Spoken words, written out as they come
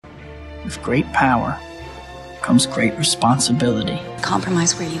With great power comes great responsibility.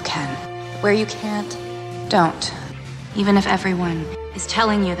 Compromise where you can. Where you can't, don't. Even if everyone is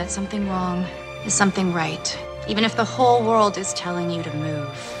telling you that something wrong is something right. Even if the whole world is telling you to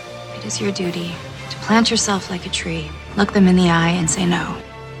move. It is your duty to plant yourself like a tree, look them in the eye and say no.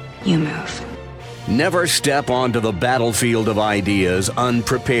 You move. Never step onto the battlefield of ideas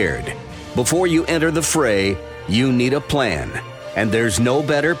unprepared. Before you enter the fray, you need a plan. And there's no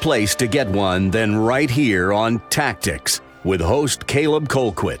better place to get one than right here on Tactics with host Caleb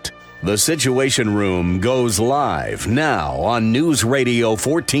Colquitt. The Situation Room goes live now on News Radio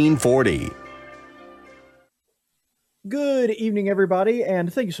 1440. Good evening, everybody,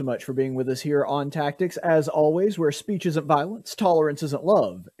 and thank you so much for being with us here on Tactics, as always, where speech isn't violence, tolerance isn't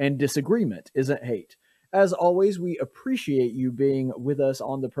love, and disagreement isn't hate. As always, we appreciate you being with us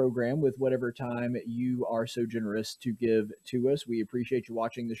on the program with whatever time you are so generous to give to us. We appreciate you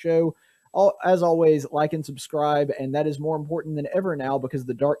watching the show. As always, like and subscribe, and that is more important than ever now because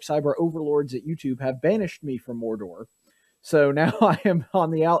the dark cyber overlords at YouTube have banished me from Mordor. So now I am on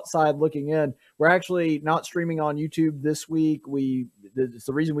the outside looking in. We're actually not streaming on YouTube this week. It's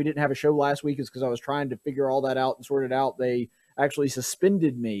the reason we didn't have a show last week is because I was trying to figure all that out and sort it out. They actually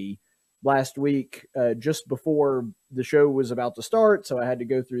suspended me last week just before the show was about to start, so I had to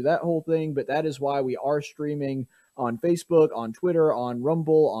go through that whole thing. But that is why we are streaming on Facebook, on Twitter, on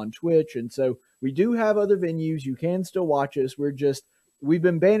Rumble, on Twitch. And so we do have other venues. You can still watch us. We've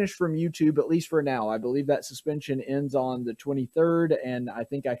been banished from YouTube, at least for now. I believe that suspension ends on the 23rd, and I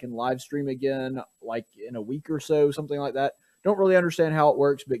think I can live stream again like in a week or so, something like that. Don't really understand how it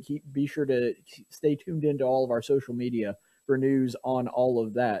works, but be sure to stay tuned into all of our social media for news on all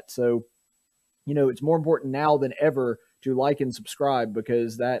of that. So, it's more important now than ever to like and subscribe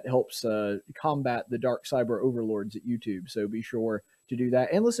because that helps combat the dark cyber overlords at YouTube. So be sure to do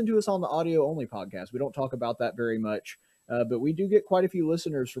that and listen to us on the audio-only podcast. We don't talk about that very much. But we do get quite a few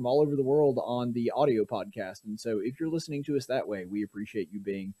listeners from all over the world on the audio podcast. And so if you're listening to us that way, we appreciate you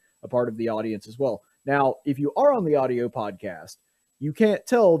being a part of the audience as well. Now, if you are on the audio podcast, you can't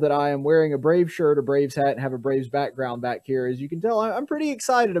tell that I am wearing a Braves shirt, a Braves hat, and have a Braves background back here. As you can tell, I'm pretty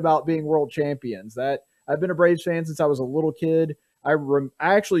excited about being world champions. I've been a Braves fan since I was a little kid. I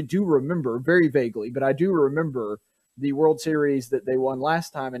actually do remember, very vaguely, but I do remember the World Series that they won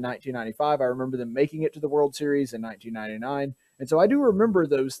last time in 1995. I remember them making it to the World Series in 1999. And so I do remember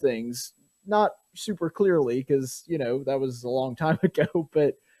those things, not super clearly because, that was a long time ago,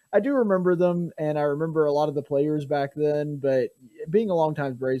 but I do remember them, and I remember a lot of the players back then. But being a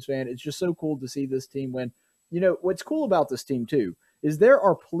longtime Braves fan, it's just so cool to see this team win. What's cool about this team, too, is there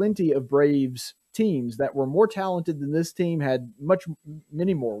are plenty of Braves teams that were more talented than this team, had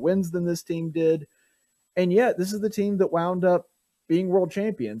many more wins than this team did. And yet, this is the team that wound up being world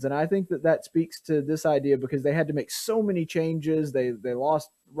champions. And I think that speaks to this idea because they had to make so many changes. They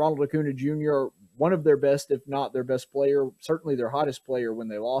lost Ronald Acuna Jr., one of their best, if not their best player, certainly their hottest player when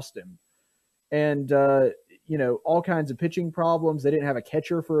they lost him. And, all kinds of pitching problems. They didn't have a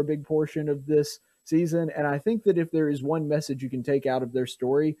catcher for a big portion of this season. And I think that if there is one message you can take out of their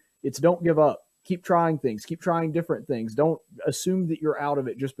story, it's don't give up. Keep trying things. Keep trying different things. Don't assume that you're out of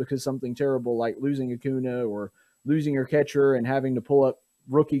it just because something terrible like losing Acuna or losing your catcher and having to pull up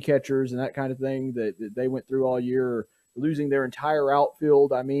rookie catchers and that kind of thing that they went through all year, or losing their entire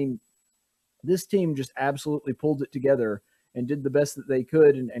outfield. I mean, this team just absolutely pulled it together and did the best that they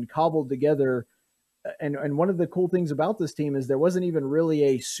could and cobbled together. And one of the cool things about this team is there wasn't even really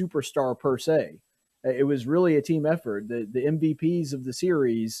a superstar per se. It was really a team effort. The MVPs of the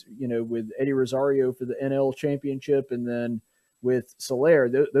series, with Eddie Rosario for the NL championship and then with Soler,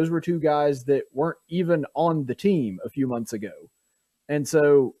 those were two guys that weren't even on the team a few months ago. And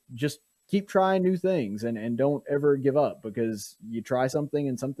so just keep trying new things and don't ever give up because you try something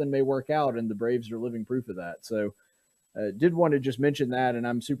and something may work out, and the Braves are living proof of that. So did want to just mention that, and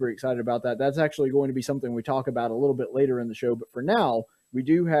I'm super excited about that. That's actually going to be something we talk about a little bit later in the show. But for now, we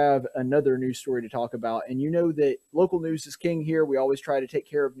do have another news story to talk about. And you know that local news is king here. We always try to take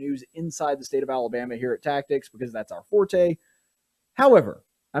care of news inside the state of Alabama here at Tactics because that's our forte. However,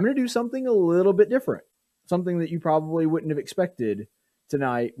 I'm going to do something a little bit different, something that you probably wouldn't have expected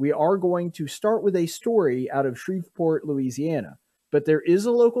tonight. We are going to start with a story out of Shreveport, Louisiana. But there is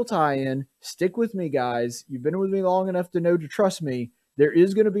a local tie-in. Stick with me, guys. You've been with me long enough to know to trust me. There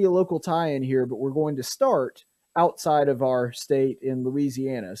is going to be a local tie-in here, but we're going to start outside of our state in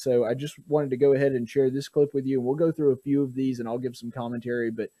Louisiana. So I just wanted to go ahead and share this clip with you. We'll go through a few of these and I'll give some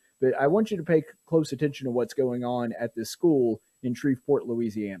commentary, but I want you to pay close attention to what's going on at this school in Shreveport,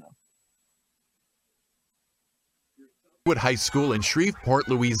 Louisiana. Wood High School in Shreveport,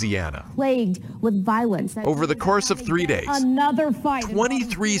 Louisiana. Plagued with violence. Over the course of 3 days, Another fight.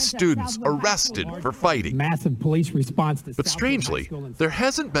 23 students arrested for fighting. Massive police response to But strangely, there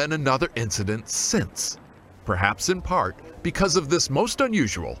hasn't been another incident since. Perhaps in part because of this most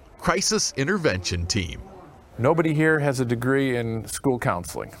unusual crisis intervention team. Nobody here has a degree in school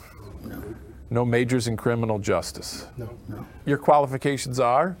counseling. No majors in criminal justice. No. Your qualifications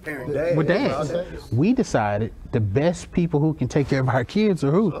are? With Dad, we decided the best people who can take care of our kids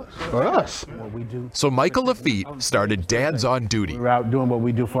are who? Are us. So Michael Lafitte started Dads on Duty. We're out doing what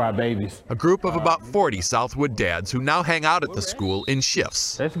we do for our babies. A group of about 40 Southwood dads who now hang out at the school in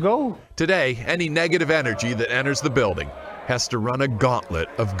shifts. Let's go. Today, any negative energy that enters the building has to run a gauntlet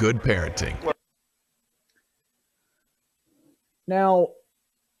of good parenting. Now,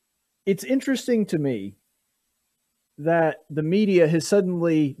 it's interesting to me that the media has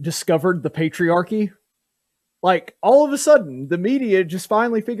suddenly discovered the patriarchy. Like, all of a sudden, the media just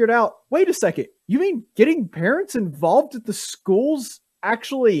finally figured out, wait a second, you mean getting parents involved at the schools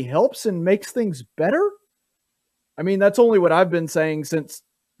actually helps and makes things better? I mean, that's only what I've been saying since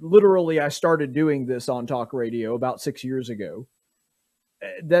literally I started doing this on talk radio about 6 years ago.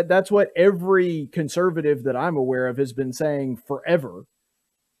 That's what every conservative that I'm aware of has been saying forever.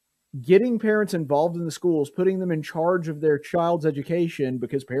 Getting parents involved in the schools, putting them in charge of their child's education,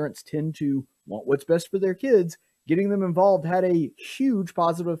 because parents tend to want what's best for their kids, getting them involved had a huge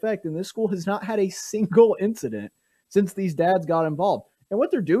positive effect. And this school has not had a single incident since these dads got involved. And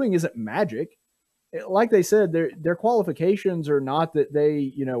what they're doing isn't magic. Like they said, their qualifications are not that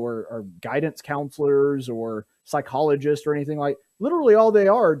they, are guidance counselors or psychologists or anything like. Literally all they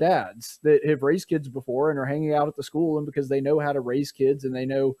are dads that have raised kids before and are hanging out at the school, and because they know how to raise kids and they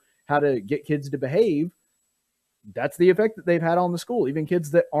know how to get kids to behave, that's the effect that they've had on the school, even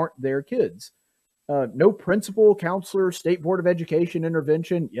kids that aren't their kids. No principal, counselor, state board of education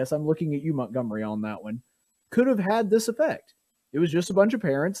intervention. Yes, I'm looking at you, Montgomery, on that one. Could have had this effect. It was just a bunch of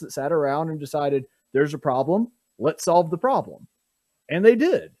parents that sat around and decided, there's a problem, let's solve the problem. And they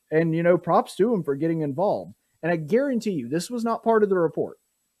did. And, props to them for getting involved. And I guarantee you, this was not part of the report.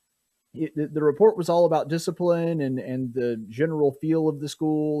 The report was all about discipline and the general feel of the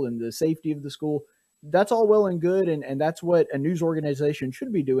school and the safety of the school. That's all well and good, and that's what a news organization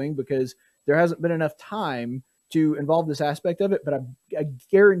should be doing, because there hasn't been enough time to involve this aspect of it. But I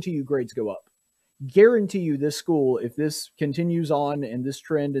guarantee you grades go up. Guarantee you this school, if this continues on in this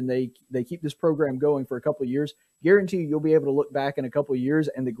trend and they keep this program going for a couple of years, guarantee you you'll be able to look back in a couple of years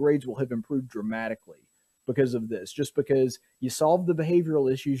and the grades will have improved dramatically because of this. Just because you solve the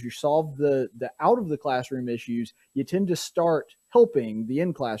behavioral issues, you solve the out of the classroom issues, you tend to start helping the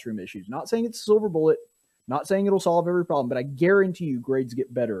in-classroom issues. Not saying it's a silver bullet, not saying it'll solve every problem, but I guarantee you grades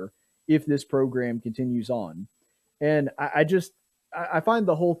get better if this program continues on. And I find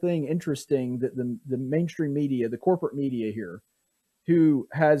the whole thing interesting that the mainstream media, the corporate media here, who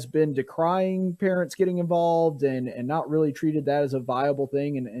has been decrying parents getting involved and not really treated that as a viable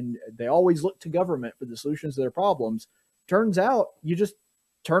thing. And they always look to government for the solutions to their problems. Turns out you just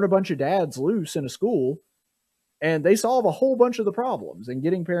turn a bunch of dads loose in a school and they solve a whole bunch of the problems, and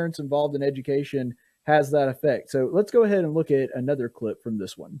getting parents involved in education has that effect. So let's go ahead and look at another clip from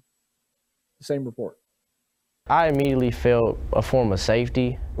this one. The same report. I immediately felt a form of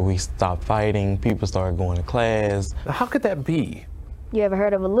safety. We stopped fighting, people started going to class. How could that be? You ever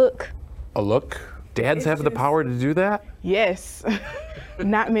heard of a look? A look? Dads have the power to do that? Yes.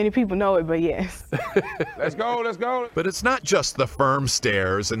 Not many people know it, but yes. Let's go, let's go. But it's not just the firm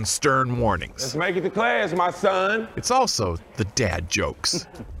stares and stern warnings. Let's make it to class, my son. It's also the dad jokes.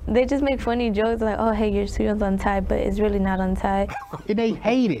 They just make funny jokes like, oh, hey, your student's untied, but it's really not untied. And they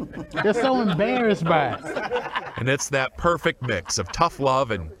hate it. They're so embarrassed by it. And it's that perfect mix of tough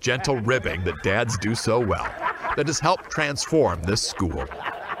love and gentle ribbing that dads do so well that has helped transform this school.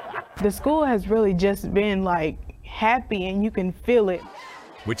 The school has really just been like happy, and you can feel it.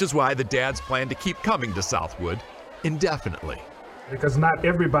 Which is why the dads plan to keep coming to Southwood indefinitely. Because not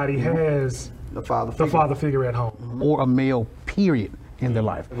everybody has the father figure at home. Or a male, period, in their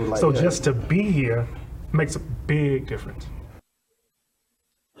life. So just to be here makes a big difference.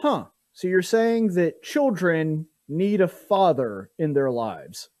 Huh. So you're saying that children need a father in their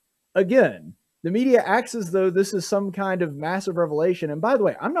lives. Again, the media acts as though this is some kind of massive revelation. And by the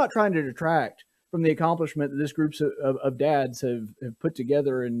way, I'm not trying to detract from the accomplishment that this group of dads have put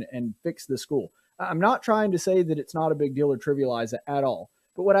together and fixed the school. I'm not trying to say that it's not a big deal or trivialize it at all.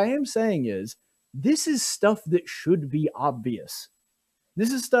 But what I am saying is, this is stuff that should be obvious.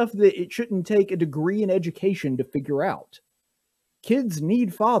 This is stuff that it shouldn't take a degree in education to figure out. kids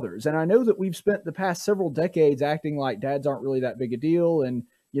need fathers. And I know that we've spent the past several decades acting like dads aren't really that big a deal. And,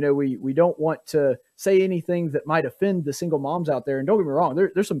 we don't want to say anything that might offend the single moms out there. And don't get me wrong,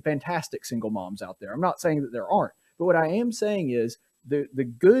 there's some fantastic single moms out there. I'm not saying that there aren't. But what I am saying is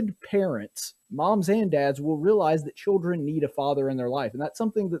the good parents, moms and dads, will realize that children need a father in their life. And that's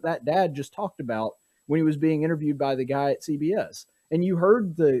something that dad just talked about when he was being interviewed by the guy at CBS. And you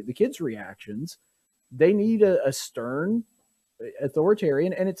heard the kids' reactions. They need a stern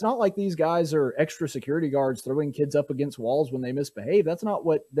authoritarian. And it's not like these guys are extra security guards throwing kids up against walls when they misbehave. That's not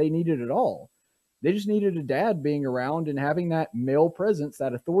what they needed at all. They just needed a dad being around and having that male presence,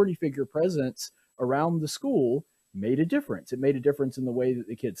 that authority figure presence around the school made a difference. It made a difference in the way that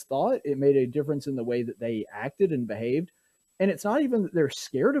the kids thought. It made a difference in the way that they acted and behaved. And it's not even that they're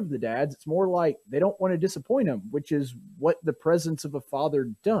scared of the dads. It's more like they don't want to disappoint them, which is what the presence of a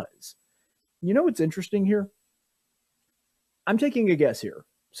father does. You know what's interesting here? I'm taking a guess here.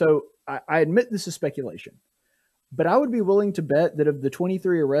 So I admit this is speculation. But I would be willing to bet that of the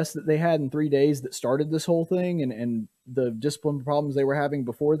 23 arrests that they had in 3 days that started this whole thing and the discipline problems they were having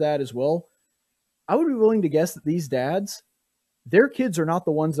before that as well, I would be willing to guess that these dads, their kids are not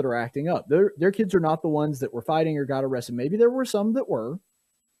the ones that are acting up. Their kids are not the ones that were fighting or got arrested. Maybe there were some that were,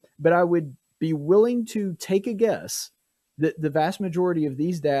 but I would be willing to take a guess that the vast majority of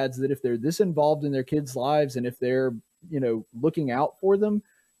these dads, that if they're this involved in their kids' lives and if they're, looking out for them,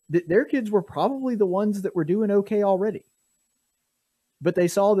 that their kids were probably the ones that were doing okay already. But they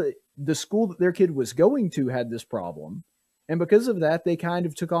saw that the school that their kid was going to had this problem. And because of that, they kind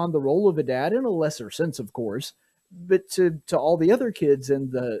of took on the role of a dad in a lesser sense, of course, but to all the other kids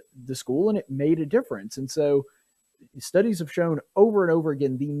in the school, and it made a difference. And so studies have shown over and over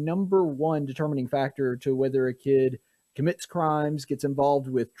again, the number one determining factor to whether a kid commits crimes, gets involved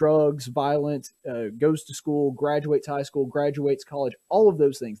with drugs, violence, goes to school, graduates high school, graduates college, all of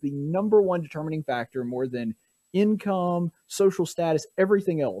those things. The number one determining factor, more than income, social status,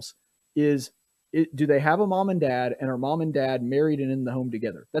 everything else, is do they have a mom and dad, and are mom and dad married and in the home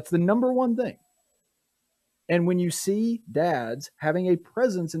together? That's the number one thing. And when you see dads having a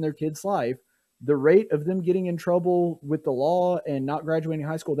presence in their kid's life, the rate of them getting in trouble with the law and not graduating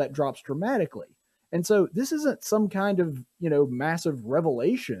high school, that drops dramatically. And so this isn't some kind of, massive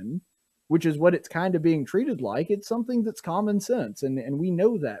revelation, which is what it's kind of being treated like. It's something that's common sense. And we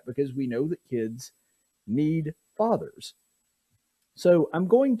know that because we know that kids need fathers. So I'm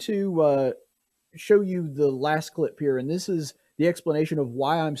going to show you the last clip here. And this is the explanation of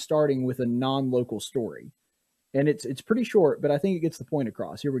why I'm starting with a non-local story. And it's pretty short, but I think it gets the point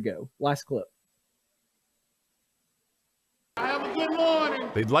across. Here we go. Last clip.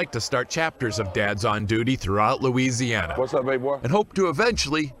 They'd like to start chapters of Dads on Duty throughout Louisiana. What's up, baby boy? And hope to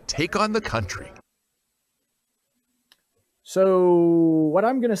eventually take on the country. So what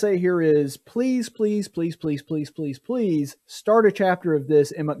I'm going to say here is please, please, please, please, please, please, please start a chapter of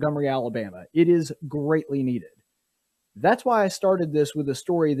this in Montgomery, Alabama. It is greatly needed. That's why I started this with a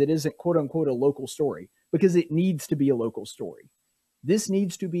story that isn't quote unquote a local story, because it needs to be a local story. This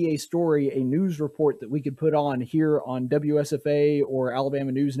needs to be a story, a news report that we could put on here on WSFA or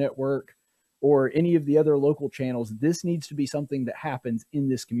Alabama News Network or any of the other local channels. This needs to be something that happens in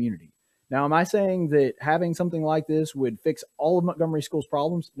this community. Now, am I saying that having something like this would fix all of Montgomery School's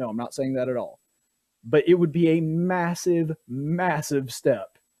problems? No, I'm not saying that at all. But it would be a massive, massive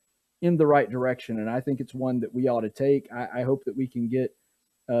step in the right direction. And I think it's one that we ought to take. I hope that we can get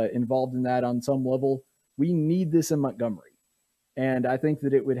involved in that on some level. We need this in Montgomery. And I think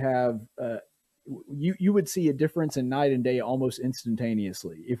that it would have, you would see a difference in night and day almost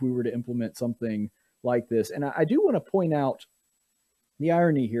instantaneously if we were to implement something like this. And I do want to point out the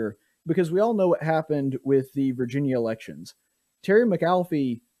irony here, because we all know what happened with the Virginia elections. Terry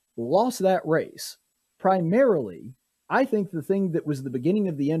McAuliffe lost that race. Primarily, I think the thing that was the beginning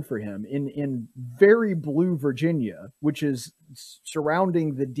of the end for him in very blue Virginia, which is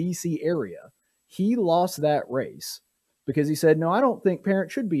surrounding the DC area, he lost that race because he said, no, I don't think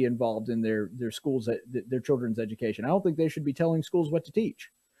parents should be involved in their schools, their children's education. I don't think they should be telling schools what to teach.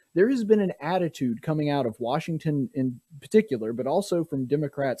 There has been an attitude coming out of Washington in particular, but also from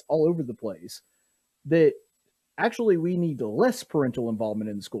Democrats all over the place, that actually we need less parental involvement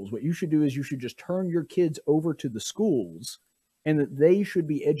in the schools. What you should do is you should just turn your kids over to the schools and that they should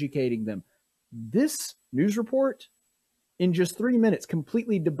be educating them. This news report in just 3 minutes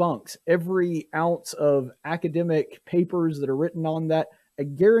completely debunks every ounce of academic papers that are written on that. I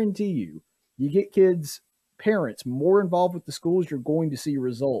guarantee you get kids, parents more involved with the schools, you're going to see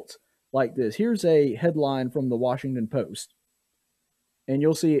results like this. Here's a headline from the Washington Post, and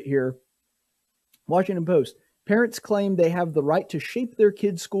you'll see it here. Washington Post: Parents claim they have the right to shape their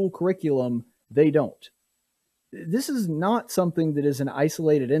kids' school curriculum. They don't. This is not something that is an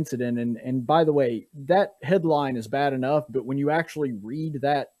isolated incident. And by the way, that headline is bad enough, but when you actually read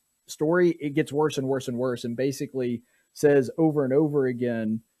that story, it gets worse and worse and worse, and basically says over and over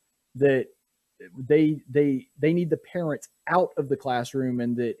again that they need the parents out of the classroom,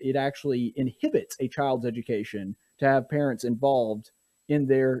 and that it actually inhibits a child's education to have parents involved in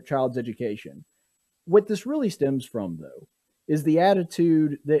their child's education. What this really stems from, though, is the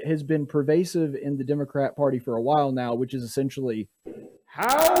attitude that has been pervasive in the Democrat Party for a while now, which is essentially,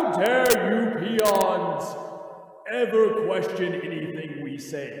 how dare you peons ever question anything we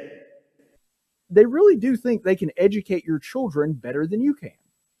say? They really do think they can educate your children better than you can.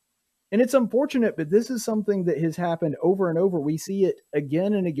 And it's unfortunate, but this is something that has happened over and over. We see it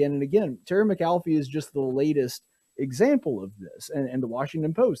again and again and again. Terry McAuliffe is just the latest example of this. And the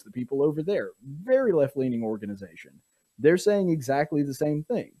Washington Post, the people over there, very left-leaning organization, they're saying exactly the same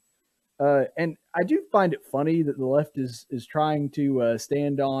thing. And I do find it funny that the left is trying to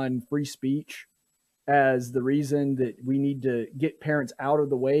stand on free speech as the reason that we need to get parents out of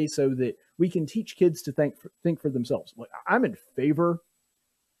the way so that we can teach kids to think for themselves. Like, I'm in favor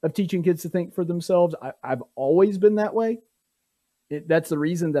of teaching kids to think for themselves. I've always been that way. That's the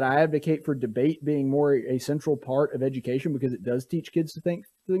reason that I advocate for debate being more a central part of education, because it does teach kids to think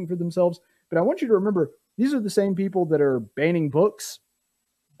for themselves. But I want you to remember, these are the same people that are banning books.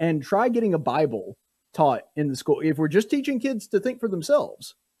 And try getting a Bible taught in the school. If we're just teaching kids to think for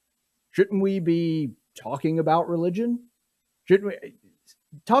themselves, shouldn't we be talking about religion? Shouldn't we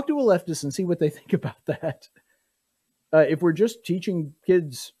talk to a leftist and see what they think about that? If we're just teaching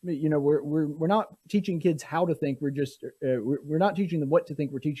kids, we're not teaching kids how to think. We're not teaching them what to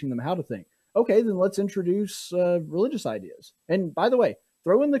think. We're teaching them how to think. Okay, then let's introduce religious ideas. And by the way,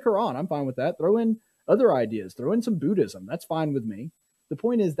 throw in the Quran. I'm fine with that. Throw in other ideas. Throw in some Buddhism. That's fine with me. The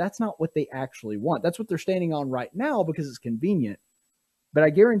point is, that's not what they actually want. That's what they're standing on right now because it's convenient. But I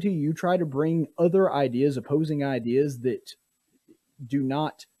guarantee you try to bring other ideas, opposing ideas that do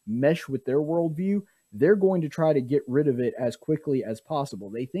not mesh with their worldview, they're going to try to get rid of it as quickly as possible.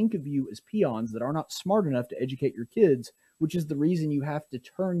 They think of you as peons that are not smart enough to educate your kids, which is the reason you have to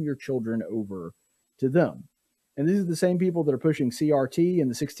turn your children over to them. And these are the same people that are pushing CRT and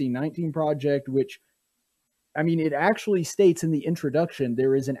the 1619 Project, which, I mean, it actually states in the introduction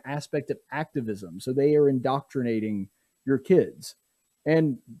there is an aspect of activism. So they are indoctrinating your kids.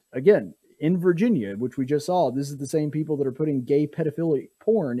 And again, in Virginia, which we just saw, this is the same people that are putting gay pedophilic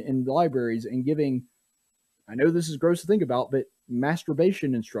porn in the libraries and giving, I know this is gross to think about, but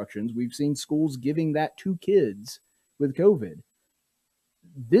masturbation instructions. We've seen schools giving that to kids with COVID.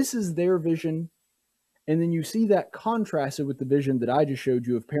 This is their vision. And then you see that contrasted with the vision that I just showed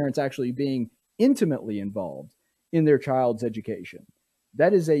you of parents actually being intimately involved in their child's education.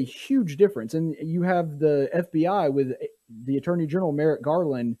 That is a huge difference. And you have the FBI with the Attorney General Merrick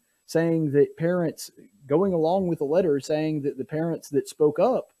Garland saying that parents, going along with a letter saying that the parents that spoke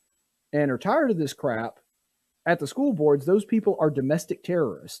up and are tired of this crap at the school boards, those people are domestic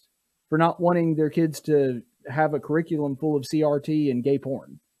terrorists for not wanting their kids to have a curriculum full of CRT and gay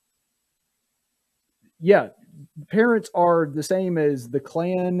porn. Yeah, parents are the same as the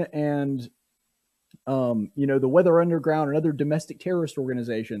Klan and the Weather Underground and other domestic terrorist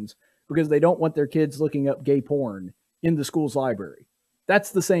organizations because they don't want their kids looking up gay porn in the school's library.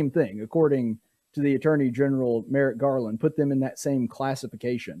 That's the same thing, according to the Attorney General Merrick Garland, put them in that same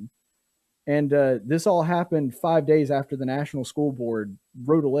classification. And this all happened 5 days after the National School Board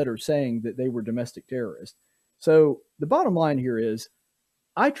wrote a letter saying that they were domestic terrorists. So the bottom line here is,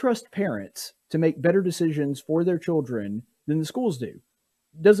 I trust parents to make better decisions for their children than the schools do.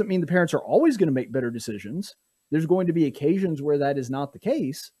 Doesn't mean the parents are always going to make better decisions. There's going to be occasions where that is not the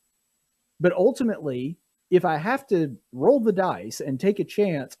case. But ultimately, if I have to roll the dice and take a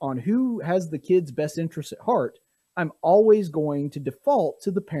chance on who has the kid's best interests at heart, I'm always going to default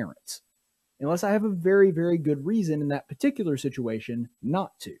to the parents, unless I have a very, very good reason in that particular situation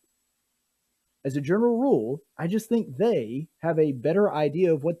not to. As a general rule, I just think they have a better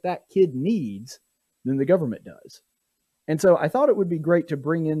idea of what that kid needs than the government does. And so I thought it would be great to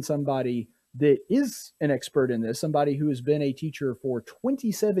bring in somebody that is an expert in this, somebody who has been a teacher for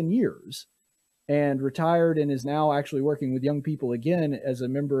 27 years and retired and is now actually working with young people again as a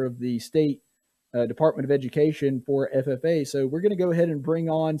member of the state Department of Education for FFA. So we're going to go ahead and bring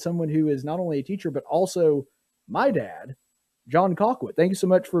on someone who is not only a teacher, but also my dad, John Colquitt. Thank you so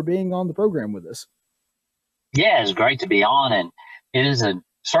much for being on the program with us. Yeah, it's great to be on, and it is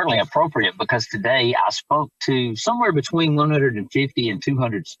certainly appropriate because today I spoke to somewhere between 150 and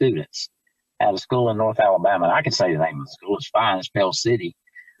 200 students, at a school in North Alabama. And I can say the name of the school. It's fine. It's Pell City.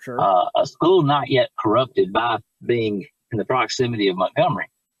 Sure. A school not yet corrupted by being in the proximity of Montgomery,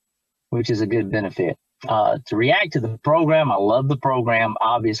 which is a good benefit. To react to the program, I love the program,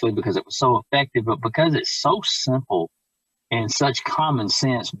 obviously, because it was so effective, but because it's so simple and such common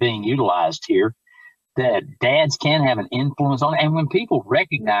sense being utilized here, that dads can have an influence on it. And when people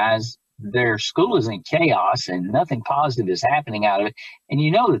recognize their school is in chaos and nothing positive is happening out of it, and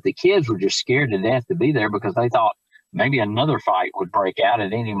you know that the kids were just scared to death to be there because they thought maybe another fight would break out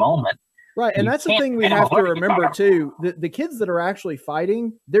at any moment. Right, and that's the thing we have to remember, too. The kids that are actually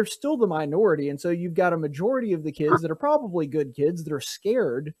fighting, they're still the minority, and so you've got a majority of the kids that are probably good kids that are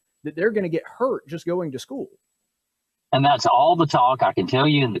scared that they're going to get hurt just going to school. And that's all the talk. I can tell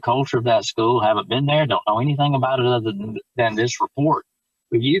you in the culture of that school, haven't been there, don't know anything about it other than this report.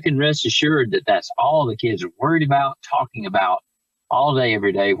 But you can rest assured that that's all the kids are worried about, talking about all day,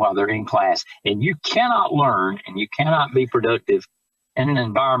 every day while they're in class. And you cannot learn and you cannot be productive in an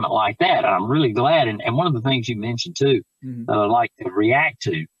environment like that. And I'm really glad. And one of the things you mentioned too, that I like to react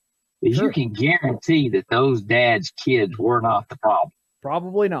to, is you can guarantee that those dads' kids were not the problem.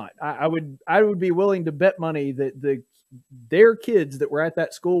 Probably not. I would be willing to bet money that their kids that were at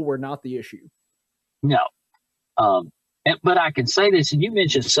that school were not the issue. No. But I can say this, and you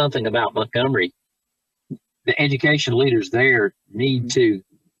mentioned something about Montgomery. The education leaders there need to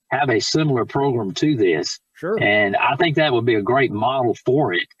have a similar program to this. Sure. And I think that would be a great model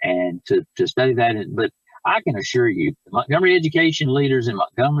for it, and to study that. But I can assure you, the Montgomery education leaders in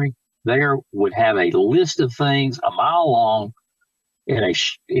Montgomery there would have a list of things a mile long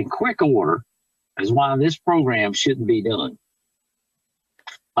in quick order as why this program shouldn't be done.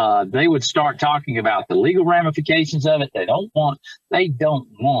 They would start talking about the legal ramifications of it. They don't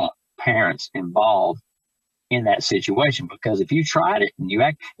want parents involved in that situation, because if you tried it and you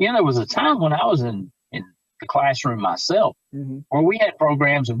act, there was a time when I was in the classroom myself where we had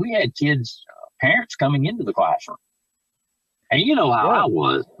programs and we had kids, parents coming into the classroom. And you know how I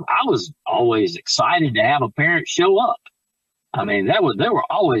was always excited to have a parent show up. I mean, they were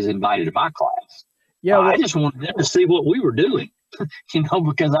always invited to my class. Yeah, I just wanted them to see what we were doing,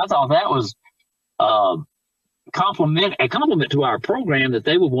 because I thought that was a compliment to our program that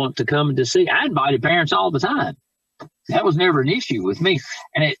they would want to come to see. I invited parents all the time. That was never an issue with me.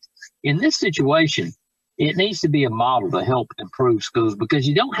 And in this situation, it needs to be a model to help improve schools, because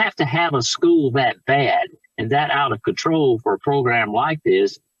you don't have to have a school that bad and that out of control for a program like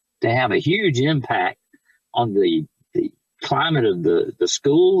this to have a huge impact on the climate of the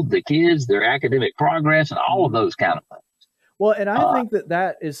school, the kids, their academic progress, and all of those kind of things. Well, and I think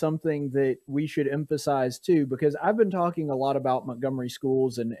that is something that we should emphasize too, because I've been talking a lot about Montgomery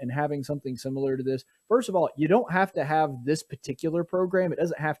schools and having something similar to this. First of all, you don't have to have this particular program. It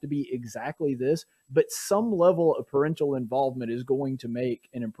doesn't have to be exactly this, but some level of parental involvement is going to make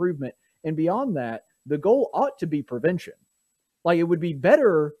an improvement. And beyond that, the goal ought to be prevention. Like, it would be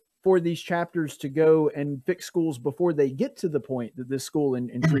better for these chapters to go and fix schools before they get to the point that this school in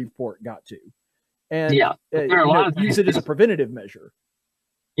Shreveport got to. And use it as a preventative measure.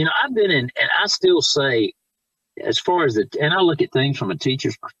 I've been in, and I still say, as far as and I look at things from a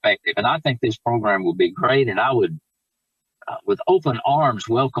teacher's perspective, and I think this program will be great, and I would, with open arms,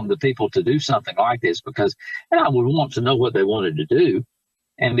 welcome the people to do something like this, and I would want to know what they wanted to do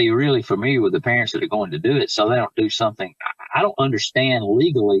and be really familiar with the parents that are going to do it, so they don't do something. I don't understand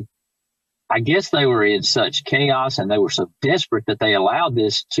legally. I guess they were in such chaos and they were so desperate that they allowed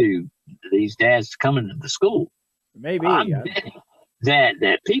these dads to come into the school. Maybe. I'm betting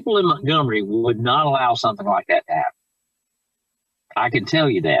that people in Montgomery would not allow something like that to happen. I can tell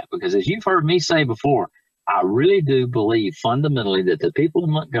you that, because as you've heard me say before, I really do believe fundamentally that the people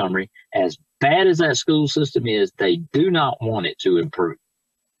in Montgomery, as bad as that school system is, they do not want it to improve.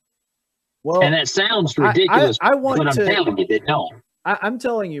 Well, and that sounds ridiculous, but I'm telling you, they don't. I'm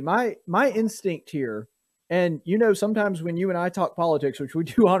telling you, my instinct here, and sometimes when you and I talk politics, which we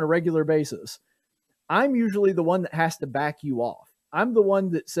do on a regular basis, I'm usually the one that has to back you off. I'm the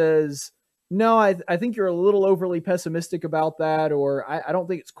one that says, no, I think you're a little overly pessimistic about that, or I don't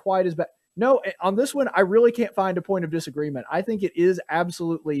think it's quite as bad. No, on this one, I really can't find a point of disagreement. I think it is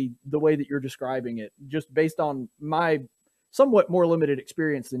absolutely the way that you're describing it, just based on my somewhat more limited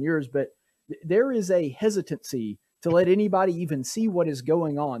experience than yours, but there is a hesitancy to let anybody even see what is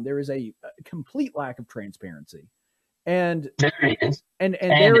going on. There is a complete lack of transparency. And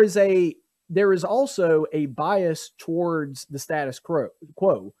there is also a bias towards the status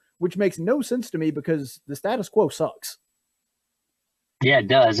quo, which makes no sense to me, because the status quo sucks. Yeah, it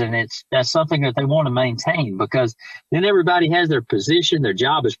does. And that's something that they want to maintain, because then everybody has their position, their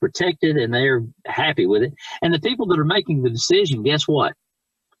job is protected, and they're happy with it. And the people that are making the decision, guess what?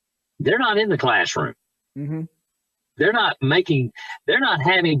 They're not in the classroom. Mm-hmm. They're not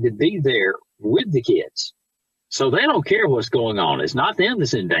having to be there with the kids. So they don't care what's going on. It's not them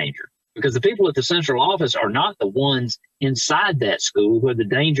that's in danger, because the people at the central office are not the ones inside that school where the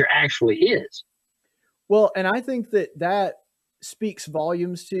danger actually is. Well, and I think that speaks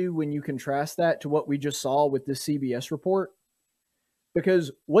volumes to when you contrast that to what we just saw with this CBS report.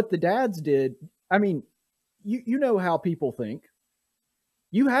 Because what the dads did, I mean, you know how people think.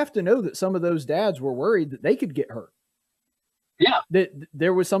 You have to know that some of those dads were worried that they could get hurt. Yeah. That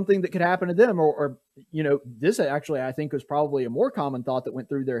there was something that could happen to them, or this actually, I think, was probably a more common thought that went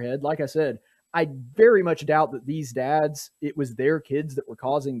through their head. Like I said, I very much doubt that these dads, it was their kids that were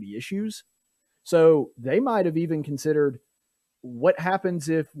causing the issues. So they might have even considered, what happens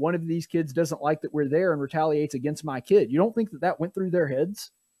if one of these kids doesn't like that we're there and retaliates against my kid? You don't think that went through their heads?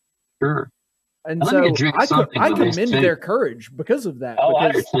 Sure. And so I commend their courage because of that. Oh,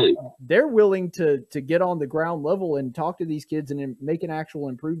 because I do too. They're willing to get on the ground level and talk to these kids and make an actual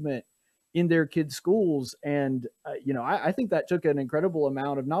improvement in their kids' schools. And, I think that took an incredible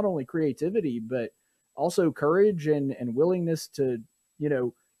amount of not only creativity, but also courage and willingness to,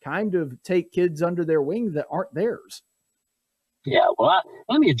 kind of take kids under their wing that aren't theirs. Yeah, well,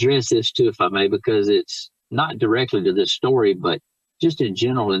 let me address this too, if I may, because it's not directly to this story, but just in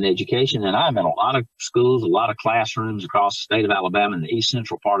general in education. And I'm in a lot of schools, a lot of classrooms across the state of Alabama and the east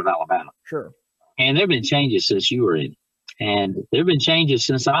central part of Alabama. Sure. And there have been changes since you were in, and there have been changes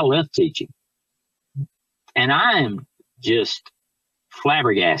since I left teaching. And I am just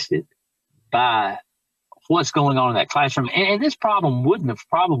flabbergasted by what's going on in that classroom. And this problem wouldn't have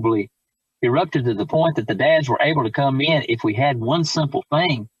probably erupted to the point that the dads were able to come in if we had one simple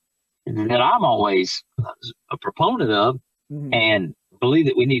thing that I'm always a proponent of and believe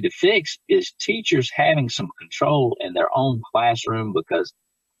that we need to fix, is teachers having some control in their own classroom, because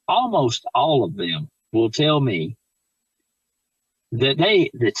almost all of them will tell me that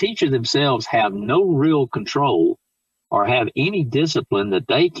the teacher themselves have no real control or have any discipline that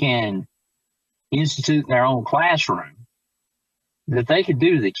they can institute in their own classroom that they could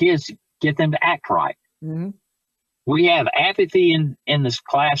do to the kids to get them to act right. Mm-hmm. We have apathy in this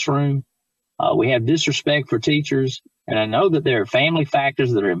classroom. We have disrespect for teachers. And I know that there are family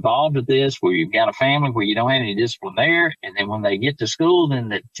factors that are involved with this, where you've got a family where you don't have any discipline there. And then when they get to school, then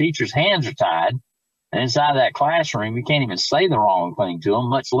the teacher's hands are tied. And inside that classroom, you can't even say the wrong thing to them,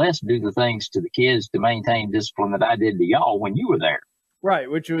 much less do the things to the kids to maintain discipline that I did to y'all when you were there. Right,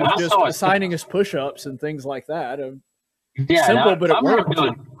 which was just assigning us push-ups and things like that. Yeah, simple, but it worked.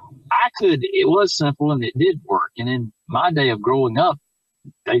 It was simple and it did work. And in my day of growing up,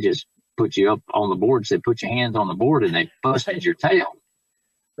 they just put you up on the board, said put your hands on the board, and they busted your tail.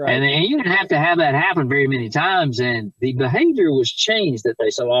 Right. And you didn't have to have that happen very many times. And the behavior was changed that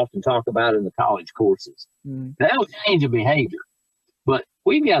they so often talk about in the college courses. That was change of behavior. But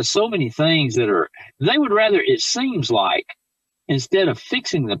we've got so many things that they would rather, it seems like, instead of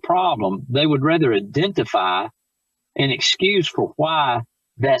fixing the problem, they would rather identify an excuse for why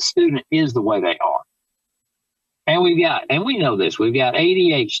that student is the way they are. And we know this, we've got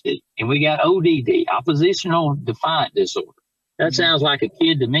ADHD and we got ODD, oppositional defiant disorder. That sounds like a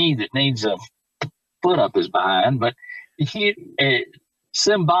kid to me that needs a foot up his behind, but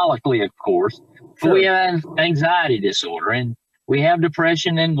symbolically, of course. Sure. We have anxiety disorder and we have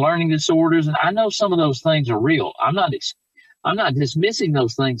depression and learning disorders. And I know some of those things are real. I'm not dismissing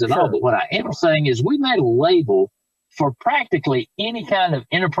those things at all. But what I am saying is we made a label for practically any kind of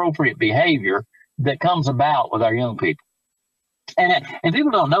inappropriate behavior that comes about with our young people. And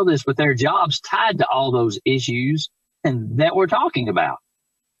people don't know this, but there are jobs tied to all those issues and that we're talking about.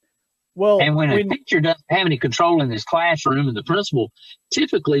 Well, and when a teacher doesn't have any control in this classroom and the principal,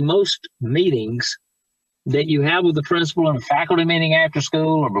 typically most meetings that you have with the principal in a faculty meeting after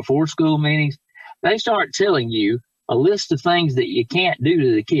school or before school meetings, they start telling you a list of things that you can't do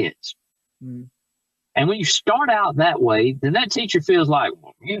to the kids. And when you start out that way, then that teacher feels like,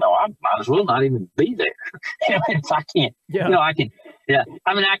 well, I might as well not even be there. If I can't, I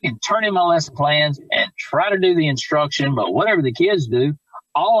can turn in my lesson plans and try to do the instruction, but whatever the kids do,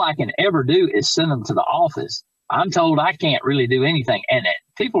 all I can ever do is send them to the office. I'm told I can't really do anything. And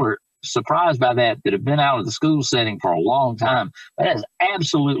people are surprised by that have been out of the school setting for a long time. That is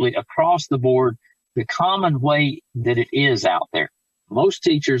absolutely across the board the common way that it is out there. Most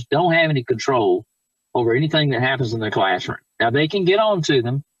teachers don't have any control over anything that happens in their classroom. Now, they can get on to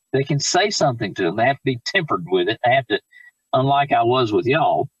them. They can say something to them. They have to be tempered with it. They have to unlike I was with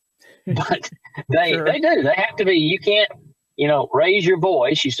y'all. But they do. They have to be. You can't, raise your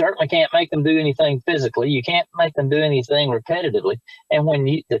voice. You certainly can't make them do anything physically. You can't make them do anything repetitively. And when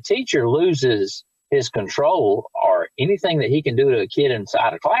the teacher loses his control or anything that he can do to a kid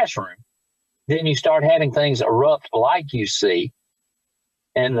inside a classroom, then you start having things erupt like you see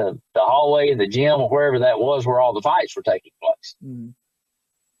in the hallway, in the gym, or wherever that was where all the fights were taking place. Mm-hmm.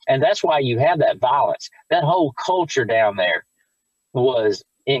 And that's why you have that violence. That whole culture down there was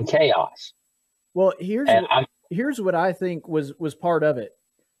in chaos. Well, here's what I think was part of it.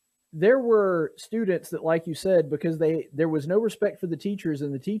 There were students that, like you said, because there was no respect for the teachers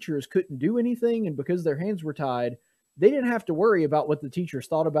and the teachers couldn't do anything, and because their hands were tied, they didn't have to worry about what the teachers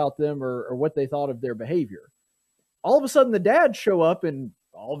thought about them or what they thought of their behavior. All of a sudden, the dads show up, and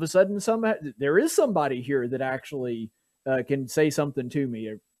all of a sudden, there is somebody here that actually can say something to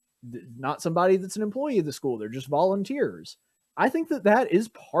me. Not somebody that's an employee of the school. They're just volunteers. I think that is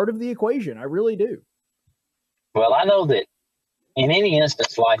part of the equation. I really do. Well, I know that in any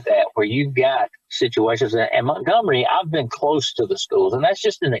instance like that, where you've got situations, and Montgomery, I've been close to the schools, and that's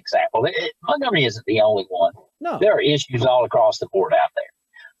just an example. Montgomery isn't the only one. No. There are issues all across the board out there.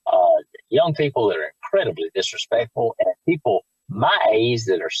 Young people that are incredibly disrespectful, and people my age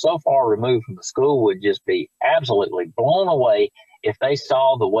that are so far removed from the school would just be absolutely blown away if they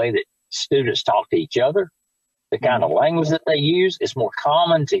saw the way that students talk to each other, the kind of language that they use. It's more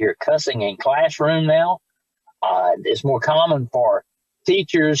common to hear cussing in classroom now. It's more common for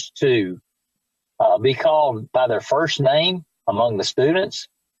teachers to be called by their first name among the students.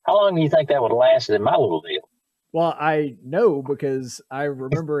 How long do you think that would have lasted in my little deal? Well, I know because I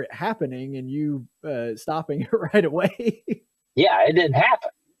remember it happening and you stopping it right away. Yeah, it didn't happen.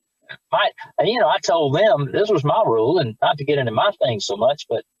 I told them this was my rule, and not to get into my thing so much,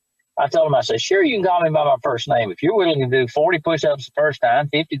 but I told them, I said, sure, you can call me by my first name. If you're willing to do 40 push-ups the first time,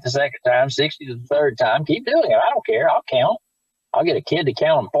 50 the second time, 60 the third time, keep doing it. I don't care. I'll count. I'll get a kid to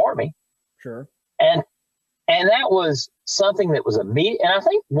count them for me. Sure. And that was something that was immediate. And I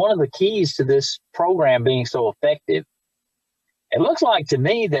think one of the keys to this program being so effective, it looks like to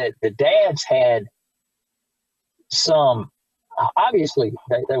me that the dads had some, obviously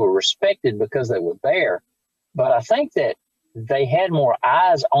they were respected because they were there, but I think that they had more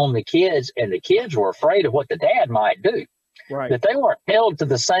eyes on the kids, and the kids were afraid of what the dad might do. Right. That they weren't held to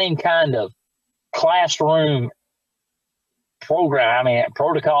the same kind of classroom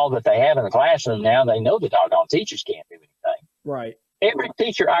protocol that they have in the classroom now. They know the doggone teachers can't do anything. Right. Every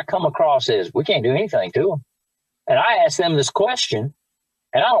teacher I come across says, we can't do anything to them. And I ask them this question,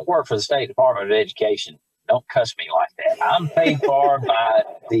 and I don't work for the State Department of Education. Don't cuss me like that. I'm paid for by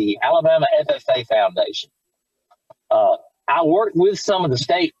the Alabama FFA Foundation. I work with some of the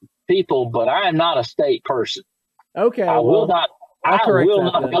state people, but I am not a state person. Okay. I will not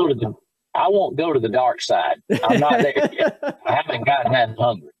go to the. I won't go to the dark side. I'm not there yet. I haven't gotten that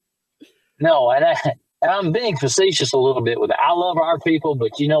hungry. No, and I'm being facetious a little bit with it. I love our people,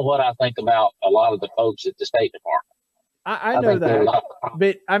 but you know what I think about a lot of the folks at the State Department. I know that,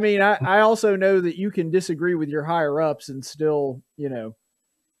 but I mean, I also know that you can disagree with your higher ups and still,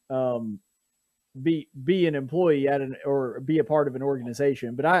 be an employee or be a part of an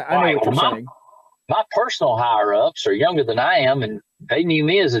organization. But I know what you're saying. My personal higher ups are younger than I am, and they knew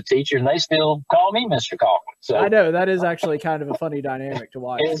me as a teacher, and they still call me Mr. Coughlin. So I know that is actually kind of a funny dynamic to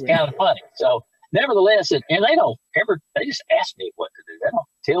watch. It's kind of funny. So nevertheless, and they don't ever, they just ask me what to do. They don't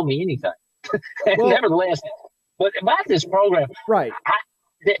tell me anything. Well, nevertheless, but about this program, right?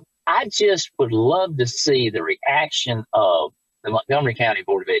 I just would love to see the reaction of the Montgomery County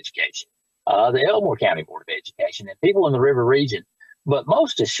Board of Education, the Elmore County Board of Education, and people in the River region, but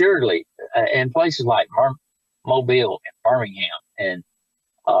most assuredly in places like Mobile and Birmingham and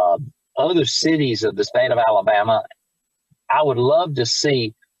other cities of the state of Alabama. I would love to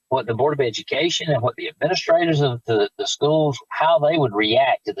see what the Board of Education and what the administrators of the schools, how they would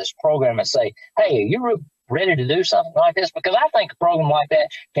react to this program and say, hey, are you ready to do something like this? Because I think a program like that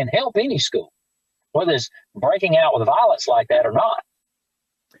can help any school, whether it's breaking out with violence like that or not.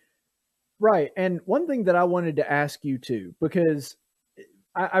 Right. And one thing that I wanted to ask you too, because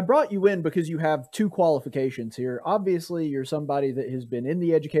I brought you in because you have two qualifications here. Obviously, you're somebody that has been in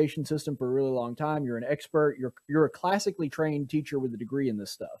the education system for a really long time. You're an expert. You're a classically trained teacher with a degree in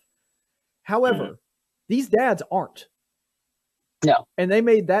this stuff. However, these dads aren't. No. And they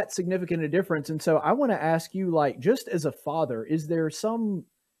made that significant a difference. And so I want to ask you, like, just as a father, is there some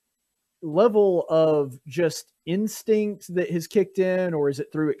level of just instinct that has kicked in, or is it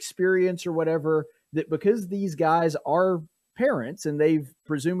through experience or whatever, that because these guys are parents, and they've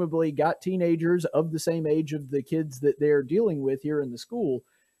presumably got teenagers of the same age of the kids that they're dealing with here in the school.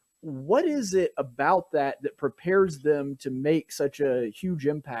 What is it about that prepares them to make such a huge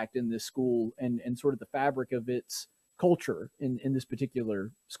impact in this school and sort of the fabric of its culture in this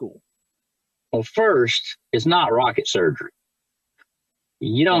particular school? Well, first, it's not rocket surgery.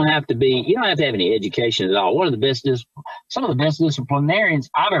 You don't have to have any education at all. Some of the best disciplinarians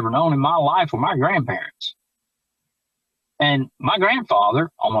I've ever known in my life were my grandparents. And my grandfather,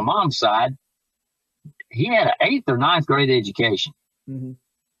 on my mom's side, he had an 8th or 9th grade education. Mm-hmm.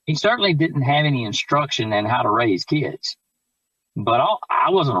 He certainly didn't have any instruction in how to raise kids. But I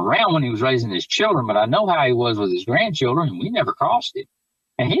wasn't around when he was raising his children, but I know how he was with his grandchildren, and we never crossed it.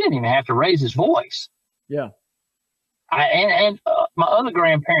 And he didn't even have to raise his voice. Yeah. And my other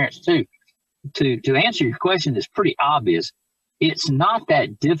grandparents, too. To answer your question, it's pretty obvious. It's not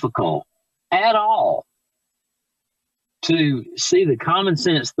that difficult at all to see the common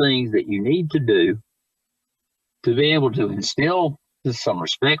sense things that you need to do to be able to instill some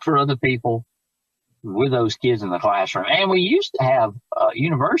respect for other people with those kids in the classroom. And we used to have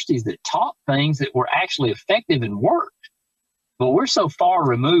universities that taught things that were actually effective and worked. But we're so far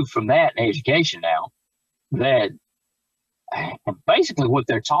removed from that in education now that basically what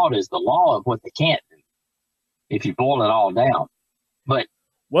they're taught is the law of what they can't do, if you boil it all down. But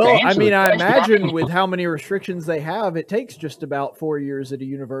well, I mean, I imagine with how many restrictions they have, it takes just about 4 years at a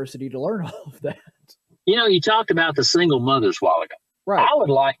university to learn all of that. You know, you talked about the single mothers a while ago. Right. I would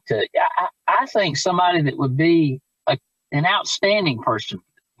like to, I think somebody that would be an outstanding person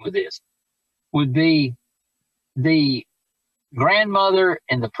with this would be the grandmother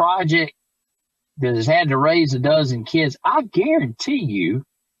in the project that has had to raise a dozen kids. I guarantee you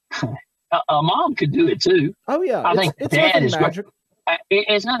a mom could do it too. Oh, yeah. I think it's dad nothing is magical.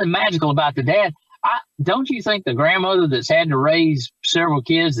 It's nothing magical about the dad. Don't you think the grandmother that's had to raise several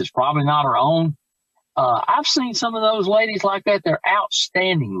kids that's probably not her own? I've seen some of those ladies like that. They're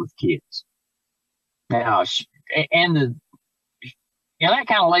outstanding with kids. Now, that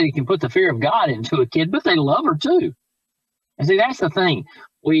kind of lady can put the fear of God into a kid, but they love her too. And see, that's the thing.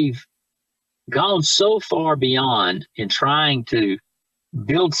 We've gone so far beyond in trying to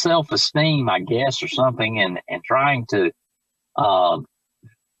build self-esteem, I guess, or something, and trying to, and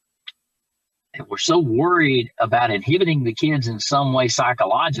we're so worried about inhibiting the kids in some way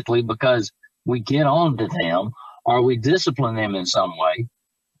psychologically because we get on to them or we discipline them in some way.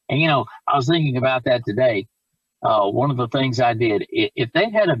 And, I was thinking about that today. One of the things I did, if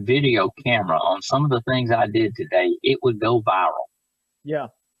they had a video camera on some of the things I did today, it would go viral. Yeah.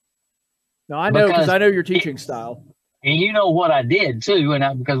 No, I know because I know your teaching style. And you know what I did too,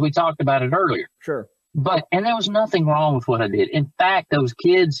 because we talked about it earlier. Sure. And there was nothing wrong with what I did. In fact, those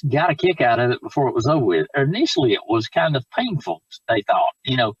kids got a kick out of it before it was over with. Initially, it was kind of painful, they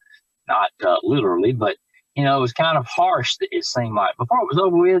thought, not literally, but, it was kind of harsh, it seemed like. Before it was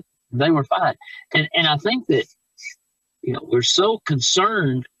over with, they were fine. And I think that, we're so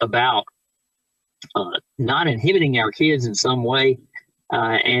concerned about not inhibiting our kids in some way,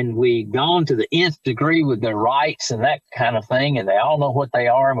 and we've gone to the nth degree with their rights and that kind of thing, and they all know what they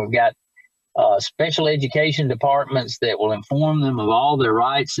are, and we've got special education departments that will inform them of all their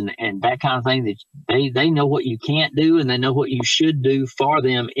rights and that kind of thing, that they know what you can't do and they know what you should do for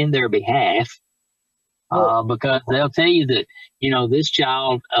them in their behalf. Because they'll tell you that, this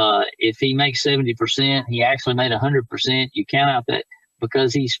child, if he makes 70%, he actually made 100%. You count out that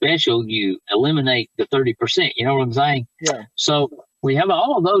because he's special, you eliminate the 30%. You know what I'm saying? Yeah. So we have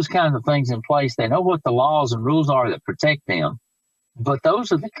all of those kinds of things in place. They know what the laws and rules are that protect them. But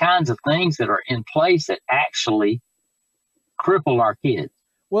those are the kinds of things that are in place that actually cripple our kids.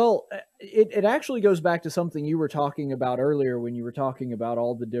 Well, it actually goes back to something you were talking about earlier when you were talking about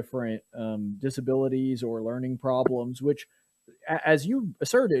all the different disabilities or learning problems, which, as you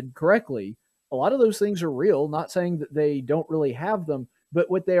asserted correctly, a lot of those things are real, not saying that they don't really have them,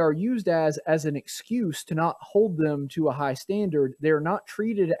 but what they are used as an excuse to not hold them to a high standard. They're not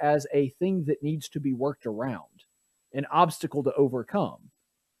treated as a thing that needs to be worked around, an obstacle to overcome.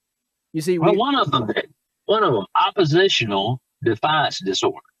 You see, one of them, oppositional defiance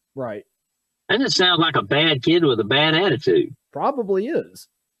disorder. Right. And it sounds like a bad kid with a bad attitude. Probably is.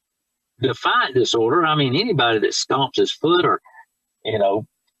 Defiant disorder, I mean, anybody that stomps his foot or,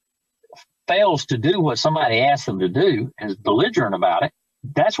 fails to do what somebody asks them to do and is belligerent about it,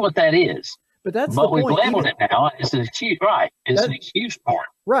 that's what that is. But we've labeled it now. It's an excuse, right? It's an excuse part.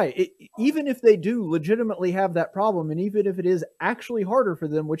 Right. Even if they do legitimately have that problem, and even if it is actually harder for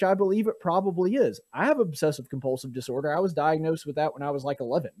them, which I believe it probably is. I have obsessive compulsive disorder. I was diagnosed with that when I was like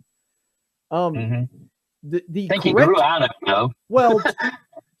 11. the I think he grew out of it, though. Well,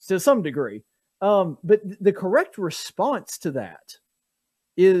 to some degree. But the correct response to that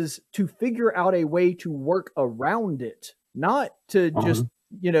is to figure out a way to work around it, not to just,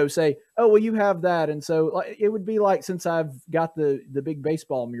 say, oh, well, you have that. And so it would be like, since I've got the big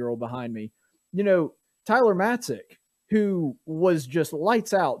baseball mural behind me, Tyler Matzik, who was just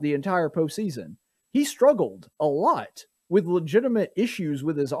lights out the entire postseason, he struggled a lot with legitimate issues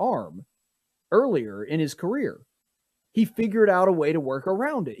with his arm earlier in his career. He figured out a way to work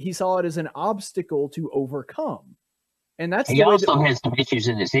around it. He saw it as an obstacle to overcome. And that's he also has some issues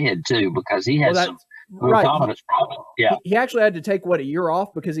in his head too, because he has some confidence problems. Yeah. He actually had to take a year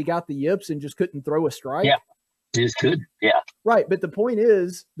off because he got the yips and just couldn't throw a strike. Yeah. Just couldn't. Yeah. Right. But the point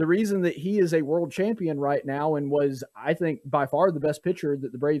is, the reason that he is a world champion right now and was, I think, by far the best pitcher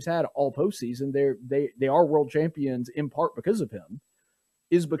that the Braves had all postseason, they are world champions in part because of him,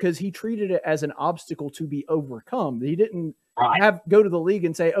 is because he treated it as an obstacle to be overcome. He didn't go to the league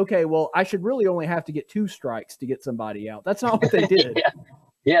and say, okay, well, I should really only have to get 2 strikes to get somebody out. That's not what they did.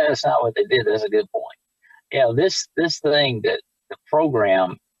 Yeah, that's not what they did. That's a good point. Yeah, this thing, that the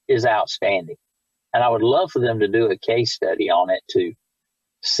program is outstanding. And I would love for them to do a case study on it to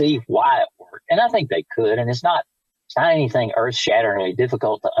see why it worked. And I think they could. And it's not anything earth-shatteringly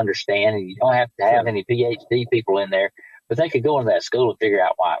difficult to understand. And you don't have to have any PhD people in there. But they could go into that school and figure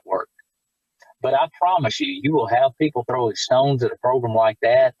out why it worked. But I promise you, you will have people throwing stones at a program like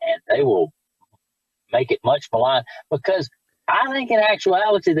that, and they will make it much maligned. Because I think in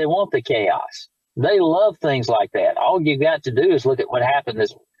actuality, they want the chaos. They love things like that. All you got to do is look at what happened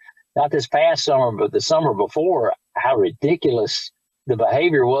not this past summer, but the summer before, how ridiculous the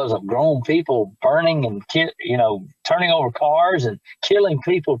behavior was of grown people burning and, turning over cars and killing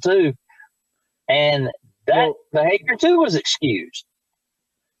people too. And that behavior too was excused.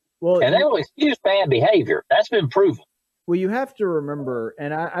 And they will excuse bad behavior. That's been proven. Well, you have to remember,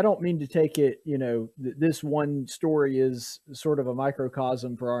 and I don't mean to take it, this one story is sort of a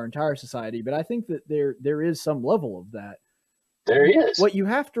microcosm for our entire society, but I think that there is some level of that. There is. What you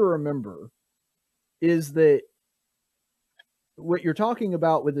have to remember is that what you're talking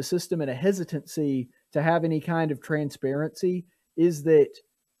about with the system and a hesitancy to have any kind of transparency is that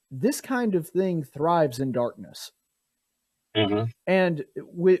this kind of thing thrives in darkness. Mm-hmm. And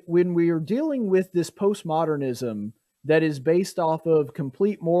when we are dealing with this postmodernism that is based off of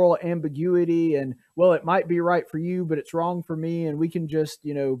complete moral ambiguity and, well, it might be right for you, but it's wrong for me, and we can just,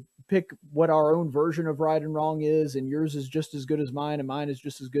 pick what our own version of right and wrong is, and yours is just as good as mine, and mine is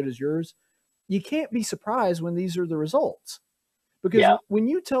just as good as yours, you can't be surprised when these are the results. Because when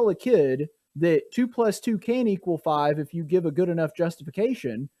you tell a kid that 2 + 2 can equal 5 if you give a good enough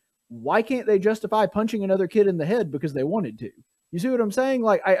justification, why can't they justify punching another kid in the head because they wanted to? You see what I'm saying?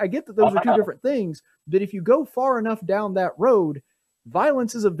 Like, I get that those are 2 different things, but if you go far enough down that road,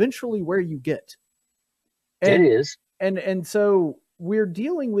 violence is eventually where you get. And, it is. And so we're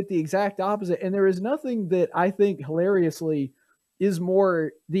dealing with the exact opposite. And there is nothing that I think hilariously is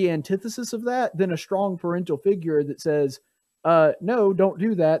more the antithesis of that than a strong parental figure that says, no, don't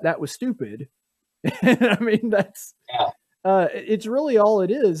do that. That was stupid. I mean, that's... it's really all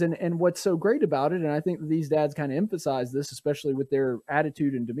it is. And what's so great about it, and I think that these dads kind of emphasize this, especially with their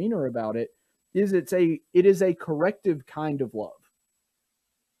attitude and demeanor about it, is it is a corrective kind of love.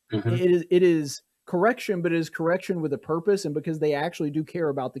 Mm-hmm. It is correction, but it is correction with a purpose, and because they actually do care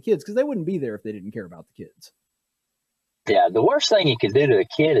about the kids, because they wouldn't be there if they didn't care about the kids. Yeah, the worst thing you can do to a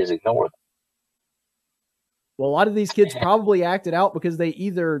kid is ignore them. Well, a lot of these kids probably acted out because they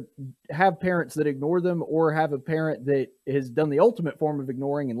either have parents that ignore them or have a parent that has done the ultimate form of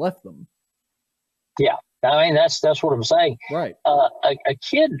ignoring and left them. Yeah, I mean, that's what I'm saying. Right. A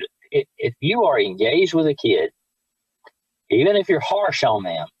kid, if you are engaged with a kid, even if you're harsh on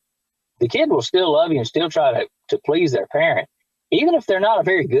them, the kid will still love you and still try to please their parent, even if they're not a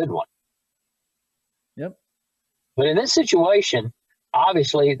very good one. Yep. But in this situation,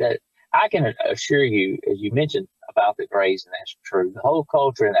 obviously, that I can assure you, as you mentioned about the Grays, and that's true, the whole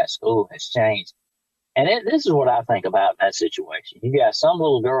culture in that school has changed. And this is what I think about that situation. You got some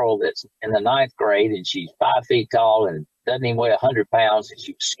little girl that's in the 9th grade, and she's 5 feet tall and doesn't even weigh 100 pounds, and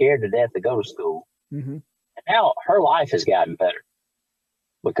she's scared to death to go to school. Mm-hmm. And now her life has gotten better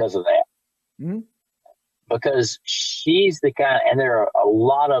because of that. Mm-hmm. Because she's the kind, and there are a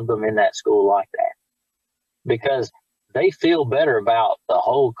lot of them in that school like that, because they feel better about the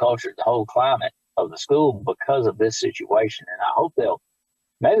whole culture, the whole climate of the school because of this situation. And I hope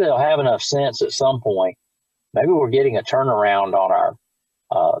maybe they'll have enough sense at some point. Maybe we're getting a turnaround on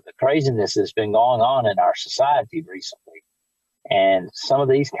the craziness that's been going on in our society recently. And some of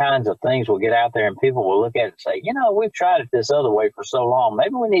these kinds of things will get out there and people will look at it and say, you know, we've tried it this other way for so long.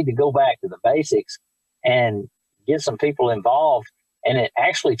 Maybe we need to go back to the basics and get some people involved and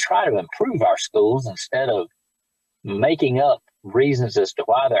actually try to improve our schools instead of making up reasons as to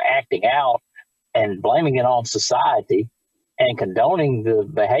why they're acting out and blaming it on society and condoning the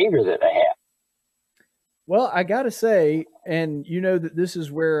behavior that they have. Well, I got to say, and you know that this is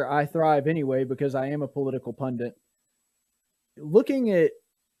where I thrive anyway, because I am a political pundit. Looking at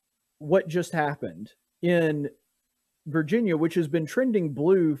what just happened in Virginia, which has been trending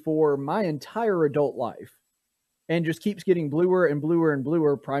blue for my entire adult life and just keeps getting bluer and bluer and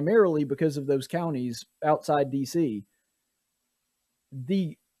bluer, primarily because of those counties outside DC.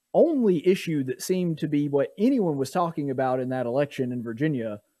 The only issue that seemed to be what anyone was talking about in that election in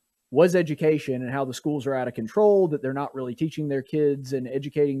Virginia was education and how the schools are out of control, that they're not really teaching their kids and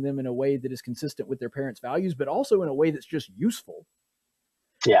educating them in a way that is consistent with their parents' values, but also in a way that's just useful.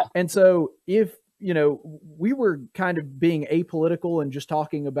 Yeah. And so if, you know, we were kind of being apolitical and just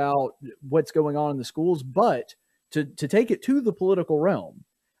talking about what's going on in the schools, but to take it to the political realm,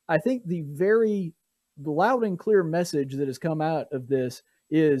 I think the very loud and clear message that has come out of this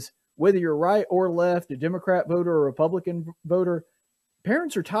is whether you're right or left, a Democrat voter or a Republican voter,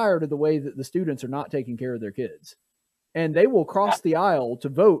 parents are tired of the way that the students are not taking care of their kids. And they will cross the aisle to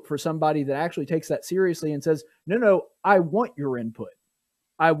vote for somebody that actually takes that seriously and says, no, I want your input.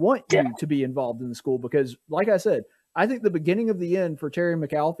 I want you to be involved in the school because, like I said, I think the beginning of the end for Terry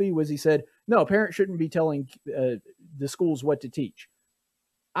McAuliffe was he said, no, parents shouldn't be telling the schools what to teach.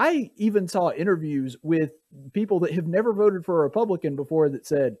 I even saw interviews with people that have never voted for a Republican before that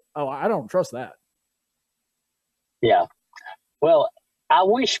said, oh, I don't trust that. Yeah. Well, I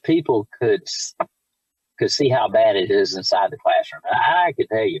wish people could see how bad it is inside the classroom. I could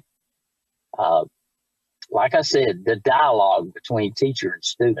tell you, like I said, the dialogue between teacher and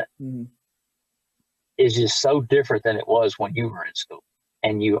student is just so different than it was when you were in school.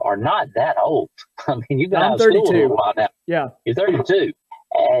 And you are not that old. I mean, you've been out of school a little while now. Yeah. You're 32.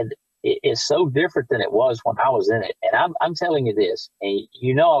 And it's so different than it was when I was in it. And I'm telling you this, and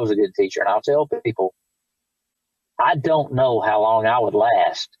you know I was a good teacher, and I'll tell people, I don't know how long I would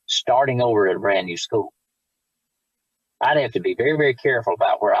last starting over at a brand new school. I'd have to be very, very careful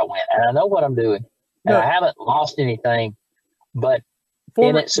about where I went. And I know what I'm doing. And I haven't lost anything, but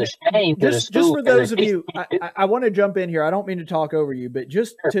it's a shame that just for those of you, I want to jump in here. I don't mean to talk over you, but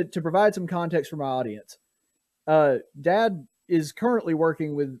just to provide some context for my audience. Dad is currently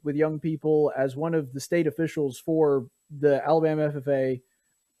working with young people as one of the state officials for the Alabama FFA.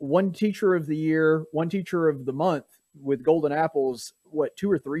 One teacher of the year, one teacher of the month with Golden Apples,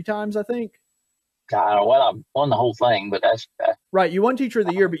 2 or 3 times, I think? Well, I won the whole thing, but that's right. You won teacher of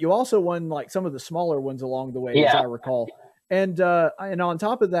the year, but you also won like some of the smaller ones along the way, as I recall. And on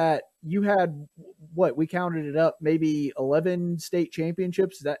top of that, you had we counted it up, maybe 11 state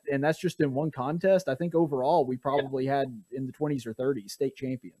championships. And that's just in one contest. I think overall we probably had in the 20s or 30s state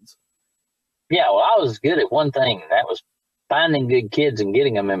champions. Yeah, well, I was good at one thing, and that was finding good kids and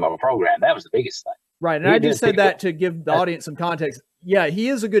getting them in my program. That was the biggest thing. Right. And I just said that to give the audience some context. Yeah, he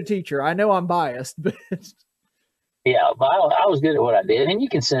is a good teacher. I know I'm biased, but yeah, but I was good at what I did, and you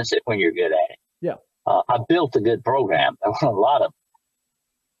can sense it when you're good at it. Yeah. I built a good program. There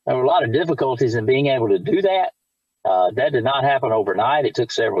were a lot of difficulties in being able to do that. That did not happen overnight. It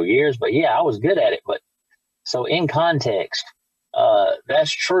took several years, but yeah, I was good at it. But so in context,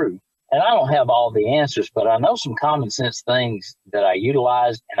 that's true. And I don't have all the answers, but I know some common sense things that I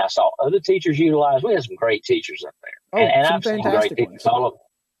utilized and I saw other teachers utilize. We had some great teachers up there. And I've seen great teachers all of them.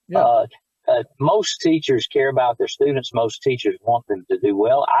 Yeah. Most teachers care about their students. Most teachers want them to do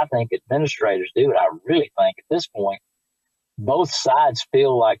well. I think administrators do. And I really think at this point, both sides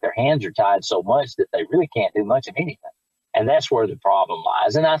feel like their hands are tied so much that they really can't do much of anything. And that's where the problem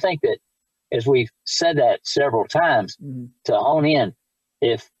lies. And I think that, as we've said that several times, to hone in,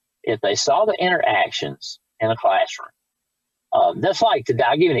 if they saw the interactions in a classroom, that's like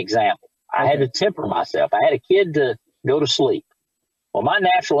I'll give you an example. I had to temper myself. I had a kid to go to sleep. Well, my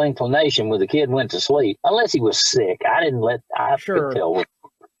natural inclination when the kid went to sleep, unless he was sick, I could tell.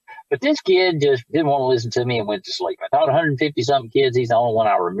 But this kid just didn't want to listen to me and went to sleep. I taught 150 something kids. He's the only one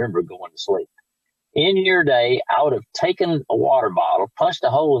I remember going to sleep. In your day, I would have taken a water bottle, punched a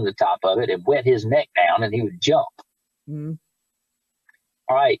hole in the top of it, and wet his neck down, and he would jump. Mm-hmm.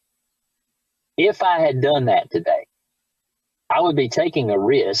 All right. If I had done that today, I would be taking a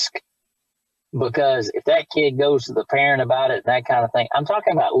risk, because if that kid goes to the parent about it and that kind of thing, I'm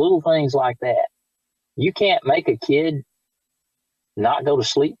talking about little things like that. You can't make a kid not go to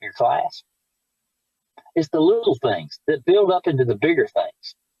sleep in your class. It's the little things that build up into the bigger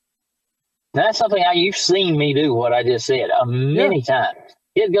things. That's something you've seen me do, what I just said, many times.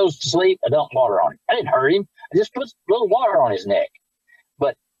 Kid goes to sleep, I dump water on him. I didn't hurt him. I just put a little water on his neck.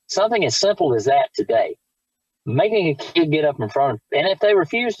 But something as simple as that today, making a kid get up in front of, and if they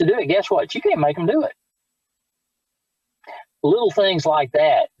refuse to do it, guess what? You can't make them do it. Little things like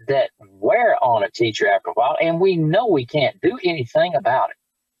that wear on a teacher after a while, and we know we can't do anything about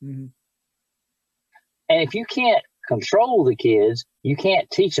it. Mm-hmm. And if you can't control the kids, you can't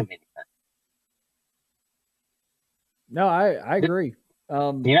teach them anything. No, I agree.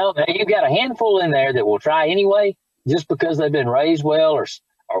 You've got a handful in there that will try anyway, just because they've been raised well, or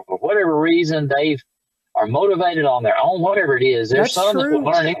for whatever reason they are motivated on their own, whatever it is. There's some that will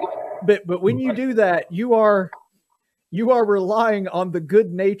learn anyway. But when you do that, you are relying on the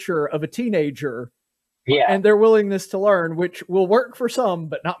good nature of a teenager, and their willingness to learn, which will work for some,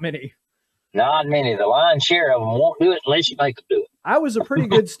 but not many. Not many. The lion's share of them won't do it unless you make them do it. I was a pretty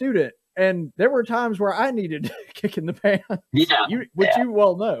good student, and there were times where I needed kick in the pants. Yeah. Which you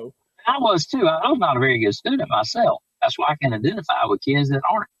well know. I was too. I was not a very good student myself. That's why I can identify with kids that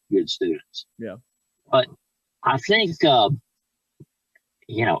aren't good students. Yeah. But I think,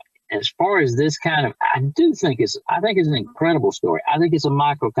 as far as this kind of, I think it's an incredible story. I think it's a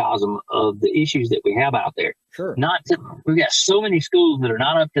microcosm of the issues that we have out there. Sure. We've got so many schools that are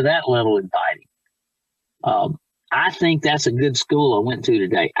not up to that level in fighting. I think that's a good school I went to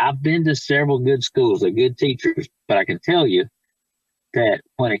today. I've been to several good schools, they're good teachers, but I can tell you that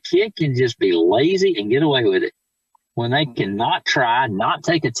when a kid can just be lazy and get away with it, when they can not try, not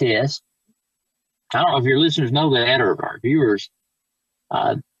take a test, I don't know if your listeners know that or our viewers,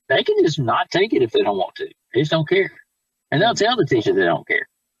 they can just not take it if they don't want to. They just don't care. And they'll tell the teacher they don't care.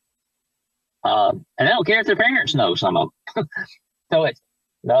 And they don't care if their parents know some of them. So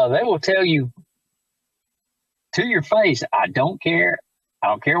they will tell you to your face, I don't care. I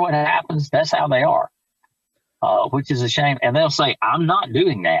don't care what happens. That's how they are, which is a shame. And they'll say, I'm not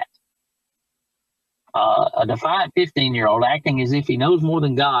doing that. A defiant 15-year-old acting as if he knows more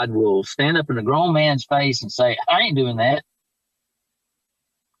than God will stand up in a grown man's face and say, I ain't doing that.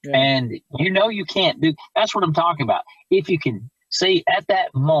 Yeah. And you can't do, that's what I'm talking about. If you can see at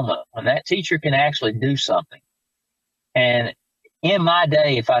that moment when that teacher can actually do something. And in my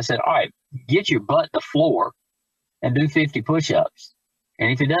day, if I said, all right, get your butt to the floor and do 50 push-ups.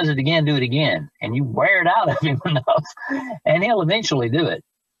 And if he does it again, do it again. And you wear it out of him enough, and he'll eventually do it.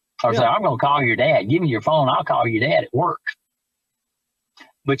 Or say, I'm going to call your dad. Give me your phone. I'll call your dad at work.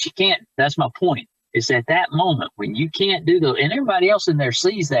 But you can't. That's my point. It's at that moment when you can't do those. And everybody else in there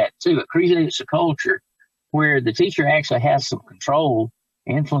sees that too. It creates a culture where the teacher actually has some control,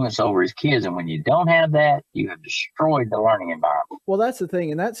 influence over his kids. And when you don't have that, you have destroyed the learning environment. Well, that's the thing.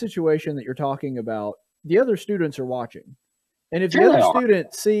 In that situation that you're talking about, the other students are watching. And if the other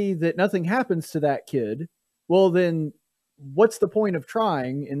students see that nothing happens to that kid, well, then what's the point of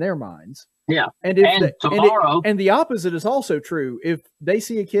trying in their minds? Yeah. And and the opposite is also true. If they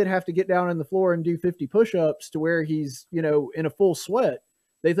see a kid have to get down on the floor and do 50 push-ups to where he's, in a full sweat,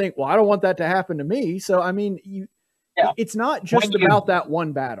 they think, well, I don't want that to happen to me. So, I mean, it's not just about that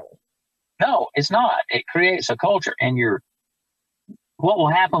one battle. No, it's not. It creates a culture. And what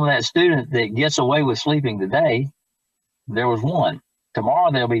will happen with that student that gets away with sleeping today? There was one.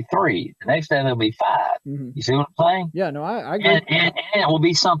 Tomorrow there'll be 3. The next day there'll be 5. Mm-hmm. You see what I'm saying? Yeah, no, I agree. And it will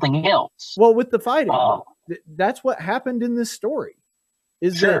be something else. Well, with the fighting, that's what happened in this story.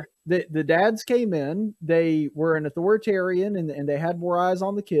 Is that the dads came in, they were an authoritarian, and they had more eyes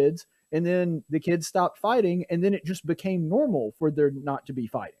on the kids, and then the kids stopped fighting, and then it just became normal for there not to be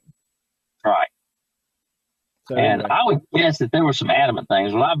fighting. Right. So, and I would guess that there were some adamant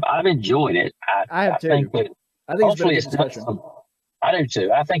things. Well, I've enjoyed it. I have too. I think hopefully it's done some. I do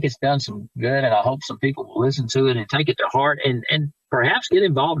too. I think it's done some good, and I hope some people will listen to it and take it to heart, and perhaps get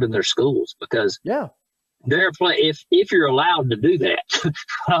involved in their schools, because if you're allowed to do that,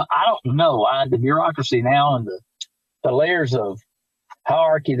 I don't know. The bureaucracy now and the layers of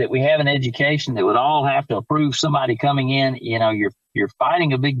hierarchy that we have in education that would all have to approve somebody coming in. You're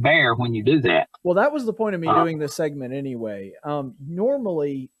fighting a big bear when you do that. Well, that was the point of me doing this segment anyway.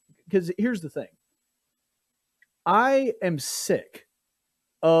 Normally, because here's the thing. I am sick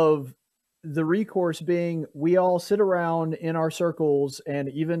of the recourse being we all sit around in our circles and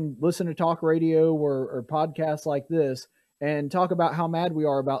even listen to talk radio or podcasts like this and talk about how mad we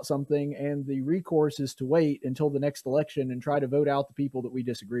are about something, and the recourse is to wait until the next election and try to vote out the people that we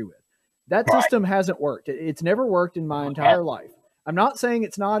disagree with. That system hasn't worked. It's never worked in my entire life. I'm not saying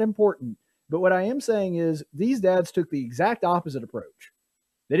it's not important, but what I am saying is these dads took the exact opposite approach.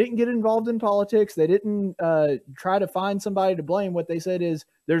 They didn't get involved in politics. They didn't try to find somebody to blame. What they said is,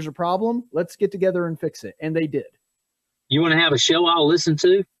 there's a problem. Let's get together and fix it. And they did. You want to have a show I'll listen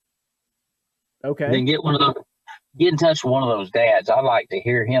to? Okay. Then get in touch with one of those dads. I'd like to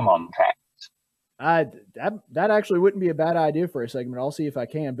hear him on tactics. That actually wouldn't be a bad idea for a segment. I'll see if I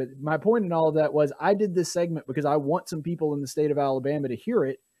can. But my point in all of that was, I did this segment because I want some people in the state of Alabama to hear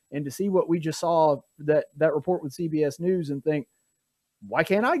it and to see what we just saw, that report with CBS News, and think, why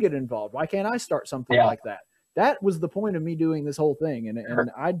can't I get involved? Why can't I start something like that? That was the point of me doing this whole thing. And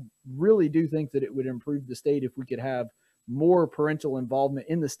I really do think that it would improve the state if we could have more parental involvement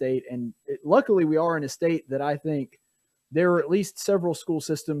in the state. And luckily we are in a state that I think there are at least several school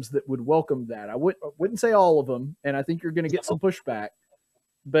systems that would welcome that. I wouldn't say all of them, and I think you're going to get some pushback.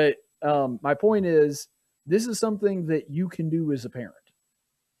 But my point is, this is something that you can do as a parent.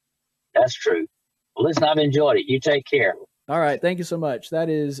 That's true. Well, listen, I've enjoyed it. You take care. All right. Thank you so much. That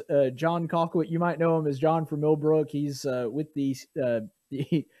is John Colquitt. You might know him as John from Millbrook. He's with he's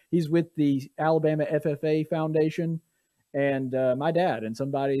with the Alabama FFA Foundation, and my dad, and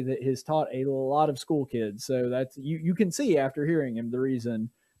somebody that has taught a lot of school kids. So that's, you can see after hearing him, the reason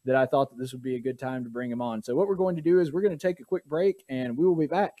that I thought that this would be a good time to bring him on. So what we're going to do is we're going to take a quick break, and we will be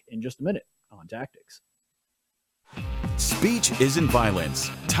back in just a minute on Tactics. Speech isn't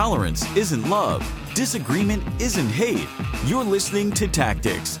violence. Tolerance isn't love. Disagreement isn't hate. You're listening to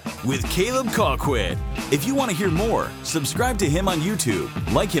Tactics with Caleb Colquitt. If you want to hear more, subscribe to him on YouTube,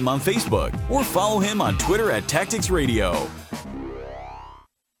 like him on Facebook, or follow him on Twitter at Tactics Radio.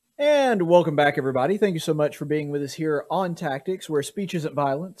 And welcome back, everybody. Thank you so much for being with us here on Tactics, where speech isn't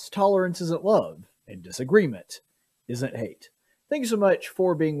violence, tolerance isn't love, and disagreement isn't hate. Thank you so much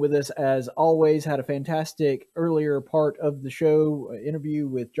for being with us. As always, had a fantastic earlier part of the show interview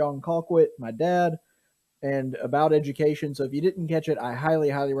with John Colquitt, my dad, and about education. So if you didn't catch it, I highly,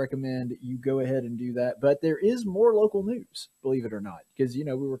 highly recommend you go ahead and do that. But there is more local news, believe it or not, because, we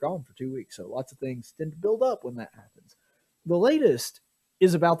were gone for 2 weeks. So lots of things tend to build up when that happens. The latest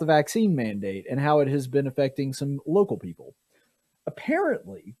is about the vaccine mandate and how it has been affecting some local people.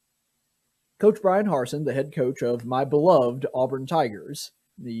 Apparently, Coach Bryan Harsin, the head coach of my beloved Auburn Tigers,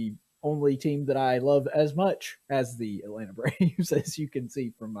 the only team that I love as much as the Atlanta Braves, as you can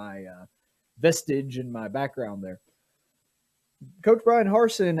see from my vestige and my background there. Coach Bryan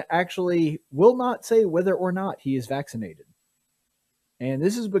Harsin actually will not say whether or not he is vaccinated. And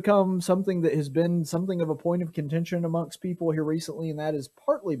this has become something that has been something of a point of contention amongst people here recently, and that is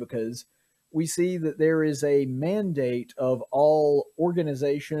partly because we see that there is a mandate of all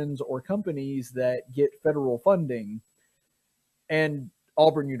organizations or companies that get federal funding, and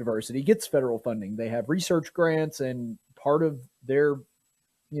Auburn University gets federal funding. They have research grants, and part of their,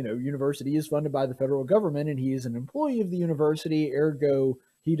 university is funded by the federal government, and he is an employee of the university, ergo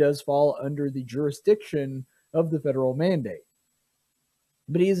he does fall under the jurisdiction of the federal mandate.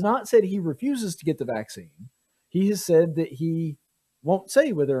 But he has not said he refuses to get the vaccine. He has said that he won't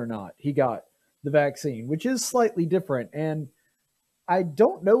say whether or not he got the vaccine, which is slightly different. And I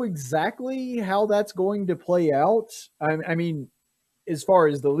don't know exactly how that's going to play out. I mean, as far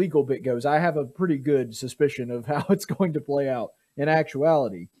as the legal bit goes, I have a pretty good suspicion of how it's going to play out in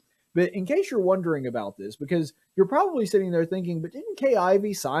actuality. But in case you're wondering about this, because you're probably sitting there thinking, but didn't Kay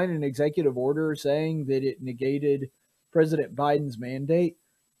Ivey sign an executive order saying that it negated President Biden's mandate?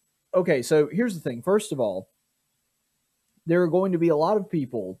 Okay, so here's the thing. First of all, there are going to be a lot of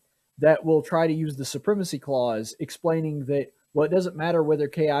people that will try to use the supremacy clause, explaining that, well, it doesn't matter whether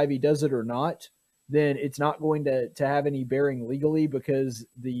Kay Ivey does it or not, then it's not going to have any bearing legally because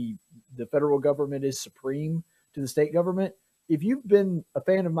the federal government is supreme to the state government. If you've been a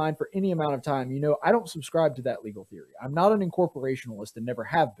fan of mine for any amount of time, I don't subscribe to that legal theory. I'm not an incorporationalist and never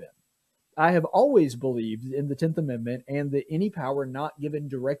have been. I have always believed in the 10th Amendment and that any power not given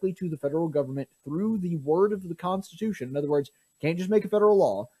directly to the federal government through the word of the Constitution, in other words, you can't just make a federal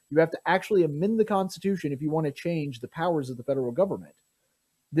law, you have to actually amend the Constitution if you want to change the powers of the federal government,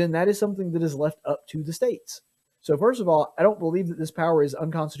 then that is something that is left up to the states. So first of all, I don't believe that this power is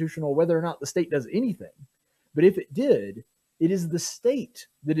unconstitutional whether or not the state does anything. But if it did, it is the state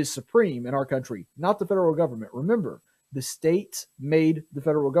that is supreme in our country, not the federal government. Remember, the states made the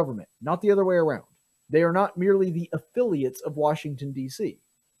federal government, not the other way around. They are not merely the affiliates of Washington, D.C.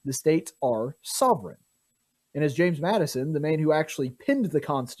 The states are sovereign. And as James Madison, the man who actually penned the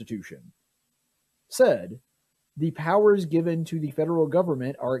Constitution, said, the powers given to the federal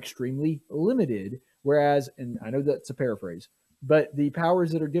government are extremely limited, whereas, and I know that's a paraphrase, but the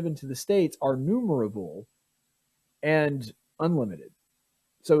powers that are given to the states are numerable and unlimited.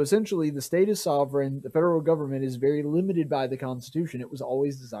 So essentially, the state is sovereign. The federal government is very limited by the Constitution. It was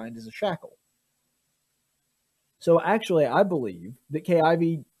always designed as a shackle. So actually, I believe that Kay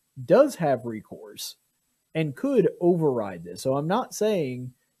Ivey does have recourse and could override this. So I'm not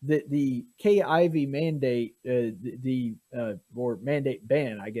saying that the Kay Ivey mandate, or mandate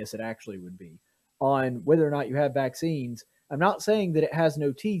ban, I guess it actually would be, on whether or not you have vaccines, I'm not saying that it has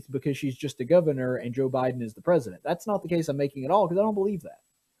no teeth because she's just a governor and Joe Biden is the president. That's not the case I'm making at all, because I don't believe that.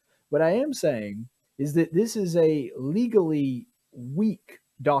 What I am saying is that this is a legally weak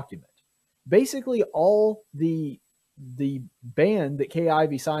document. Basically, all the ban that Kay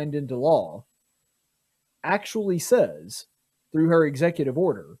Ivey signed into law actually says, through her executive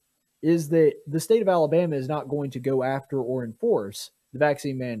order, is that the state of Alabama is not going to go after or enforce the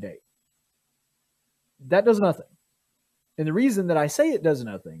vaccine mandate. That does nothing. And the reason that I say it does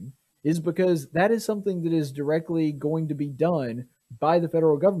nothing is because that is something that is directly going to be done by the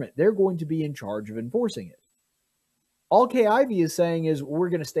federal government. They're going to be in charge of enforcing it. All Kay Ivey is saying is we're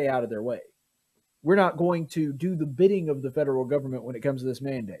going to stay out of their way. We're not going to do the bidding of the federal government when it comes to this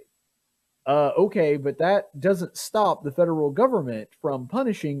mandate. Okay, but that doesn't stop the federal government from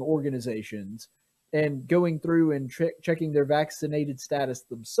punishing organizations and going through and checking their vaccinated status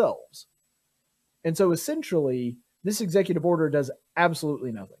themselves. And so essentially, this executive order does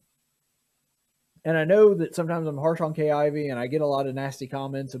absolutely nothing. And I know that sometimes I'm harsh on Kay Ivey and I get a lot of nasty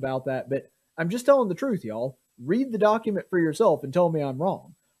comments about that, but I'm just telling the truth, y'all. Read the document for yourself and tell me I'm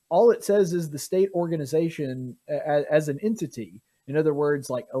wrong. All it says is the state organization as an entity, in other words,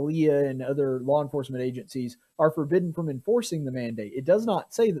 like ALEA and other law enforcement agencies, are forbidden from enforcing the mandate. It does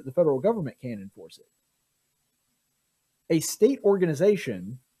not say that the federal government can enforce it. A state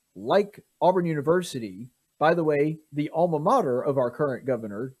organization like Auburn University, by the way, the alma mater of our current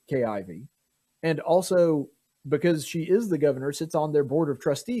governor, Kay Ivey, and also because she is the governor, sits on their board of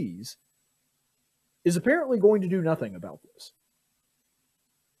trustees, is apparently going to do nothing about this.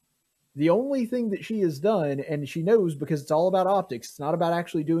 The only thing that she has done, and she knows because it's all about optics, it's not about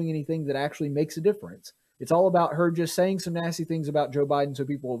actually doing anything that actually makes a difference. It's all about her just saying some nasty things about Joe Biden so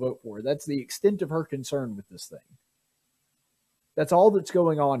people will vote for her. That's the extent of her concern with this thing. That's all that's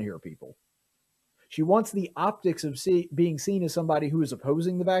going on here, people. She wants the optics of being seen as somebody who is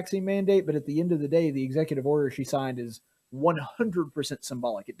opposing the vaccine mandate, but at the end of the day, the executive order she signed is 100%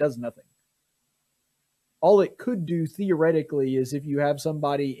 symbolic. It does nothing. All it could do theoretically is if you have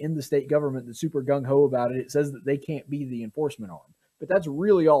somebody in the state government that's super gung-ho about it, it says that they can't be the enforcement arm. But that's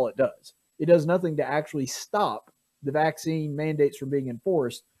really all it does. It does nothing to actually stop the vaccine mandates from being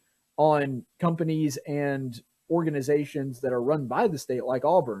enforced on companies and organizations that are run by the state, like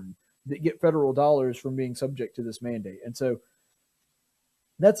Auburn, that get federal dollars from being subject to this mandate. And so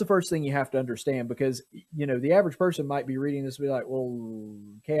that's the first thing you have to understand, because, you know, the average person might be reading this and be like, well,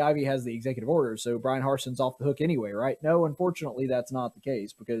 Kay Ivey has the executive order, so Brian Harson's off the hook anyway, right? No, unfortunately, that's not the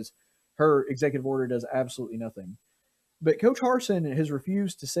case, because her executive order does absolutely nothing. But Coach Harsin has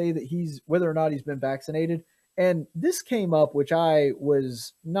refused to say that whether or not he's been vaccinated. And this came up, which I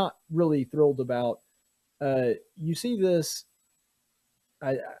was not really thrilled about. You see this,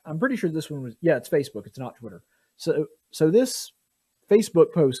 I'm pretty sure this one was, yeah, it's Facebook. It's not Twitter. So this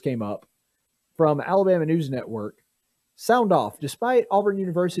Facebook post came up from Alabama News Network. Sound off. Despite Auburn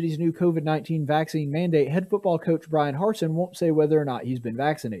University's new COVID-19 vaccine mandate, head football coach Brian Harsin won't say whether or not he's been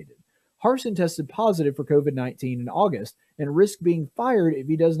vaccinated. Harsin tested positive for COVID-19 in August and risked being fired if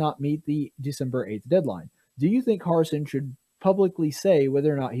he does not meet the December 8th deadline. Do you think Harsin should publicly say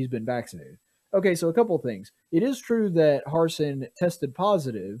whether or not he's been vaccinated? Okay, so a couple of things. It is true that Harsin tested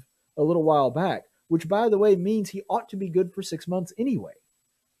positive a little while back, which, by the way, means he ought to be good for 6 months anyway.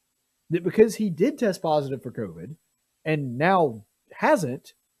 That because he did test positive for COVID and now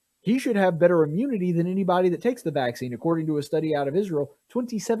hasn't, he should have better immunity than anybody that takes the vaccine, according to a study out of Israel,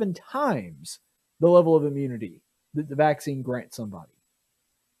 27 times the level of immunity that the vaccine grants somebody.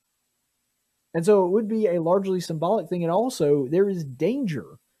 And so it would be a largely symbolic thing. And also, there is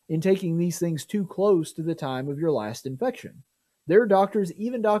danger in taking these things too close to the time of your last infection. There are doctors,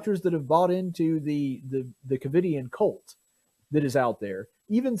 even doctors that have bought into the Covidian cult that is out there.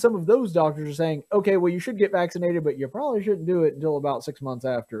 Even some of those doctors are saying, okay, well, you should get vaccinated, but you probably shouldn't do it until about 6 months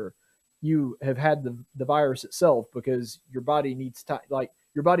after you have had the virus itself, because your body needs time. Like,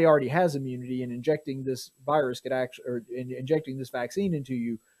 your body already has immunity, and injecting this virus could actually, or injecting this vaccine into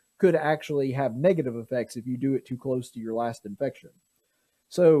you could actually have negative effects if you do it too close to your last infection.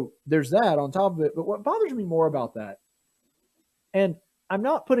 So there's that on top of it. But what bothers me more about that, and I'm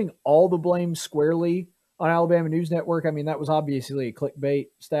not putting all the blame squarely on Alabama News Network. I mean, that was obviously a clickbait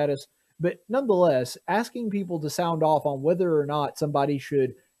status. But nonetheless, asking people to sound off on whether or not somebody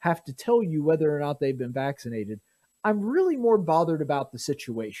should have to tell you whether or not they've been vaccinated, I'm really more bothered about the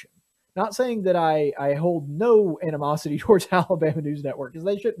situation. Not saying that I hold no animosity towards Alabama News Network, because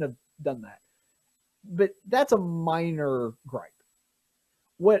they shouldn't have done that. But that's a minor gripe.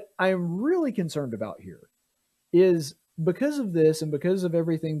 What I'm really concerned about here is because of this and because of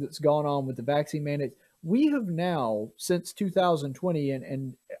everything that's gone on with the vaccine mandates, we have now, since 2020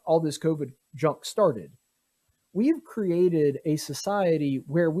 and all this COVID junk started, we have created a society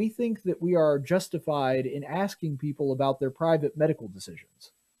where we think that we are justified in asking people about their private medical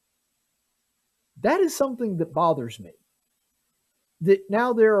decisions. That is something that bothers me. That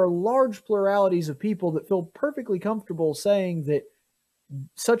now there are large pluralities of people that feel perfectly comfortable saying that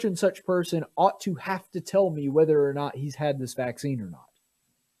such and such person ought to have to tell me whether or not he's had this vaccine or not.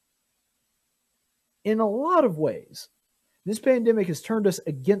 In a lot of ways, this pandemic has turned us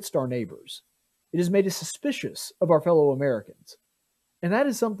against our neighbors. It has made us suspicious of our fellow Americans. And that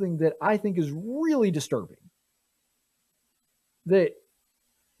is something that I think is really disturbing. That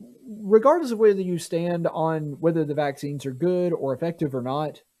regardless of whether you stand on whether the vaccines are good or effective or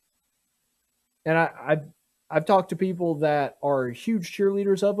not, and I've talked to people that are huge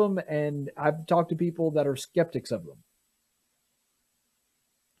cheerleaders of them, and I've talked to people that are skeptics of them.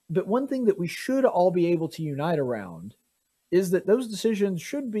 But one thing that we should all be able to unite around is that those decisions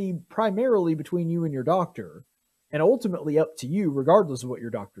should be primarily between you and your doctor, and ultimately up to you, regardless of what your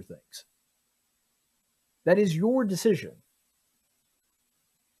doctor thinks. That is your decision.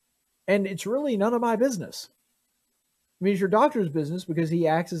 And it's really none of my business. I mean, it's your doctor's business because he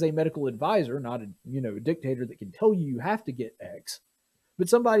acts as a medical advisor, not a dictator that can tell you have to get X, but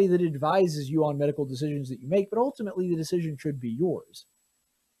somebody that advises you on medical decisions that you make, but ultimately the decision should be yours.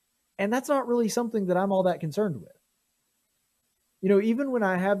 And that's not really something that I'm all that concerned with. Even when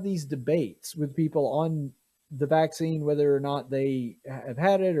I have these debates with people on the vaccine, whether or not they have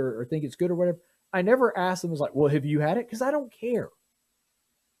had it or think it's good or whatever, I never ask them, well, have you had it? Because I don't care.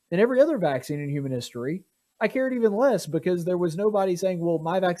 And every other vaccine in human history, I cared even less because there was nobody saying, well,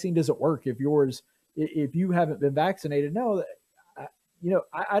 my vaccine doesn't work if you haven't been vaccinated. No,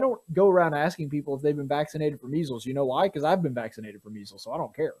 I don't go around asking people if they've been vaccinated for measles. You know why? Because I've been vaccinated for measles, so I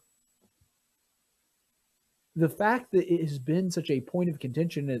don't care. The fact that it has been such a point of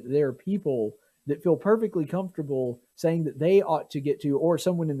contention that there are people that feel perfectly comfortable saying that they ought to get to, or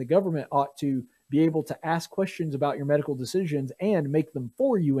someone in the government ought to be able to ask questions about your medical decisions and make them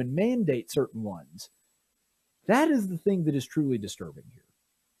for you and mandate certain ones. That is the thing that is truly disturbing here.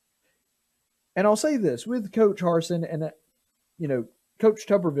 And I'll say this with Coach Harsin and, Coach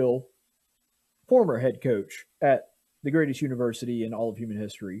Tuberville, former head coach at the greatest university in all of human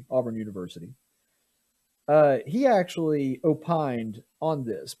history, Auburn University. He actually opined on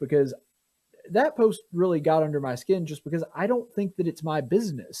this because that post really got under my skin just because I don't think that it's my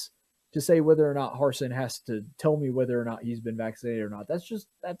business to say whether or not Harsin has to tell me whether or not he's been vaccinated or not.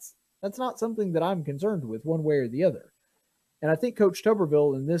 That's not something that I'm concerned with one way or the other. And I think Coach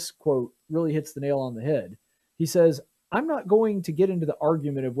Tuberville in this quote really hits the nail on the head. He says, I'm not going to get into the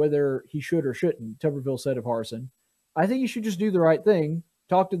argument of whether he should or shouldn't, Tuberville said of Harsin. I think he should just do the right thing,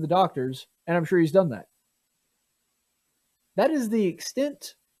 talk to the doctors, and I'm sure he's done that. That is the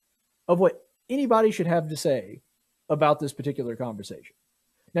extent of what anybody should have to say about this particular conversation.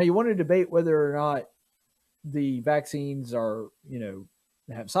 Now, you want to debate whether or not the vaccines are,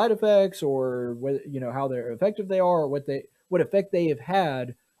 have side effects or whether, how they're effective they are or what effect they have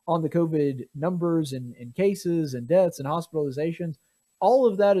had on the COVID numbers and cases and deaths and hospitalizations. All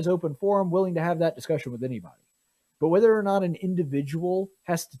of that is open forum, willing to have that discussion with anybody. But whether or not an individual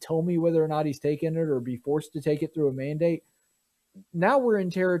has to tell me whether or not he's taken it or be forced to take it through a mandate, now we're in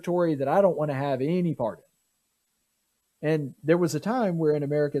territory that I don't want to have any part in. And there was a time where in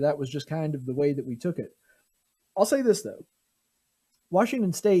America that was just kind of the way that we took it. I'll say this, though.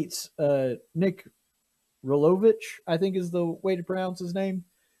 Washington State's Nick Rolovich, I think is the way to pronounce his name,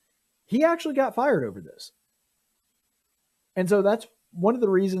 he actually got fired over this. And so that's one of the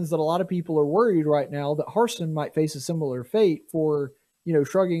reasons that a lot of people are worried right now that Harsin might face a similar fate for,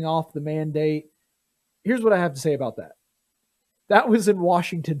 shrugging off the mandate. Here's what I have to say about that. That was in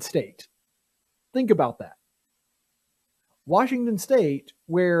Washington State. Think about that. Washington State,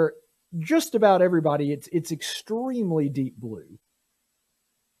 where just about everybody, it's extremely deep blue.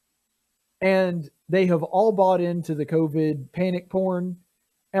 And they have all bought into the COVID panic porn.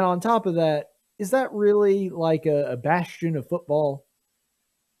 And on top of that, is that really like a bastion of football?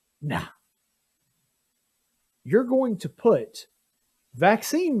 Nah. You're going to put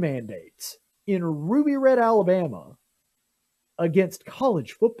vaccine mandates in Ruby Red, Alabama against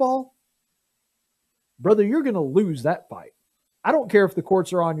college football? brother, you're going to lose that fight. I don't care if the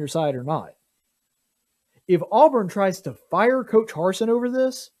courts are on your side or not. If Auburn tries to fire Coach Harsin over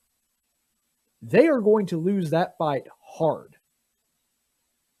this, they are going to lose that fight hard.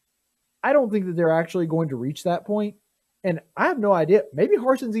 I don't think that they're actually going to reach that point. And I have no idea. Maybe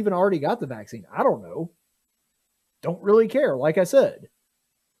Harsin's even already got the vaccine. I don't know. Don't really care, like I said.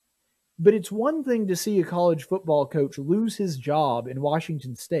 But it's one thing to see a college football coach lose his job in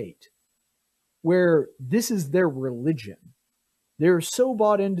Washington State, where this is their religion. They're so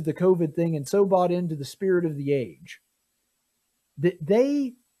bought into the COVID thing and so bought into the spirit of the age that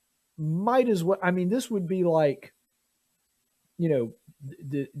they might as well. I mean, this would be like, you know,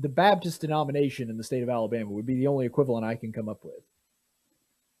 the Baptist denomination in the state of Alabama would be the only equivalent I can come up with.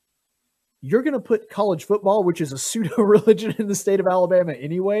 You're going to put college football, which is a pseudo-religion in the state of Alabama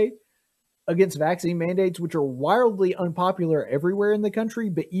anyway, against vaccine mandates, which are wildly unpopular everywhere in the country,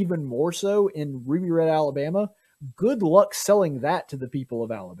 but even more so in Ruby Red, Alabama. Good luck selling that to the people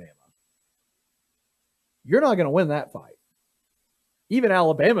of Alabama. You're not going to win that fight. Even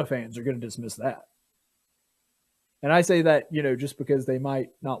Alabama fans are going to dismiss that. And I say that, you know, just because they might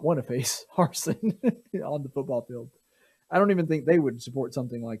not want to face Harsin on the football field. I don't even think they would support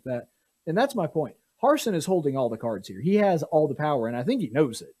something like that. And that's my point. Harsin is holding all the cards here. He has all the power, and I think he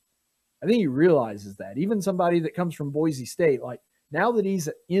knows it. I think he realizes that. Even somebody that comes from Boise State, like now that he's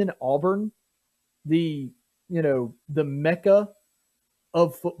in Auburn, the Mecca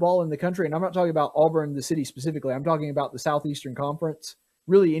of football in the country, and I'm not talking about Auburn, the city specifically, I'm talking about the Southeastern Conference,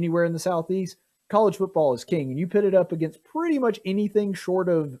 really anywhere in the Southeast, college football is king. And you put it up against pretty much anything short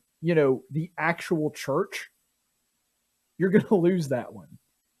of, you know, the actual church, you're going to lose that one.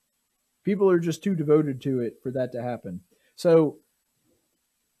 People are just too devoted to it for that to happen. So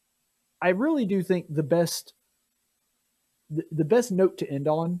I really do think the best note to end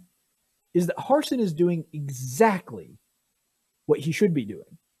on is that Harsin is doing exactly what he should be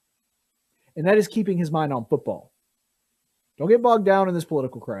doing. And that is keeping his mind on football. Don't get bogged down in this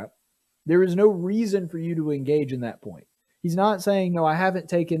political crap. There is no reason for you to engage in that point. He's not saying, no, I haven't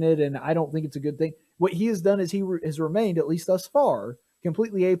taken it and I don't think it's a good thing. What he has done is he has remained, at least thus far,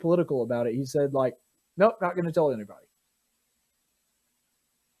 completely apolitical about it. He said, like, nope, not going to tell anybody.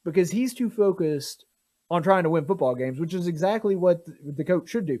 Because he's too focused on trying to win football games, which is exactly what the coach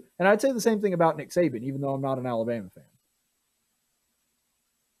should do. And I'd say the same thing about Nick Saban, even though I'm not an Alabama fan.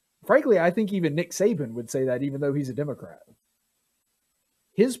 Frankly, I think even Nick Saban would say that, even though he's a Democrat.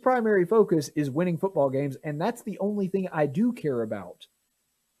 His primary focus is winning football games, and that's the only thing I do care about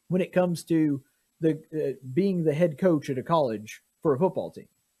when it comes to the being the head coach at a college for a football team.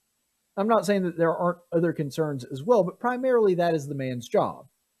 I'm not saying that there aren't other concerns as well, but primarily that is the man's job.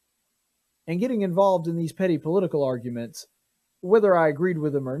 And getting involved in these petty political arguments, whether I agreed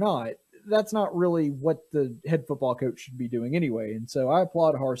with them or not, that's not really what the head football coach should be doing anyway. And so I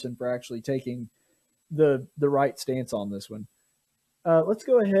applaud Harsin for actually taking the right stance on this one. Let's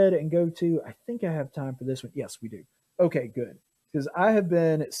go ahead and go to, I think I have time for this one. Yes, we do. Okay, good. Because I have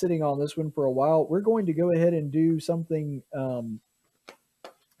been sitting on this one for a while. We're going to go ahead and do something,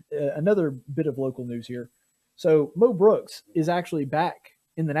 another bit of local news here. So Mo Brooks is actually back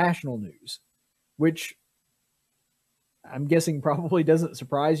in the national news, which I'm guessing probably doesn't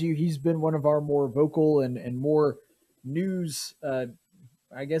surprise you. He's been one of our more vocal and more news.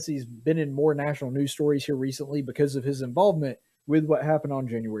 I guess he's been in more national news stories here recently because of his involvement with what happened on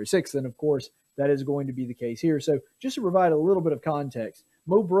January 6th. And of course, that is going to be the case here. So just to provide a little bit of context,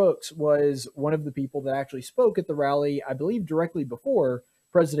 Mo Brooks was one of the people that actually spoke at the rally, I believe directly before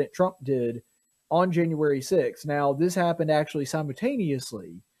President Trump did on January 6th. Now, this happened actually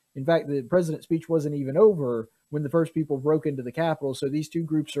simultaneously. In fact, the president's speech wasn't even over when the first people broke into the Capitol. So these two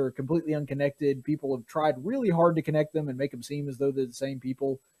groups are completely unconnected. People have tried really hard to connect them and make them seem as though they're the same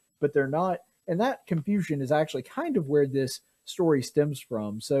people, but they're not. And that confusion is actually kind of where this story stems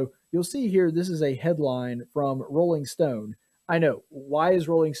from. So you'll see here, this is a headline from Rolling Stone. I know, why is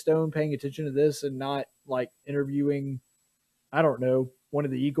Rolling Stone paying attention to this and not like interviewing, I don't know, one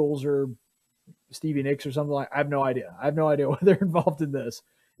of the Eagles or Stevie Nicks or something like that? I have no idea. I have no idea why they're involved in this.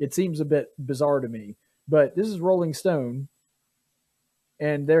 It seems a bit bizarre to me. But this is Rolling Stone,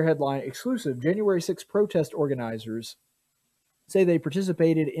 and their headline, exclusive, January 6th protest organizers say they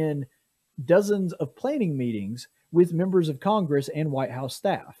participated in dozens of planning meetings with members of Congress and White House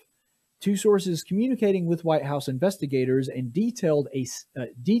staff. Two sources communicating with White House investigators and detailed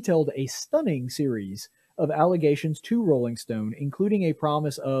a stunning series of allegations to Rolling Stone, including a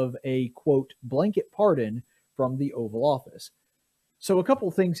promise of a, quote, blanket pardon from the Oval Office. So a couple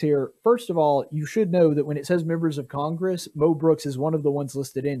things here. First of all, you should know that when it says members of Congress, Mo Brooks is one of the ones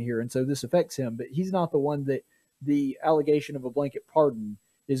listed in here, and so this affects him, but he's not the one that the allegation of a blanket pardon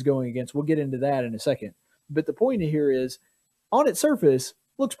is going against. We'll get into that in a second. But the point here is, on its surface,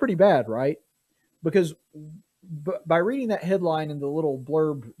 looks pretty bad, right? Because by reading that headline and the little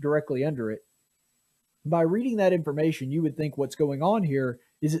blurb directly under it, by reading that information, you would think what's going on here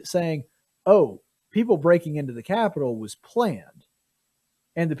is it saying, oh, people breaking into the Capitol was planned.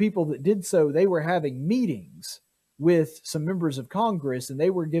 And the people that did so, they were having meetings with some members of Congress, and they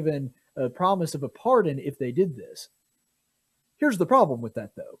were given a promise of a pardon if they did this. Here's the problem with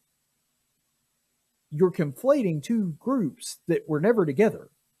that, though. You're conflating two groups that were never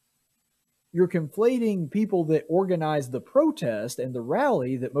together. You're conflating people that organized the protest and the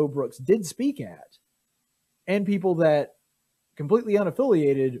rally that Mo Brooks did speak at, and people that completely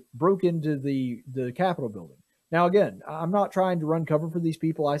unaffiliated broke into the Capitol building. Now, again, I'm not trying to run cover for these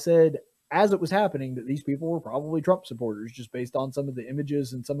people. I said, as it was happening, that these people were probably Trump supporters, just based on some of the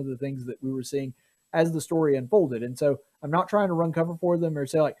images and some of the things that we were seeing as the story unfolded. And so I'm not trying to run cover for them or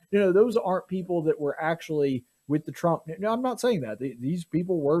say, like, those aren't people that were actually with the Trump. No, I'm not saying that. These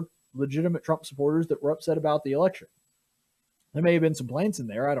people were legitimate Trump supporters that were upset about the election. There may have been some plans in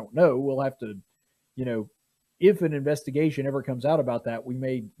there. I don't know. We'll have to, if an investigation ever comes out about that, we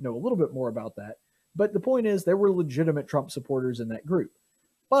may know a little bit more about that. But the point is, there were legitimate Trump supporters in that group.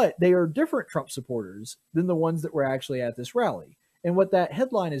 But they are different Trump supporters than the ones that were actually at this rally. And what that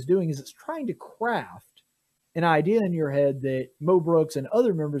headline is doing is it's trying to craft an idea in your head that Mo Brooks and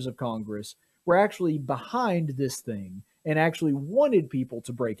other members of Congress were actually behind this thing and actually wanted people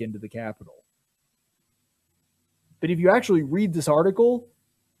to break into the Capitol. But if you actually read this article,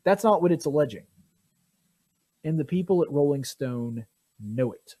 that's not what it's alleging. And the people at Rolling Stone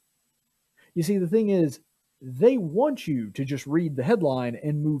know it. You see, the thing is, they want you to just read the headline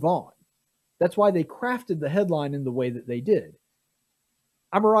and move on. That's why they crafted the headline in the way that they did.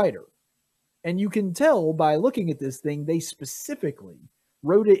 I'm a writer, and you can tell by looking at this thing, they specifically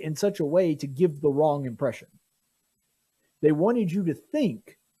wrote it in such a way to give the wrong impression. They wanted you to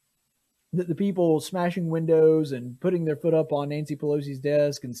think that the people smashing windows and putting their foot up on Nancy Pelosi's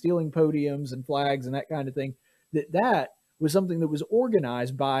desk and stealing podiums and flags and that kind of thing, that was something that was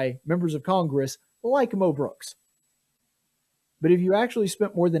organized by members of Congress like Mo Brooks. But if you actually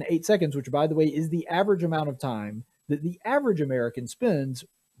spent more than 8 seconds, which, by the way, is the average amount of time that the average American spends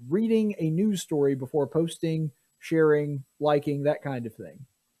reading a news story before posting, sharing, liking, that kind of thing.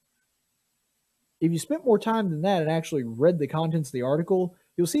 If you spent more time than that and actually read the contents of the article,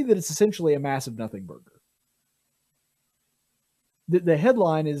 you'll see that it's essentially a massive nothing burger. The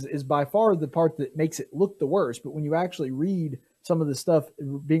headline is by far the part that makes it look the worst, but when you actually read some of the stuff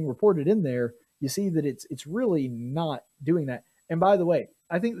being reported in there, you see that it's really not doing that. And by the way,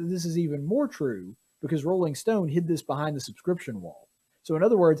 I think that this is even more true because Rolling Stone hid this behind the subscription wall. So in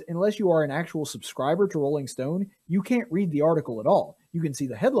other words, unless you are an actual subscriber to Rolling Stone, you can't read the article at all. You can see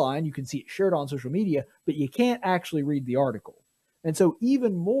the headline, you can see it shared on social media, but you can't actually read the article. And so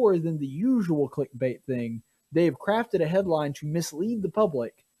even more than the usual clickbait thing, they have crafted a headline to mislead the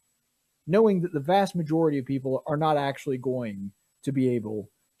public, knowing that the vast majority of people are not actually going to be able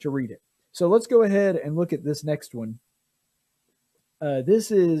to read it. So let's go ahead and look at this next one.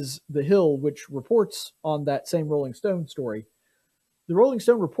 This is The Hill, which reports on that same Rolling Stone story. The Rolling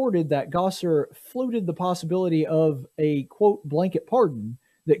Stone reported that Gosar floated the possibility of a, quote, blanket pardon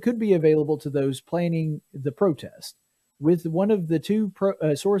that could be available to those planning the protest, with one of the two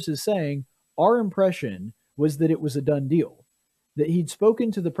sources saying, our impression was that it was a done deal, that he'd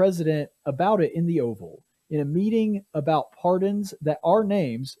spoken to the president about it in the Oval, in a meeting about pardons, that our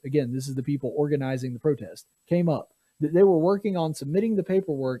names, again, this is the people organizing the protest, came up, that they were working on submitting the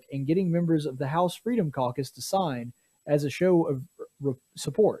paperwork and getting members of the House Freedom Caucus to sign as a show of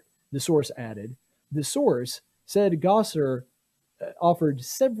support, the source added. The source said Gosar offered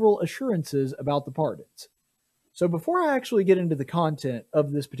several assurances about the pardons. So before I actually get into the content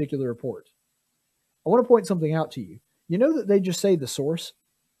of this particular report, I want to point something out to you. You know that they just say the source?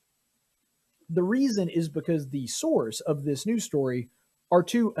 The reason is because the source of this news story are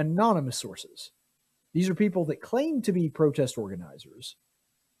two anonymous sources. These are people that claim to be protest organizers.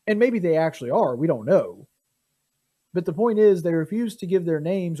 And maybe they actually are, we don't know. But the point is they refuse to give their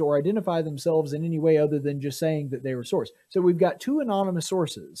names or identify themselves in any way other than just saying that they were source. So we've got two anonymous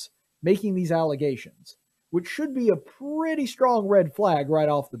sources making these allegations, which should be a pretty strong red flag right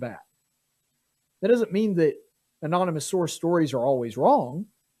off the bat. That doesn't mean that anonymous source stories are always wrong,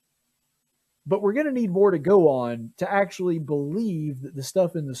 but we're going to need more to go on to actually believe that the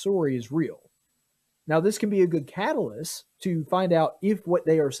stuff in the story is real. Now, this can be a good catalyst to find out if what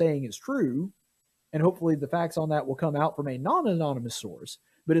they are saying is true, and hopefully the facts on that will come out from a non-anonymous source.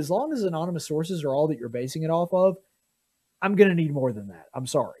 But as long as anonymous sources are all that you're basing it off of, I'm going to need more than that. I'm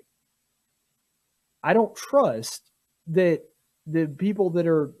sorry. I don't trust that the people that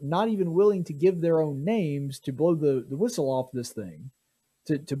are not even willing to give their own names to blow the whistle off this thing,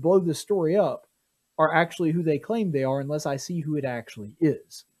 to blow this story up, are actually who they claim they are unless I see who it actually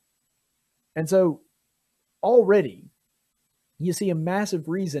is. And so already you see a massive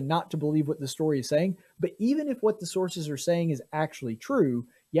reason not to believe what the story is saying. But even if what the sources are saying is actually true,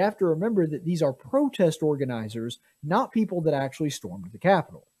 you have to remember that these are protest organizers, not people that actually stormed the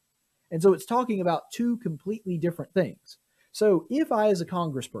Capitol. And so it's talking about two completely different things. So if I, as a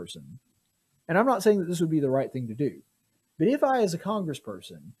congressperson, and I'm not saying that this would be the right thing to do, but if I, as a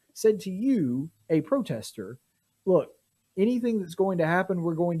congressperson, said to you, a protester, look, anything that's going to happen,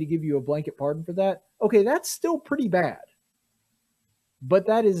 we're going to give you a blanket pardon for that. Okay, that's still pretty bad. But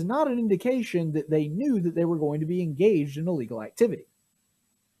that is not an indication that they knew that they were going to be engaged in illegal activity.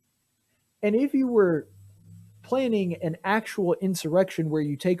 And if you were planning an actual insurrection where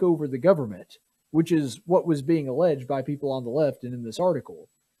you take over the government, which is what was being alleged by people on the left and in this article,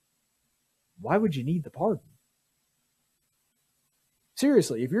 why would you need the pardon?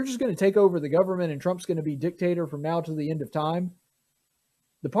 Seriously, if you're just going to take over the government and Trump's going to be dictator from now to the end of time,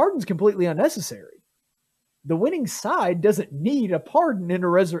 the pardon's completely unnecessary. The winning side doesn't need a pardon in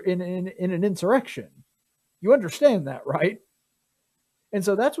an insurrection. You understand that, right? And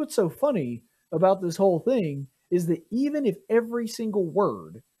so that's what's so funny about this whole thing, is that even if every single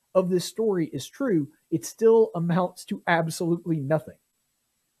word of this story is true, it still amounts to absolutely nothing.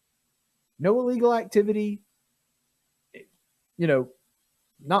 No illegal activity,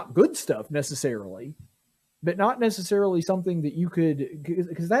 not good stuff necessarily, but not necessarily something that you could,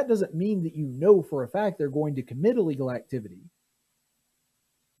 because that doesn't mean that you know for a fact they're going to commit illegal activity.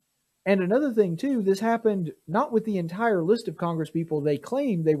 And another thing too, this happened not with the entire list of congresspeople they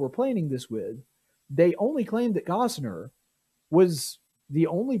claimed they were planning this with. They only claimed that Gosnell was the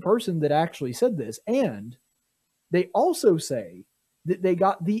only person that actually said this. And they also say that they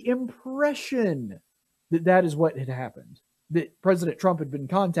got the impression that that is what had happened, that President Trump had been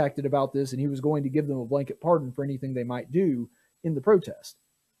contacted about this and he was going to give them a blanket pardon for anything they might do in the protest.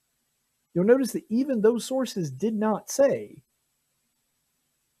 You'll notice that even those sources did not say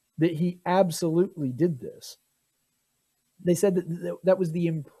that he absolutely did this. They said that that was the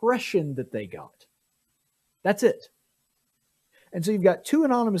impression that they got. That's it. And so you've got two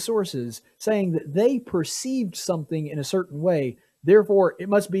anonymous sources saying that they perceived something in a certain way. Therefore, it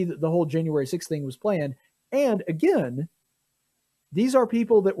must be that the whole January 6th thing was planned. And again, these are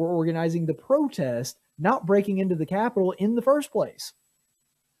people that were organizing the protest, not breaking into the Capitol in the first place.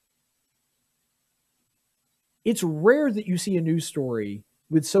 It's rare that you see a news story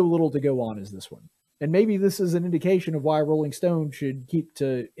with so little to go on as this one. And maybe this is an indication of why Rolling Stone should keep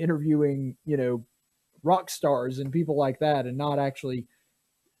to interviewing, rock stars and people like that and not actually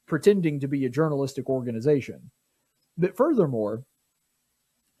pretending to be a journalistic organization. But furthermore,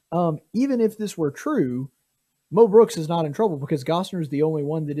 even if this were true, Mo Brooks is not in trouble because Gosnell is the only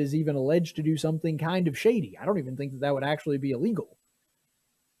one that is even alleged to do something kind of shady. I don't even think that would actually be illegal.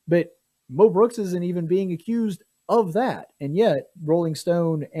 But Mo Brooks isn't even being accused of that. And yet Rolling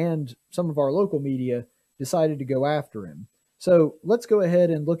Stone and some of our local media decided to go after him. So let's go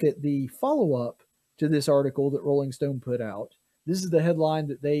ahead and look at the follow-up to this article that Rolling Stone put out. This is the headline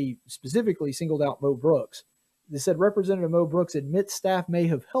that they specifically singled out Mo Brooks. They said Representative Mo Brooks admits staff may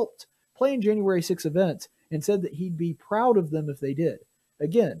have helped plan January 6 events and said that he'd be proud of them if they did.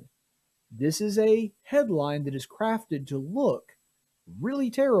 Again, this is a headline that is crafted to look really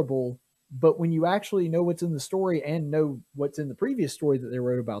terrible, but when you actually know what's in the story and know what's in the previous story that they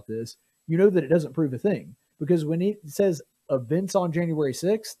wrote about this, you know that it doesn't prove a thing. Because when it says events on January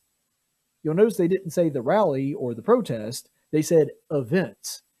 6th, you'll notice they didn't say the rally or the protest, they said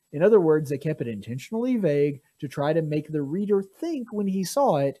events. In other words, they kept it intentionally vague to try to make the reader think when he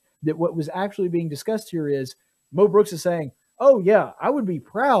saw it that what was actually being discussed here is Mo Brooks is saying, oh yeah, I would be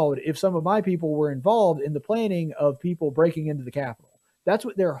proud if some of my people were involved in the planning of people breaking into the Capitol. That's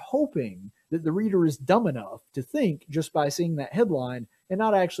what they're hoping that the reader is dumb enough to think just by seeing that headline and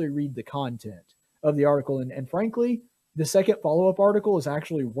not actually read the content of the article. And frankly, the second follow-up article is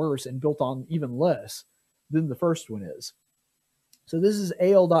actually worse and built on even less than the first one is. So this is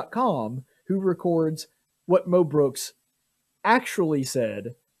AL.com who records what Mo Brooks actually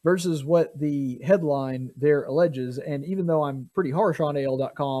said versus what the headline there alleges. And even though I'm pretty harsh on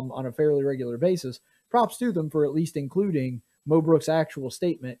AL.com on a fairly regular basis, props to them for at least including Mo Brooks' actual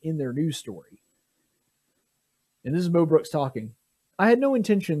statement in their news story. And this is Mo Brooks talking. I had no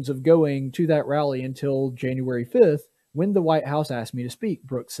intentions of going to that rally until January 5th, when the White House asked me to speak,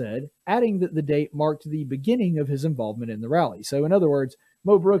 Brooks said, adding that the date marked the beginning of his involvement in the rally. So in other words,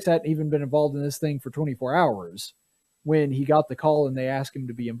 Mo Brooks hadn't even been involved in this thing for 24 hours when he got the call and they asked him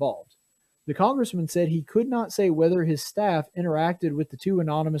to be involved. The congressman said he could not say whether his staff interacted with the two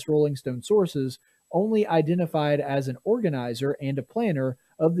anonymous Rolling Stone sources, only identified as an organizer and a planner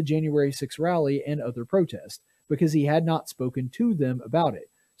of the January 6th rally and other protests, because he had not spoken to them about it.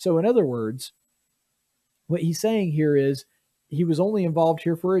 So in other words, what he's saying here is he was only involved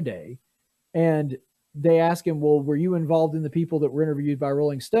here for a day, and they asked him, well, were you involved in the people that were interviewed by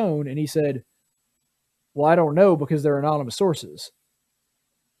Rolling Stone? And he said, well, I don't know, because they're anonymous sources.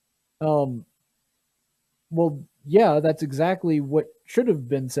 Well, yeah, that's exactly what should have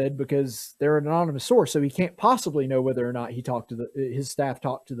been said, because they're an anonymous source, so he can't possibly know whether or not he talked to his staff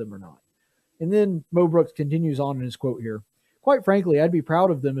talked to them or not. And then Mo Brooks continues on in his quote here. Quite frankly, I'd be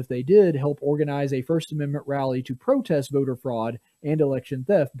proud of them if they did help organize a First Amendment rally to protest voter fraud and election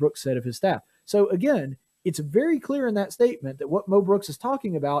theft, Brooks said of his staff. So again, it's very clear in that statement that what Mo Brooks is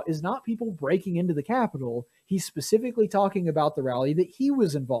talking about is not people breaking into the Capitol. He's specifically talking about the rally that he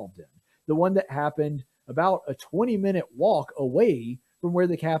was involved in, the one that happened about a 20-minute walk away from where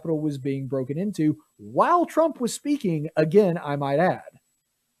the Capitol was being broken into while Trump was speaking, again, I might add.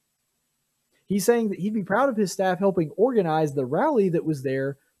 He's saying that he'd be proud of his staff helping organize the rally that was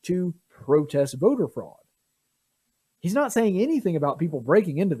there to protest voter fraud. He's not saying anything about people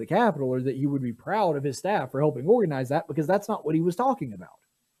breaking into the Capitol or that he would be proud of his staff for helping organize that, because that's not what he was talking about.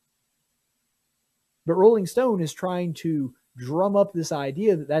 But Rolling Stone is trying to drum up this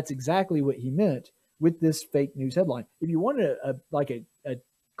idea that that's exactly what he meant with this fake news headline. If you wanted a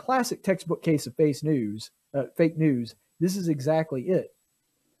classic textbook case of fake news, this is exactly it.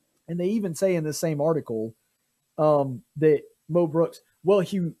 And they even say in the same article that Mo Brooks, well,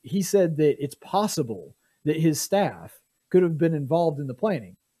 he said that it's possible that his staff could have been involved in the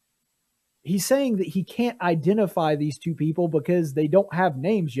planning. He's saying that he can't identify these two people because they don't have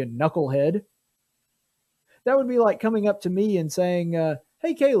names, you knucklehead. That would be like coming up to me and saying,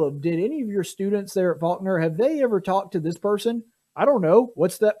 hey, Caleb, did any of your students there at Faulkner, have they ever talked to this person? I don't know.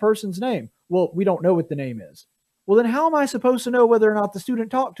 What's that person's name? Well, we don't know what the name is. Well, then how am I supposed to know whether or not the student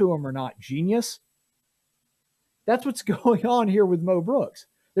talked to him or not, genius? That's what's going on here with Mo Brooks.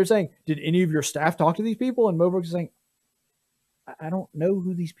 They're saying, did any of your staff talk to these people? And Mo Brooks is saying, I don't know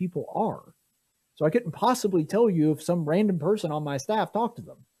who these people are. So I couldn't possibly tell you if some random person on my staff talked to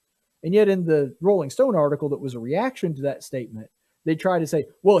them. And yet in the Rolling Stone article that was a reaction to that statement, they try to say,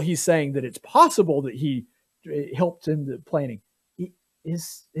 well, he's saying that it's possible that he helped in the planning.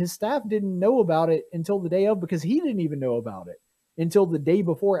 His staff didn't know about it until the day of, because he didn't even know about it until the day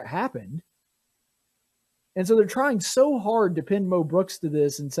before it happened. And so they're trying so hard to pin Mo Brooks to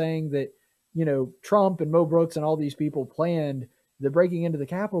this and saying that, you know, Trump and Mo Brooks and all these people planned the breaking into the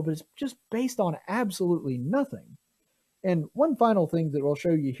Capitol, but it's just based on absolutely nothing. And one final thing that I'll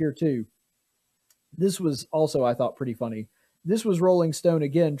show you here too. This was also, I thought, pretty funny. This was Rolling Stone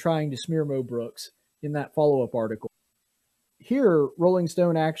again trying to smear Mo Brooks in that follow-up article. Here, Rolling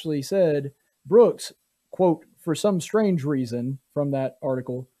Stone actually said, Brooks, quote, for some strange reason from that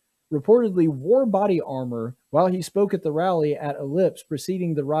article, reportedly wore body armor while he spoke at the rally at Ellipse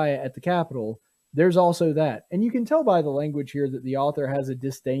preceding the riot at the Capitol. There's also that. And you can tell by the language here that the author has a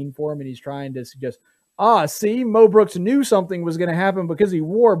disdain for him, and he's trying to suggest, see, Mo Brooks knew something was going to happen because he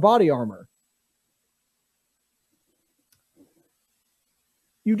wore body armor.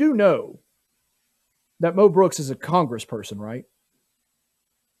 You do know that Mo Brooks is a congressperson, right?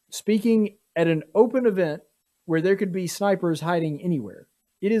 Speaking at an open event where there could be snipers hiding anywhere.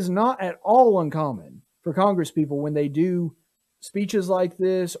 It is not at all uncommon for congresspeople, when they do speeches like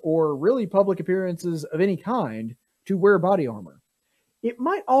this or really public appearances of any kind, to wear body armor. It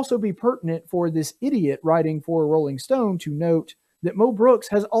might also be pertinent for this idiot writing for Rolling Stone to note that Mo Brooks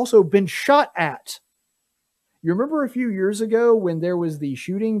has also been shot at. You remember a few years ago when there was the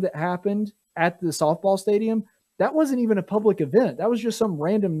shooting that happened at the softball stadium? That wasn't even a public event. That was just some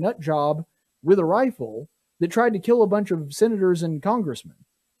random nut job with a rifle that tried to kill a bunch of senators and congressmen.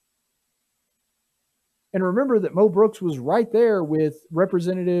 And remember that Mo Brooks was right there with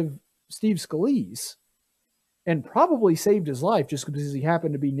Representative Steve Scalise and probably saved his life just because he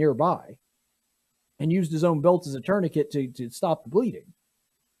happened to be nearby and used his own belt as a tourniquet to stop the bleeding.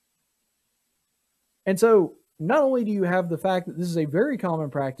 And so not only do you have the fact that this is a very common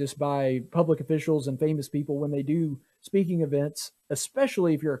practice by public officials and famous people when they do speaking events,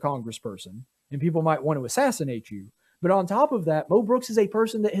 especially if you're a congressperson and people might want to assassinate you. But on top of that, Mo Brooks is a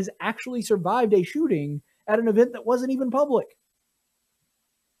person that has actually survived a shooting at an event that wasn't even public.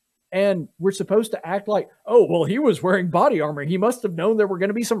 And we're supposed to act like, oh, well, he was wearing body armor. He must have known there were going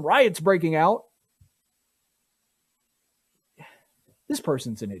to be some riots breaking out. This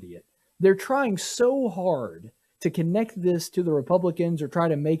person's an idiot. They're trying so hard to connect this to the Republicans or try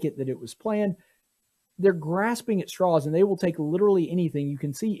to make it that it was planned. They're grasping at straws, and they will take literally anything. You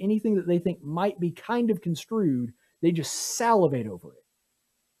can see anything that they think might be kind of construed. They just salivate over it.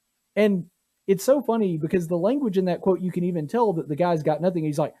 And it's so funny because the language in that quote, you can even tell that the guy's got nothing.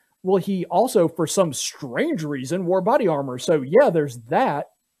 He's like, well, he also, for some strange reason, wore body armor. So yeah, there's that.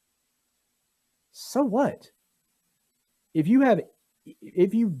 So what? If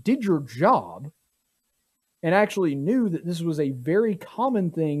you did your job and actually knew that this was a very common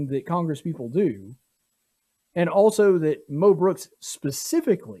thing that Congress people do, and also that Mo Brooks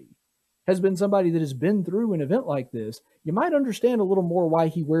specifically has been somebody that has been through an event like this, you might understand a little more why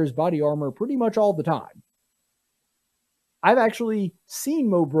he wears body armor pretty much all the time. I've actually seen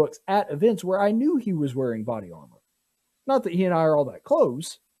Mo Brooks at events where I knew he was wearing body armor. Not that he and I are all that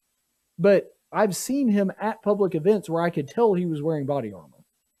close, but I've seen him at public events where I could tell he was wearing body armor.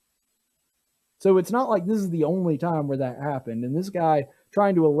 So it's not like this is the only time where that happened. And this guy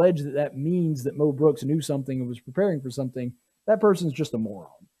trying to allege that that means that Mo Brooks knew something and was preparing for something, that person's just a moron.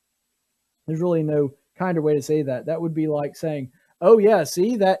 There's really no kinder way to say that. That would be like saying, oh yeah,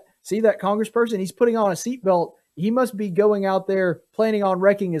 see that congressperson, he's putting on a seatbelt. He must be going out there planning on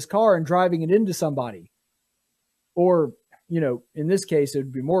wrecking his car and driving it into somebody. Or, in this case, it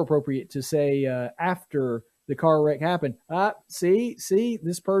would be more appropriate to say after the car wreck happened, see,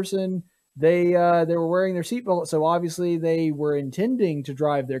 this person, they were wearing their seatbelt, so obviously they were intending to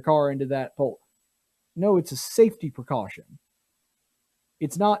drive their car into that pole. No, it's a safety precaution.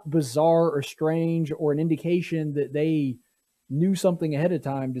 It's not bizarre or strange or an indication that they knew something ahead of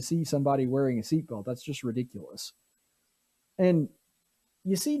time to see somebody wearing a seatbelt. That's just ridiculous. And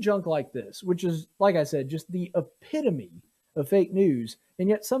you see junk like this, which is, like I said, just the epitome of fake news, and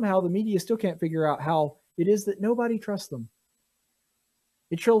yet somehow the media still can't figure out how it is that nobody trusts them.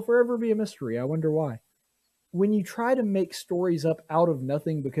 It shall forever be a mystery. I wonder why. When you try to make stories up out of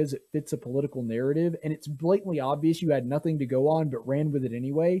nothing because it fits a political narrative, and it's blatantly obvious you had nothing to go on but ran with it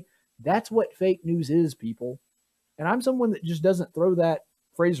anyway, that's what fake news is, people. And I'm someone that just doesn't throw that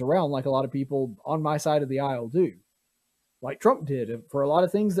phrase around like a lot of people on my side of the aisle do. Like Trump did for a lot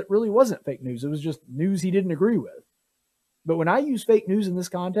of things that really wasn't fake news. It was just news he didn't agree with. But when I use fake news in this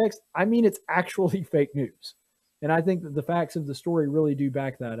context, I mean it's actually fake news. And I think that the facts of the story really do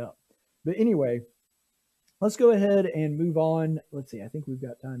back that up. But anyway, let's go ahead and move on. Let's see. I think we've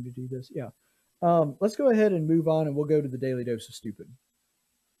got time to do this. Yeah. Let's go ahead and move on, and we'll go to the Daily Dose of Stupid.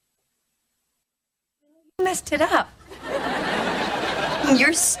 You messed it up.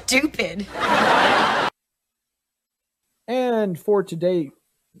 You're stupid. And for today,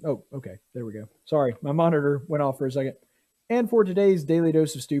 oh, okay, there we go. Sorry, my monitor went off for a second. And for today's Daily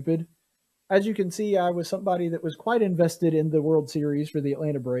Dose of Stupid, as you can see, I was somebody that was quite invested in the World Series for the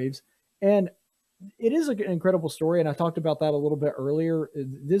Atlanta Braves. And it is an incredible story, and I talked about that a little bit earlier.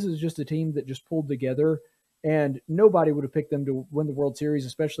 This is just a team that just pulled together, and nobody would have picked them to win the World Series,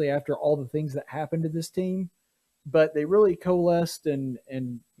 especially after all the things that happened to this team. But they really coalesced and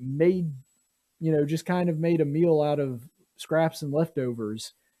made, just kind of made a meal out of scraps and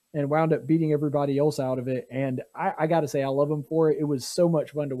leftovers and wound up beating everybody else out of it. And I got to say, I love them for it. It was so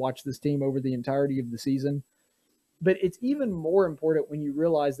much fun to watch this team over the entirety of the season. But it's even more important when you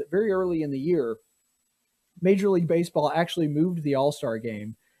realize that very early in the year, Major League Baseball actually moved the All-Star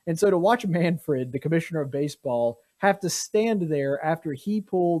game. And so to watch Manfred, the commissioner of baseball, have to stand there after he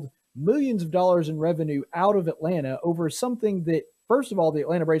pulled millions of dollars in revenue out of Atlanta over something that, first of all, the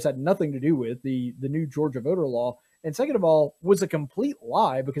Atlanta Braves had nothing to do with, the new Georgia voter law, and second of all, was a complete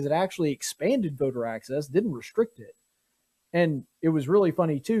lie because it actually expanded voter access, didn't restrict it. And it was really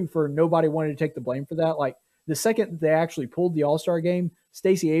funny, too, for nobody wanted to take the blame for that. Like, the second they actually pulled the All-Star game,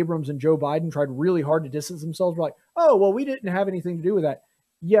 Stacey Abrams and Joe Biden tried really hard to distance themselves. We're like, oh, well, we didn't have anything to do with that.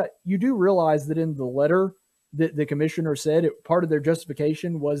 Yet you do realize that in the letter that the commissioner said, part of their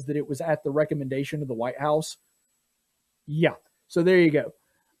justification was that it was at the recommendation of the White House. Yeah. So there you go.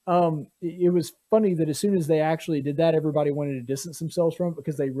 It was funny that as soon as they actually did that, everybody wanted to distance themselves from it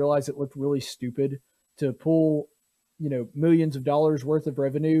because they realized it looked really stupid to pull, millions of dollars worth of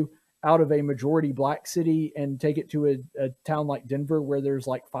revenue out of a majority black city and take it to a town like Denver where there's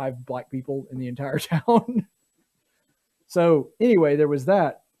like 5 black people in the entire town. So anyway, there was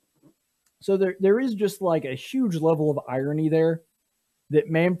that. So there is just like a huge level of irony there that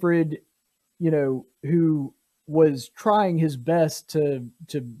Manfred, who was trying his best to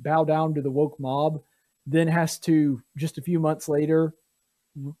bow down to the woke mob, then has to, just a few months later,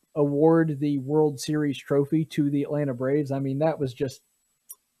 award the World Series trophy to the Atlanta Braves. I mean, that was just,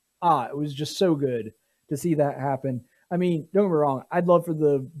 it was just so good to see that happen. I mean, don't get me wrong, I'd love for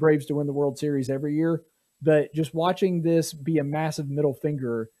the Braves to win the World Series every year, but just watching this be a massive middle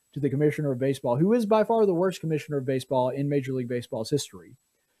finger to the commissioner of baseball, who is by far the worst commissioner of baseball in Major League Baseball's history.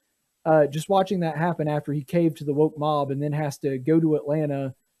 Just watching that happen after he caved to the woke mob and then has to go to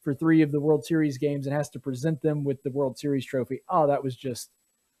Atlanta for 3 of the World Series games and has to present them with the World Series trophy. Oh, that was just,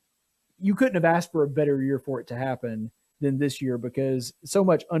 you couldn't have asked for a better year for it to happen than this year, because so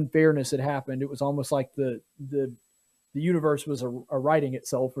much unfairness had happened. It was almost like the universe was writing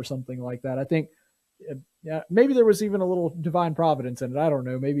itself or something like that. I think maybe there was even a little divine providence in it. I don't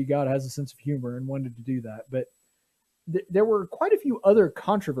know. Maybe God has a sense of humor and wanted to do that. But there were quite a few other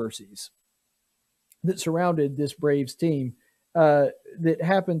controversies that surrounded this Braves team that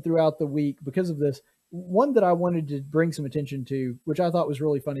happened throughout the week because of this. One that I wanted to bring some attention to, which I thought was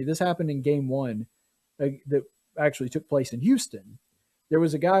really funny. This happened in Game 1 that actually took place in Houston. There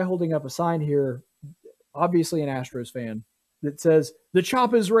was a guy holding up a sign here, obviously an Astros fan, that says, "The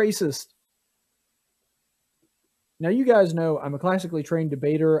chop is racist." Now, you guys know I'm a classically trained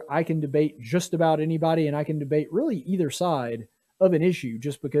debater. I can debate just about anybody, and I can debate really either side of an issue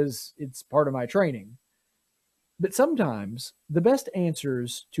just because it's part of my training. But sometimes the best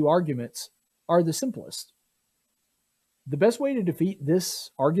answers to arguments are the simplest. The best way to defeat this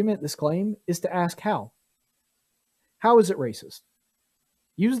argument, this claim, is to ask how. How is it racist?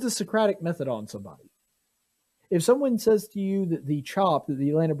 Use the Socratic method on somebody. If someone says to you that the chop that the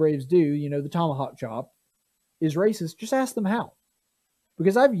Atlanta Braves do, the tomahawk chop, is racist, just ask them how.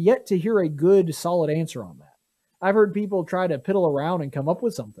 Because I've yet to hear a good, solid answer on that. I've heard people try to piddle around and come up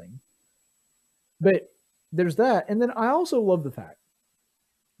with something. But there's that. And then I also love the fact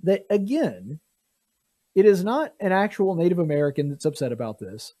that, again, it is not an actual Native American that's upset about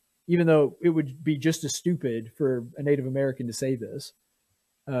this, even though it would be just as stupid for a Native American to say this,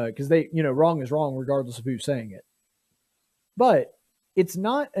 because wrong is wrong regardless of who's saying it. But it's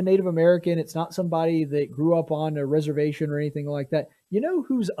not a Native American. It's not somebody that grew up on a reservation or anything like that. You know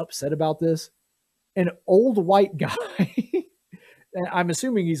who's upset about this? An old white guy. And I'm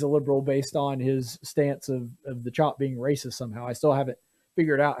assuming he's a liberal based on his stance of the chop being racist somehow. I still haven't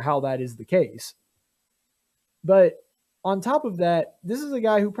figured out how that is the case. But on top of that, this is a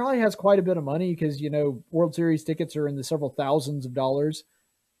guy who probably has quite a bit of money because, World Series tickets are in the several thousands of dollars.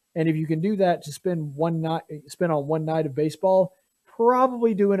 And if you can do that to spend on one night of baseball,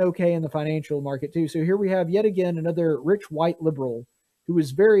 probably doing okay in the financial market too. So here we have yet again another rich white liberal who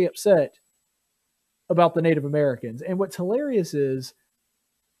is very upset about the Native Americans. And what's hilarious is,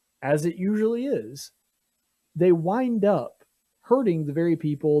 as it usually is, they wind up hurting the very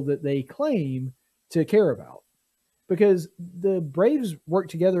people that they claim to care about. Because the Braves work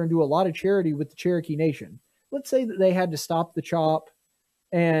together and do a lot of charity with the Cherokee Nation. Let's say that they had to stop the chop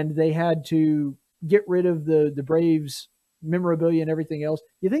and they had to get rid of the Braves memorabilia and everything else.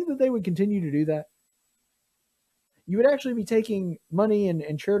 You think that they would continue to do that? You would actually be taking money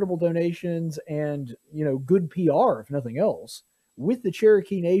and charitable donations and, good PR, if nothing else, with the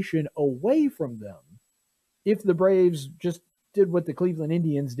Cherokee Nation away from them if the Braves just did what the Cleveland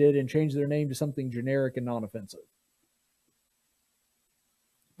Indians did and changed their name to something generic and non-offensive.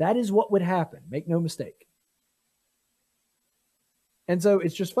 That is what would happen. Make no mistake. And so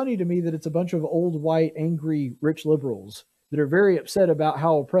it's just funny to me that it's a bunch of old, white, angry, rich liberals that are very upset about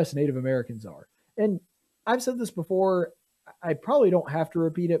how oppressed Native Americans are. And I've said this before. I probably don't have to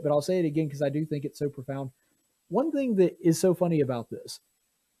repeat it, but I'll say it again because I do think it's so profound. One thing that is so funny about this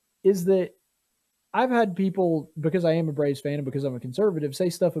is that I've had people, because I am a Braves fan and because I'm a conservative, say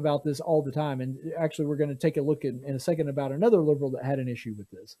stuff about this all the time. And actually, we're going to take a look in a second about another liberal that had an issue with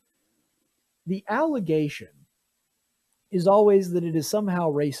this. The allegation is always that it is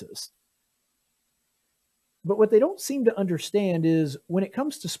somehow racist. But what they don't seem to understand is when it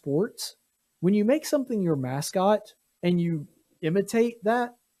comes to sports, when you make something your mascot and you imitate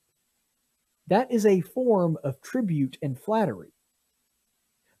that, that is a form of tribute and flattery.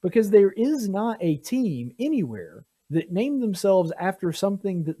 Because there is not a team anywhere that named themselves after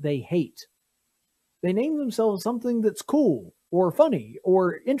something that they hate. They name themselves something that's cool or funny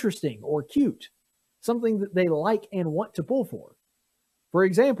or interesting or cute, something that they like and want to pull for. For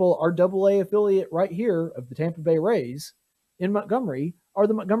example, our AA affiliate right here of the Tampa Bay Rays in Montgomery are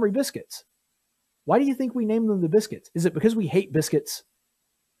the Montgomery Biscuits. Why do you think we named them the Biscuits? Is it because we hate biscuits?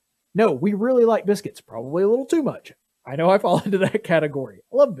 No, we really like biscuits, probably a little too much. I know I fall into that category.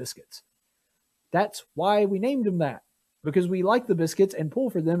 I love biscuits. That's why we named them that, because we like the biscuits and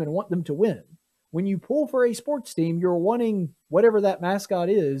pull for them and want them to win. When you pull for a sports team, you're wanting whatever that mascot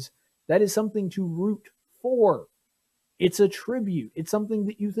is, that is something to root for. It's a tribute. It's something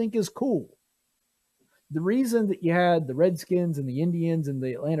that you think is cool. The reason that you had the Redskins and the Indians and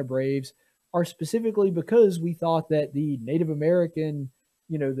the Atlanta Braves are specifically because we thought that the Native American,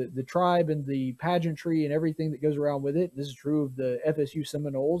 the tribe and the pageantry and everything that goes around with it, this is true of the FSU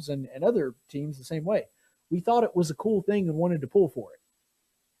Seminoles and other teams the same way. We thought it was a cool thing and wanted to pull for it.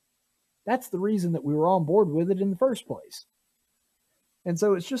 That's the reason that we were on board with it in the first place. And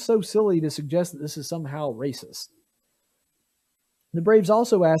so it's just so silly to suggest that this is somehow racist. The Braves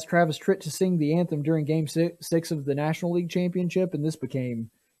also asked Travis Tritt to sing the anthem during Game 6 of the National League Championship, and this became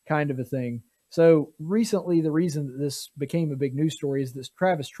kind of a thing. So recently, the reason that this became a big news story is this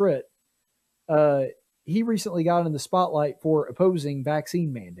Travis Tritt, he recently got in the spotlight for opposing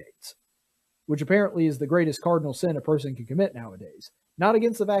vaccine mandates, which apparently is the greatest cardinal sin a person can commit nowadays. Not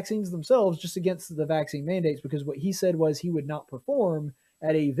against the vaccines themselves, just against the vaccine mandates, because what he said was he would not perform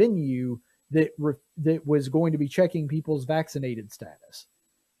at a venue that was going to be checking people's vaccinated status.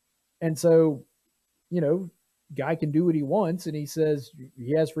 And so, guy can do what he wants, and he says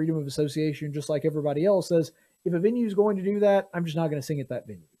he has freedom of association just like everybody else. Says, if a venue is going to do that, I'm just not going to sing at that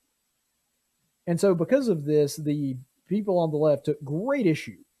venue. And so because of this, the people on the left took great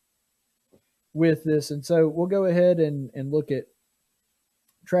issue with this. And so we'll go ahead and look at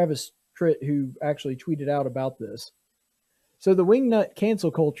Travis Tritt, who actually tweeted out about this. So the wingnut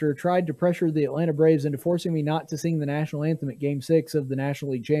cancel culture tried to pressure the Atlanta Braves into forcing me not to sing the national anthem at Game 6 of the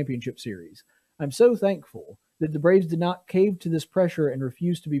National League Championship Series. I'm so thankful that the Braves did not cave to this pressure and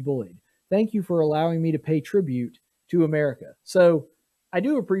refuse to be bullied. Thank you for allowing me to pay tribute to America. So I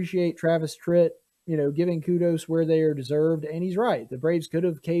do appreciate Travis Tritt, giving kudos where they are deserved. And he's right. The Braves could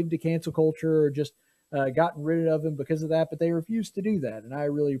have caved to cancel culture or just gotten rid of him because of that, but they refused to do that. And I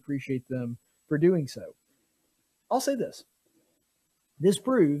really appreciate them for doing so. I'll say this. This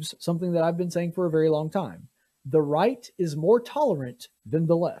proves something that I've been saying for a very long time. The right is more tolerant than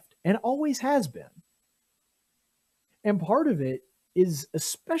the left, and always has been. And part of it is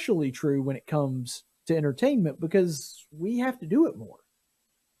especially true when it comes to entertainment because we have to do it more.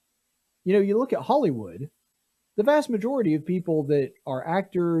 You look at Hollywood, the vast majority of people that are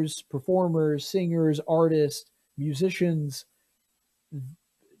actors, performers, singers, artists, musicians,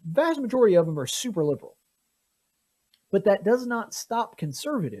 vast majority of them are super liberal. But that does not stop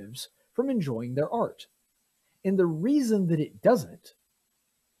conservatives from enjoying their art. And the reason that it doesn't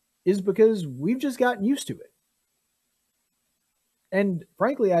is because we've just gotten used to it. And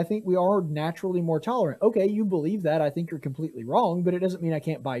frankly, I think we are naturally more tolerant. Okay, you believe that. I think you're completely wrong, but it doesn't mean I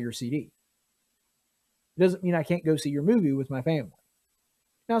can't buy your CD. It doesn't mean I can't go see your movie with my family.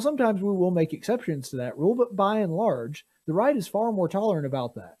 Now, sometimes we will make exceptions to that rule, but by and large, the right is far more tolerant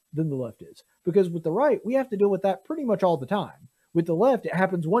about that than the left is. Because with the right, we have to deal with that pretty much all the time. With the left, it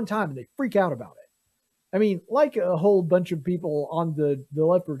happens one time and they freak out about it. I mean, like a whole bunch of people on the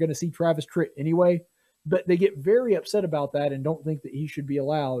left are going to see Travis Tritt anyway, but they get very upset about that and don't think that he should be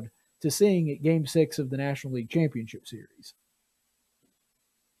allowed to sing at Game 6 of the National League Championship Series.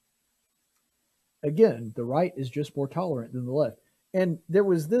 Again, the right is just more tolerant than the left. And there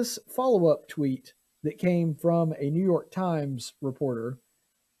was this follow-up tweet that came from a New York Times reporter.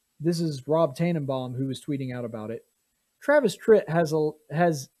 This is Rob Tannenbaum who was tweeting out about it. Travis Tritt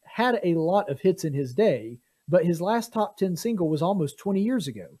has had a lot of hits in his day, but his last top 10 single was almost 20 years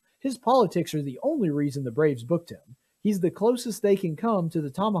ago. His politics are the only reason the Braves booked him. He's the closest they can come to the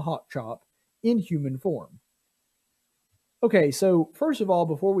tomahawk chop in human form. Okay, so first of all,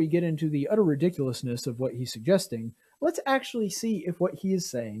 before we get into the utter ridiculousness of what he's suggesting, let's actually see if what he is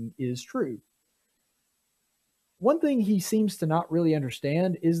saying is true. One thing he seems to not really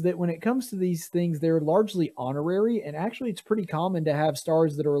understand is that when it comes to these things, they're largely honorary, and actually it's pretty common to have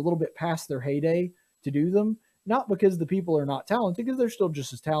stars that are a little bit past their heyday to do them, not because the people are not talented, because they're still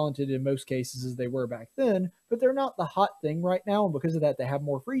just as talented in most cases as they were back then, but they're not the hot thing right now, and because of that, they have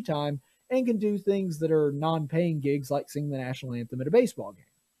more free time and can do things that are non-paying gigs like sing the national anthem at a baseball game.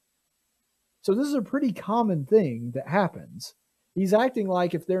 So this is a pretty common thing that happens. He's acting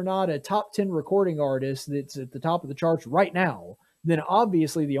like if they're not a top 10 recording artist that's at the top of the charts right now, then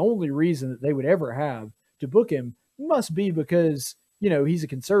obviously the only reason that they would ever have to book him must be because, he's a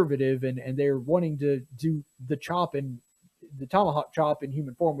conservative and they're wanting to do the tomahawk chop in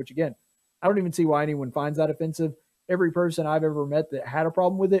human form, which again, I don't even see why anyone finds that offensive. Every person I've ever met that had a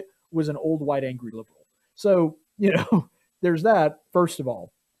problem with it was an old white angry liberal. So, there's that, first of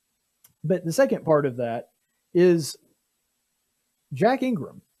all. But the second part of that is Jack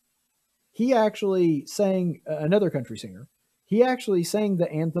Ingram. He actually sang, another country singer, he actually sang the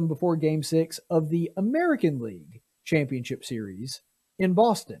anthem before Game 6 of the American League Championship Series in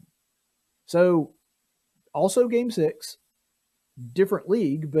Boston. So, also Game 6, different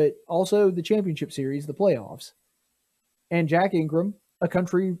league, but also the Championship Series, the playoffs. And Jack Ingram, a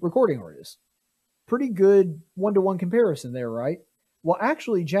country recording artist. Pretty good one-to-one comparison there, right? Well,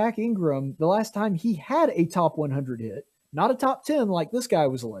 actually, Jack Ingram, the last time he had a top 100 hit, not a top 10 like this guy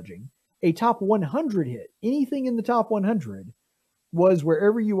was alleging, a top 100 hit, anything in the top 100, was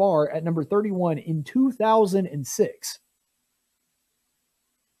Wherever You Are at number 31 in 2006.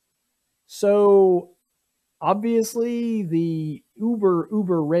 So, obviously, the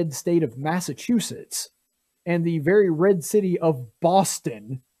uber red state of Massachusetts and the very red city of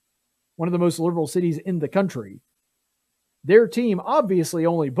Boston, one of the most liberal cities in the country, their team obviously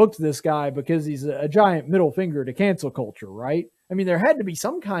only booked this guy because he's a giant middle finger to cancel culture, right? I mean, there had to be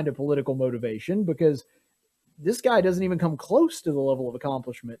some kind of political motivation because this guy doesn't even come close to the level of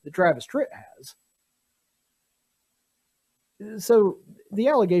accomplishment that Travis Tritt has. So the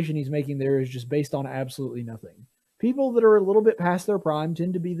allegation he's making there is just based on absolutely nothing. People that are a little bit past their prime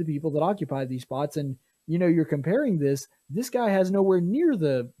tend to be the people that occupy these spots. And, you know, you're comparing this guy has nowhere near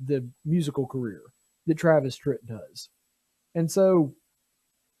the musical career that Travis Tritt does. And so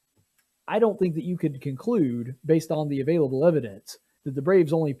I don't think that you could conclude, based on the available evidence, that the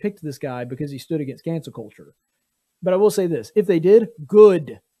Braves only picked this guy because he stood against cancel culture. But I will say this. If they did,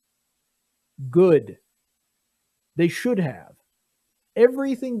 good. Good. They should have.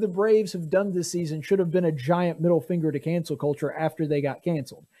 Everything the Braves have done this season should have been a giant middle finger to cancel culture after they got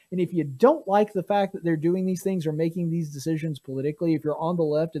canceled. And if you don't like the fact that they're doing these things or making these decisions politically, if you're on the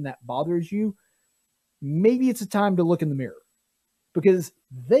left and that bothers you, maybe it's a time to look in the mirror. Because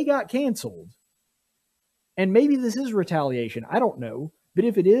they got canceled. And maybe this is retaliation. I don't know. But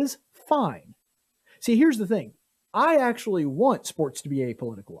if it is, fine. See, here's the thing. I actually want sports to be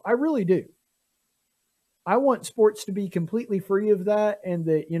apolitical. I really do. I want sports to be completely free of that, and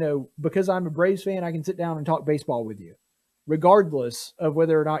that, you know, because I'm a Braves fan, I can sit down and talk baseball with you, regardless of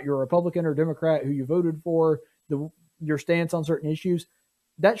whether or not you're a Republican or Democrat, who you voted for, your stance on certain issues.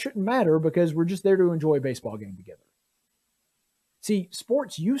 That shouldn't matter because we're just there to enjoy a baseball game together. See,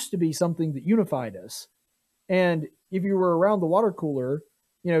 sports used to be something that unified us. And if you were around the water cooler,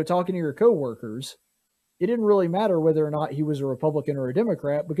 you know, talking to your coworkers, it didn't really matter whether or not he was a Republican or a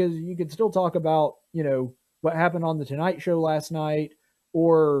Democrat, because you could still talk about, you know, what happened on the Tonight Show last night,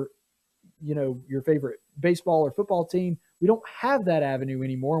 or, you know, your favorite baseball or football team. We don't have that avenue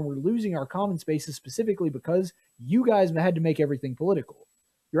anymore, and we're losing our common spaces specifically because you guys had to make everything political.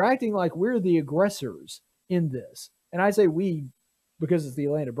 You're acting like we're the aggressors in this. And I say we because it's the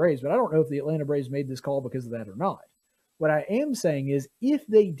Atlanta Braves, but I don't know if the Atlanta Braves made this call because of that or not. What I am saying is, if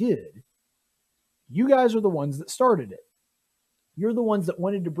they did, you guys are the ones that started it. You're the ones that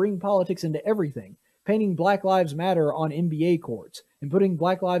wanted to bring politics into everything, painting Black Lives Matter on NBA courts and putting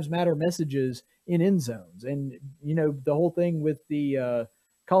Black Lives Matter messages in end zones. And, you know, the whole thing with the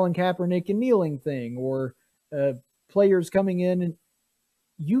Colin Kaepernick and kneeling thing, or players coming in. And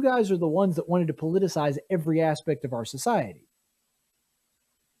you guys are the ones that wanted to politicize every aspect of our society.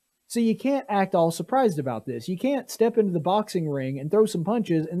 So you can't act all surprised about this. You can't step into the boxing ring and throw some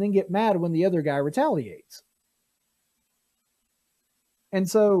punches and then get mad when the other guy retaliates. And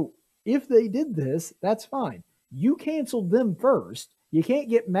so if they did this, that's fine. You canceled them first. You can't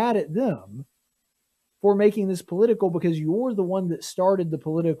get mad at them for making this political because you're the one that started the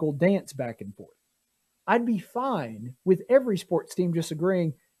political dance back and forth. I'd be fine with every sports team just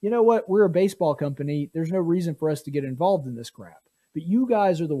agreeing, you know what, we're a baseball company. There's no reason for us to get involved in this crap. But you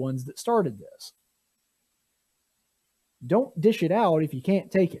guys are the ones that started this. Don't dish it out if you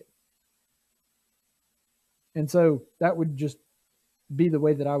can't take it. And so that would just be the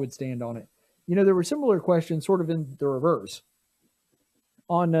way that I would stand on it. You know, there were similar questions sort of in the reverse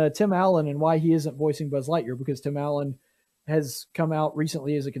on Tim Allen and why he isn't voicing Buzz Lightyear, because Tim Allen has come out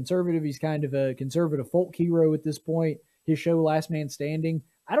recently as a conservative. He's kind of a conservative folk hero at this point. His show, Last Man Standing,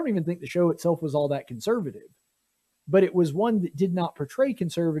 I don't even think the show itself was all that conservative. But it was one that did not portray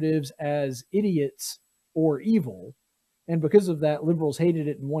conservatives as idiots or evil. And because of that, liberals hated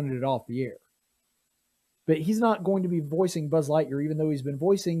it and wanted it off the air. But he's not going to be voicing Buzz Lightyear, even though he's been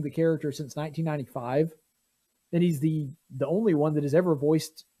voicing the character since 1995. And he's the only one that has ever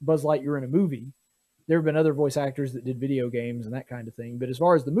voiced Buzz Lightyear in a movie. There have been other voice actors that did video games and that kind of thing. But as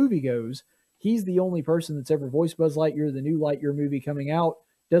far as the movie goes, he's the only person that's ever voiced Buzz Lightyear. The new Lightyear movie coming out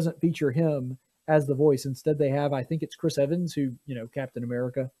doesn't feature him as the voice. Instead, they have, I think it's Chris Evans, who, you know, Captain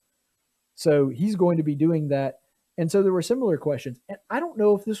America. So he's going to be doing that. And so there were similar questions. And I don't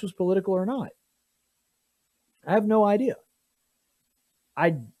know if this was political or not. I have no idea.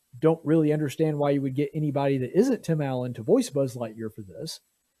 I don't really understand why you would get anybody that isn't Tim Allen to voice Buzz Lightyear for this,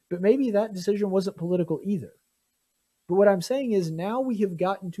 but maybe that decision wasn't political either. But what I'm saying is now we have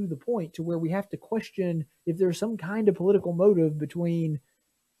gotten to the point to where we have to question if there's some kind of political motive between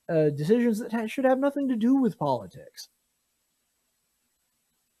decisions that should have nothing to do with politics.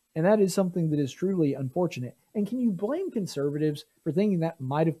 And that is something that is truly unfortunate. And can you blame conservatives for thinking that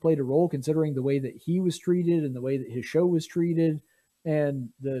might have played a role, considering the way that he was treated and the way that his show was treated, and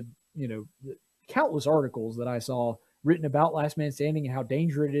the countless articles that I saw written about Last Man Standing and how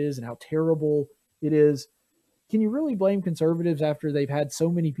dangerous it is and how terrible it is? Can you really blame conservatives after they've had so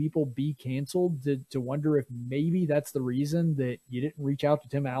many people be canceled to wonder if maybe that's the reason that you didn't reach out to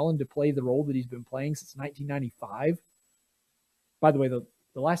Tim Allen to play the role that he's been playing since 1995? By the way, the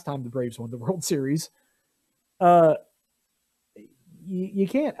last time the Braves won the World Series. You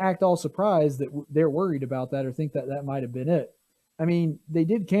can't act all surprised that they're worried about that or think that that might have been it. I mean, they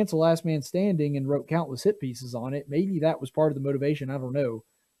did cancel Last Man Standing and wrote countless hit pieces on it. Maybe that was part of the motivation. I don't know.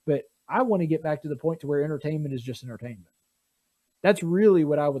 But I want to get back to the point to where entertainment is just entertainment. That's really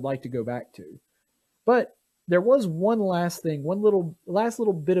what I would like to go back to. But there was one last thing, last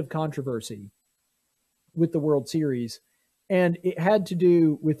little bit of controversy with the World Series, and it had to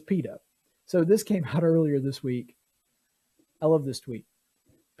do with PETA. So this came out earlier this week. I love this tweet.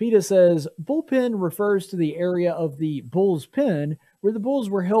 PETA says, bullpen refers to the area of the bull's pen where the bulls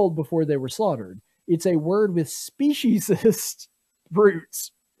were held before they were slaughtered. It's a word with speciesist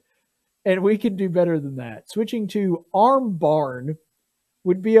roots. And we can do better than that. Switching to arm barn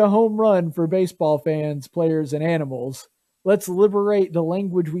would be a home run for baseball fans, players, and animals. Let's liberate the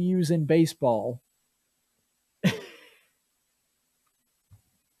language we use in baseball.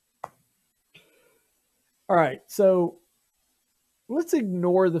 All right, so let's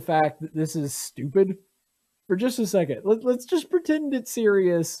ignore the fact that this is stupid for just a second. Let's just pretend it's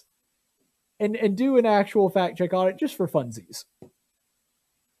serious and do an actual fact check on it just for funsies.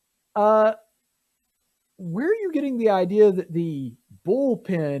 Where are you getting the idea that the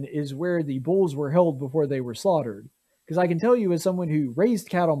bullpen is where the bulls were held before they were slaughtered? Because I can tell you, as someone who raised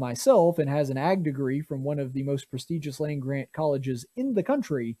cattle myself and has an ag degree from one of the most prestigious land-grant colleges in the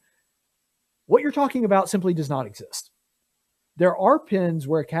country, what you're talking about simply does not exist. There are pens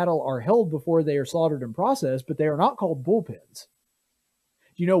where cattle are held before they are slaughtered and processed, but they are not called bullpens.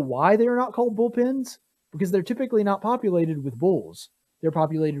 Do you know why they are not called bullpens? Because they're typically not populated with bulls. They're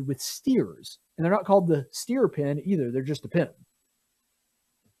populated with steers, and they're not called the steer pen either. They're just a pen.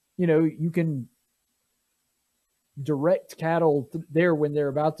 You know, you can direct cattle there when they're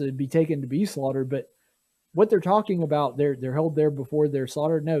about to be taken to be slaughtered, but what they're talking about, they're held there before they're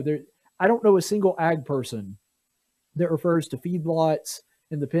slaughtered. No, I don't know a single ag person that refers to feedlots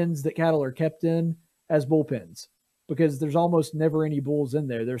and the pens that cattle are kept in as bullpens, because there's almost never any bulls in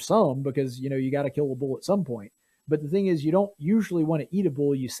there. There's some because, you know, you got to kill a bull at some point. But the thing is, you don't usually want to eat a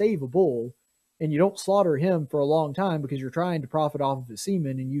bull. You save a bull, and you don't slaughter him for a long time because you're trying to profit off of his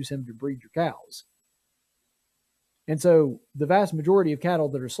semen and use him to breed your cows. And so the vast majority of cattle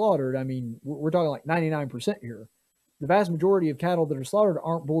that are slaughtered, I mean, we're talking like 99% here. The vast majority of cattle that are slaughtered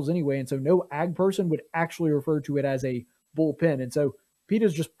aren't bulls anyway, and so no ag person would actually refer to it as a bullpen. And so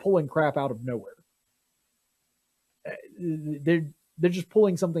PETA's just pulling crap out of nowhere. They're just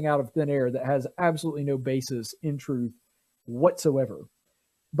pulling something out of thin air that has absolutely no basis in truth whatsoever.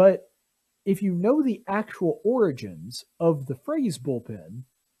 But if you know the actual origins of the phrase bullpen,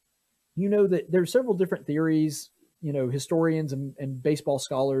 you know that there's several different theories. You know, historians and baseball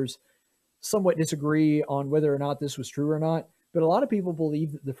scholars somewhat disagree on whether or not this was true or not. But a lot of people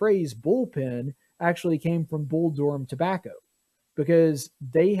believe that the phrase bullpen actually came from Bull Durham tobacco, because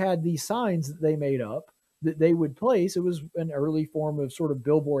they had these signs that they made up that they would place. It was an early form of sort of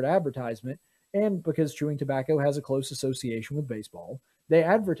billboard advertisement. And because chewing tobacco has a close association with baseball, they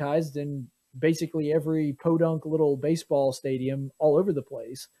advertised in basically every podunk little baseball stadium all over the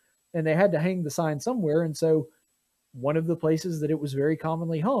place. And they had to hang the sign somewhere. And so one of the places that it was very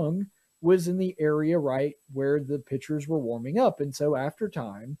commonly hung was in the area right where the pitchers were warming up. And so after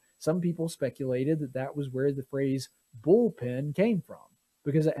time, some people speculated that that was where the phrase bullpen came from,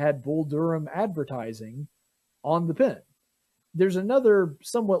 because it had Bull Durham advertising on the pen. There's another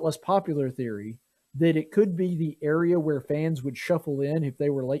somewhat less popular theory that it could be the area where fans would shuffle in if they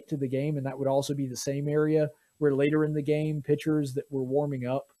were late to the game, and that would also be the same area where later in the game pitchers that were warming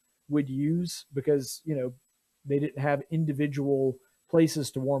up would use, because, you know, they didn't have individual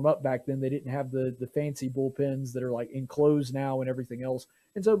places to warm up back then. They didn't have the fancy bullpens that are like enclosed now and everything else.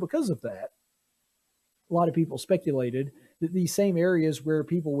 And so because of that, a lot of people speculated that these same areas where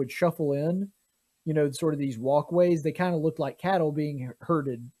people would shuffle in sort of these walkways, they kind of looked like cattle being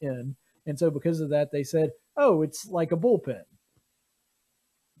herded in. And so because of that, they said, oh, it's like a bullpen.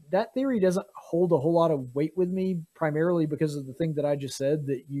 That theory doesn't hold a whole lot of weight with me, primarily because of the thing that I just said,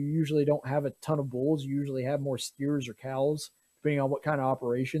 that you usually don't have a ton of bulls. You usually have more steers or cows, depending on what kind of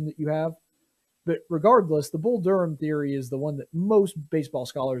operation that you have. But regardless, the Bull Durham theory is the one that most baseball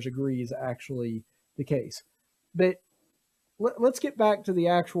scholars agree is actually the case. But let's get back to the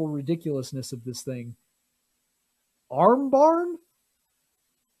actual ridiculousness of this thing. Arm barn?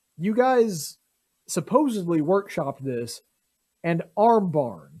 You guys supposedly workshopped this, and arm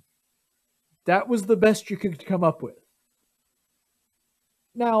barn. That was the best you could come up with.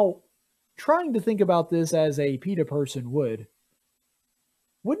 Now, trying to think about this as a PETA person wouldn't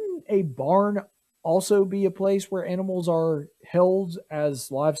a barn also be a place where animals are held as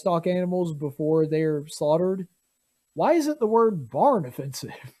livestock animals before they're slaughtered? Why isn't the word barn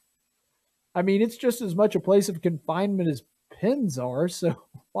offensive? I mean, it's just as much a place of confinement as pens are, so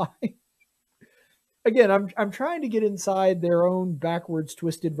why? Again, I'm trying to get inside their own backwards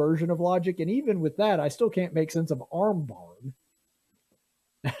twisted version of logic, and even with that, I still can't make sense of arm barn.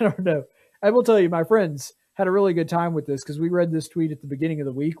 I don't know. I will tell you, my friends had a really good time with this because we read this tweet at the beginning of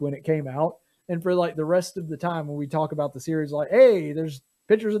the week when it came out, and for like the rest of the time when we talk about the series, like, hey, there's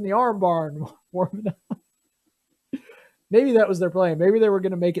pictures in the arm barn warming up. Maybe that was their plan. Maybe they were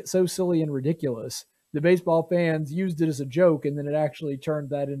going to make it so silly and ridiculous. The baseball fans used it as a joke, and then it actually turned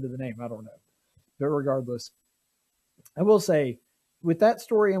that into the name. I don't know. But regardless, I will say, with that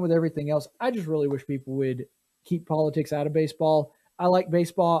story and with everything else, I just really wish people would keep politics out of baseball. I like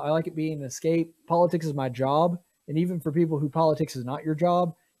baseball. I like it being an escape. Politics is my job. And even for people who politics is not your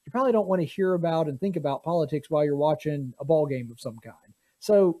job, you probably don't want to hear about and think about politics while you're watching a ball game of some kind.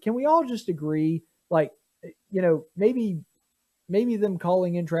 So can we all just agree, like, maybe them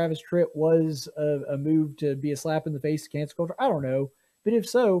calling in Travis Tritt was a move to be a slap in the face to cancel culture? I don't know. But if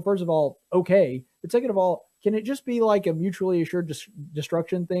so, first of all, okay. But second of all, can it just be like a mutually assured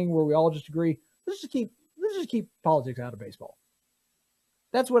destruction thing where we all just agree, let's just keep politics out of baseball?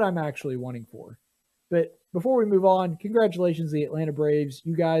 That's what I'm actually wanting for. But before we move on, congratulations to the Atlanta Braves.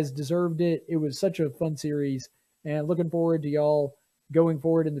 You guys deserved it. It was such a fun series, and looking forward to y'all going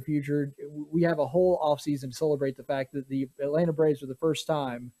forward in the future. We have a whole offseason to celebrate the fact that the Atlanta Braves, for the first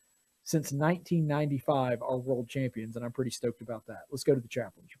time since 1995, are world champions, and I'm pretty stoked about that. Let's go to the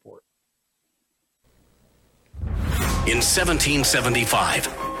Chaplain's Report. In 1775,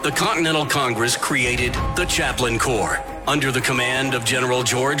 the Continental Congress created the Chaplain Corps. Under the command of General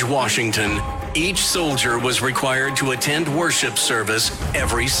George Washington, each soldier was required to attend worship service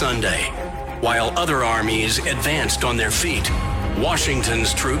every Sunday. While other armies advanced on their feet,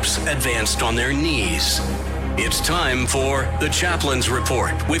 Washington's troops advanced on their knees. It's time for the Chaplain's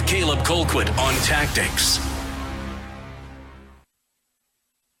Report with Caleb Colquitt on Tactics.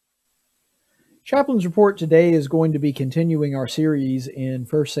 Chaplain's Report today is going to be continuing our series in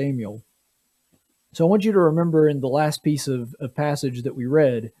 1 Samuel. So I want you to remember in the last piece of passage that we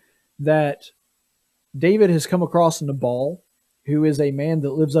read that David has come across Nabal, who is a man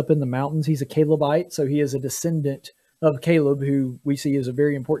that lives up in the mountains. He's a Calebite, so he is a descendant of Caleb, who we see as a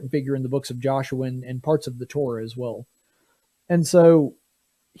very important figure in the books of Joshua and parts of the Torah as well. And so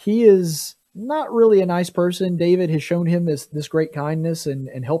he is not really a nice person. David has shown him this great kindness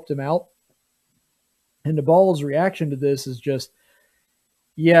and helped him out. And Nabal's reaction to this is just,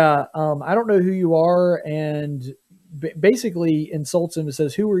 I don't know who you are, and basically insults him and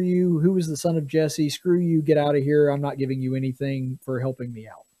says, who are you? Who is the son of Jesse? Screw you, get out of here. I'm not giving you anything for helping me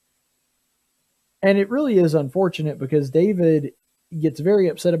out. And it really is unfortunate because David gets very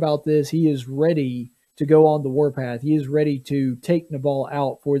upset about this. He is ready to go on the warpath. He is ready to take Nabal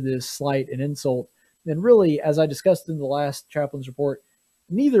out for this slight and insult. And really, as I discussed in the last Chaplain's Report,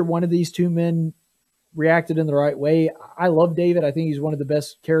 neither one of these two men reacted in the right way. I love David. I think he's one of the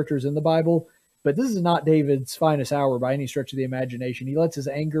best characters in the Bible, but this is not David's finest hour by any stretch of the imagination. He lets his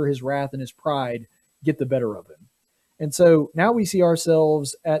anger, his wrath, and his pride get the better of him. And so now we see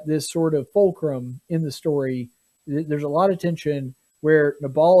ourselves at this sort of fulcrum in the story. There's a lot of tension where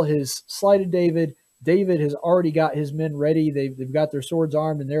Nabal has slighted David. David has already got his men ready. They've got their swords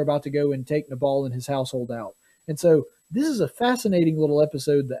armed, and they're about to go and take Nabal and his household out. And so this is a fascinating little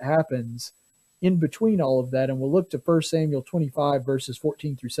episode that happens in between all of that, and we'll look to 1 Samuel 25, verses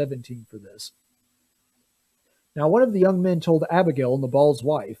 14 through 17 for this. Now one of the young men told Abigail, Nabal's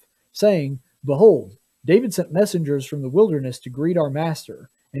wife, saying, Behold, David sent messengers from the wilderness to greet our master,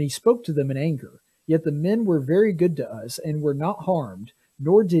 and he spoke to them in anger. Yet the men were very good to us, and were not harmed,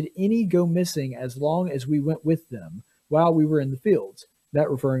 nor did any go missing as long as we went with them, while we were in the fields. That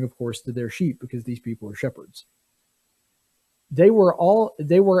referring, of course, to their sheep, because these people are shepherds. They were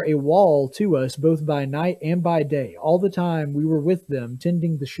a wall to us both by night and by day. All the time we were with them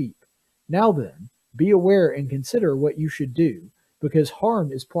tending the sheep. Now then, be aware and consider what you should do, because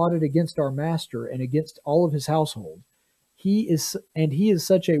harm is plotted against our master and against all of his household. He is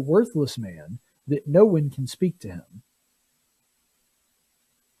such a worthless man that no one can speak to him.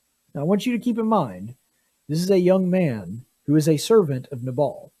 Now I want you to keep in mind, this is a young man who is a servant of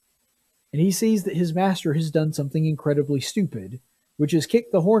Nabal. And he sees that his master has done something incredibly stupid, which is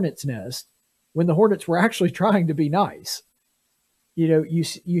kick the hornet's nest when the hornets were actually trying to be nice. You know,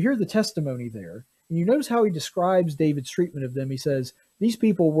 you hear the testimony there, and you notice how he describes David's treatment of them. He says, these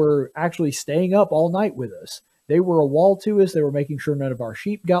people were actually staying up all night with us. They were a wall to us. They were making sure none of our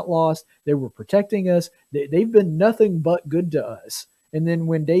sheep got lost. They were protecting us. They've been nothing but good to us. And then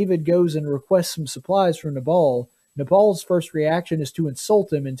when David goes and requests some supplies from Nabal, Nabal's first reaction is to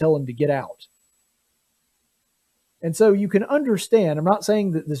insult him and tell him to get out. And so you can understand, I'm not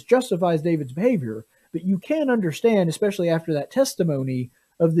saying that this justifies David's behavior, but you can understand, especially after that testimony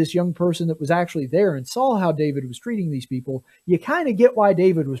of this young person that was actually there and saw how David was treating these people, you kind of get why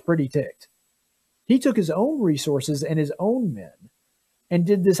David was pretty ticked. He took his own resources and his own men and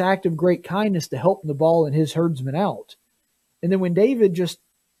did this act of great kindness to help Nabal and his herdsmen out. And then when David just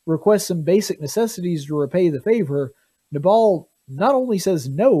requests some basic necessities to repay the favor, Nabal not only says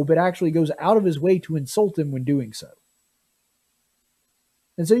no, but actually goes out of his way to insult him when doing so.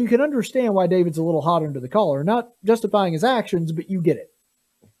 And so you can understand why David's a little hot under the collar, not justifying his actions, but you get it.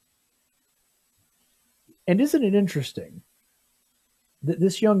 And isn't it interesting that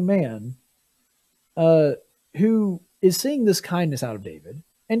this young man who is seeing this kindness out of David,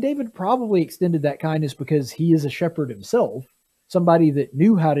 and David probably extended that kindness because he is a shepherd himself, somebody that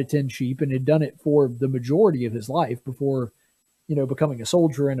knew how to tend sheep and had done it for the majority of his life before, becoming a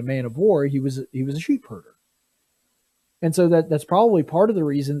soldier and a man of war. He was a sheep herder. And so that's probably part of the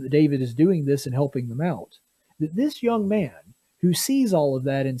reason that David is doing this and helping them out. That this young man who sees all of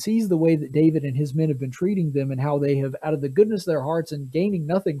that and sees the way that David and his men have been treating them and how they have, out of the goodness of their hearts and gaining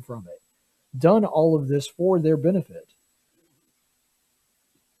nothing from it, done all of this for their benefit.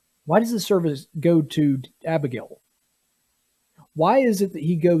 Why does the service go to Abigail? Why is it that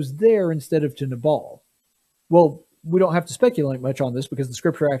he goes there instead of to Nabal? Well, we don't have to speculate much on this because the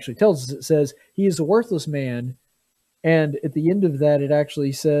scripture actually tells us. It says he is a worthless man, and at the end of that it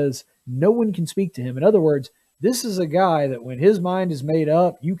actually says no one can speak to him. In other words, this is a guy that when his mind is made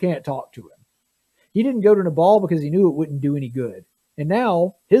up, you can't talk to him. He didn't go to Nabal because he knew it wouldn't do any good. And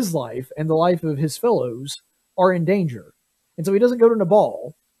now his life and the life of his fellows are in danger. And so he doesn't go to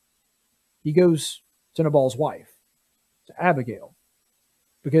Nabal. He goes to Nabal's wife, to Abigail,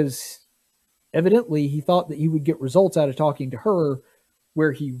 because evidently he thought that he would get results out of talking to her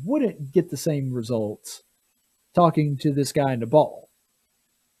where he wouldn't get the same results talking to this guy Nabal.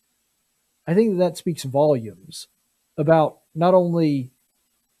 I think that speaks volumes about not only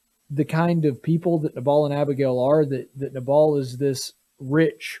the kind of people that Nabal and Abigail are, that Nabal is this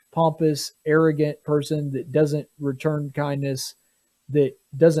rich, pompous, arrogant person that doesn't return kindness, that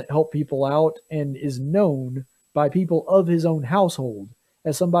doesn't help people out, and is known by people of his own household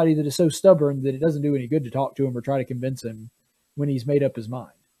as somebody that is so stubborn that it doesn't do any good to talk to him or try to convince him when he's made up his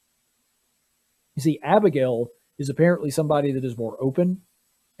mind. You see, Abigail is apparently somebody that is more open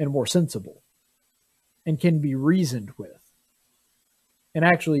and more sensible and can be reasoned with and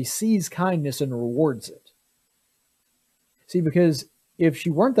actually sees kindness and rewards it. See, because if she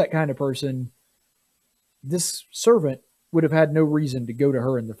weren't that kind of person, this servant would have had no reason to go to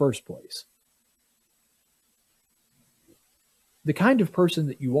her in the first place. The kind of person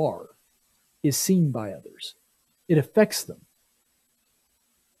that you are is seen by others. It affects them.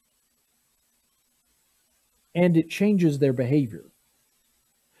 And it changes their behavior.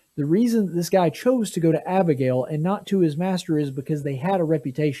 The reason that this guy chose to go to Abigail and not to his master is because they had a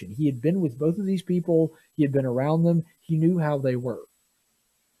reputation. He had been with both of these people. He had been around them. He knew how they were.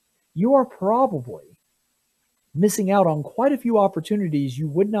 You are probably missing out on quite a few opportunities you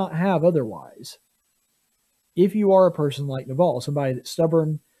would not have otherwise if you are a person like Nabal, somebody that's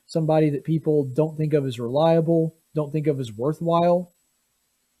stubborn, somebody that people don't think of as reliable, don't think of as worthwhile.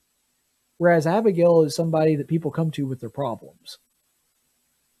 Whereas Abigail is somebody that people come to with their problems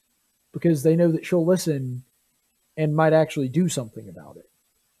because they know that she'll listen and might actually do something about it.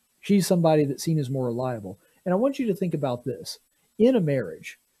 She's somebody that's seen as more reliable. And I want you to think about this. In a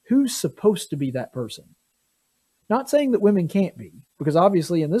marriage, who's supposed to be that person? Not saying that women can't be, because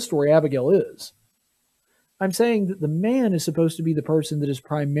obviously in this story, Abigail is. I'm saying that the man is supposed to be the person that is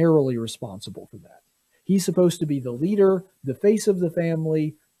primarily responsible for that. He's supposed to be the leader, the face of the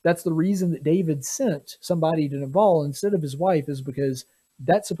family. That's the reason that David sent somebody to Nabal instead of his wife, is because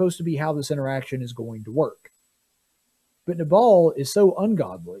that's supposed to be how this interaction is going to work. But Nabal is so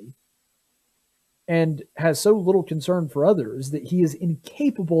ungodly and has so little concern for others that he is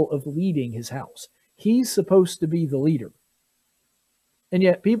incapable of leading his house. He's supposed to be the leader. And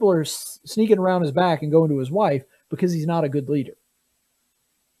yet people are sneaking around his back and going to his wife because he's not a good leader.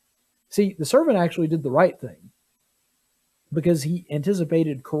 See, the servant actually did the right thing because he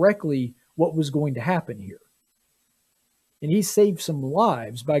anticipated correctly what was going to happen here. And he saved some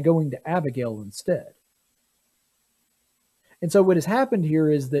lives by going to Abigail instead. And so what has happened here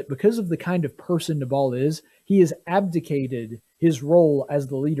is that because of the kind of person Nabal is, he has abdicated his role as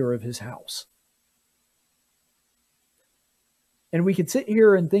the leader of his house. And we could sit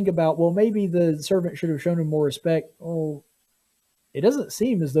here and think about, well, maybe the servant should have shown him more respect. Oh, it doesn't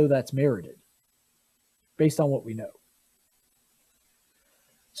seem as though that's merited based on what we know.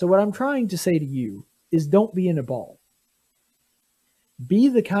 So what I'm trying to say to you is don't be a Nabal. Be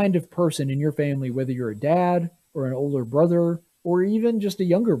the kind of person in your family, whether you're a dad or an older brother or even just a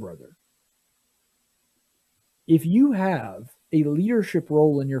younger brother. If you have a leadership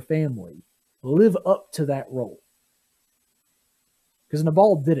role in your family, live up to that role. Because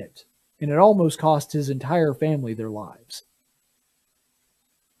Nabal didn't, and it almost cost his entire family their lives.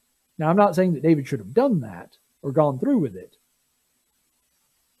 Now, I'm not saying that David should have done that or gone through with it,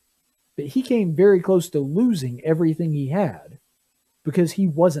 but he came very close to losing everything he had because he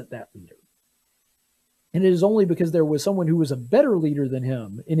wasn't that leader. And it is only because there was someone who was a better leader than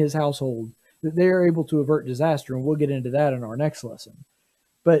him in his household that they are able to avert disaster, and we'll get into that in our next lesson.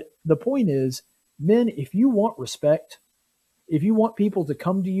 But the point is, men, if you want respect, if you want people to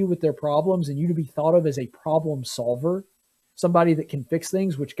come to you with their problems and you to be thought of as a problem solver, somebody that can fix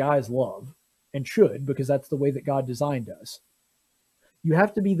things, which guys love and should, because that's the way that God designed us, you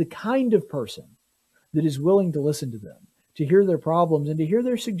have to be the kind of person that is willing to listen to them, to hear their problems, and to hear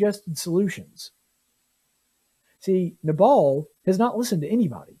their suggested solutions. See, Nabal has not listened to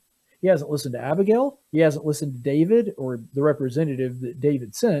anybody. He hasn't listened to Abigail. He hasn't listened to David or the representative that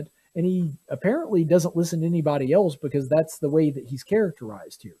David sent. And he apparently doesn't listen to anybody else because that's the way that he's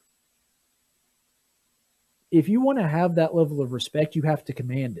characterized here. If you want to have that level of respect, you have to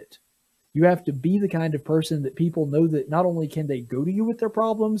command it. You have to be the kind of person that people know that not only can they go to you with their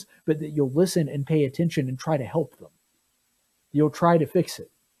problems, but that you'll listen and pay attention and try to help them. You'll try to fix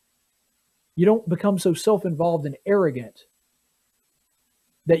it. You don't become so self-involved and arrogant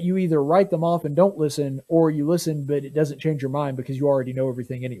that you either write them off and don't listen, or you listen, but it doesn't change your mind because you already know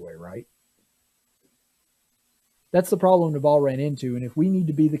everything anyway, right? That's the problem Nabal ran into. And if we need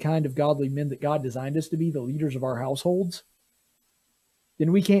to be the kind of godly men that God designed us to be, the leaders of our households,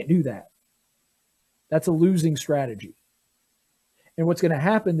 then we can't do that. That's a losing strategy. And what's going to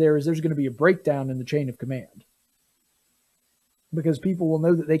happen there is there's going to be a breakdown in the chain of command. Because people will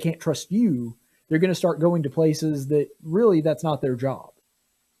know that they can't trust you. They're going to start going to places that really that's not their job.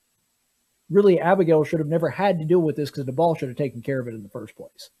 Really, Abigail should have never had to deal with this because Nabal should have taken care of it in the first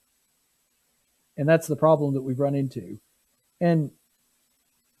place. And that's the problem that we've run into. And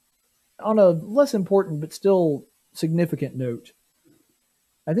on a less important but still significant note,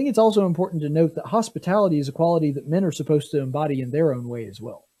 I think it's also important to note that hospitality is a quality that men are supposed to embody in their own way as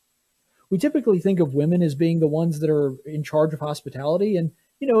well. We typically think of women as being the ones that are in charge of hospitality, and,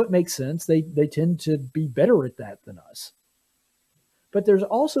 it makes sense. They tend to be better at that than us. But there's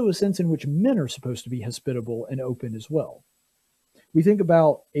also a sense in which men are supposed to be hospitable and open as well. We think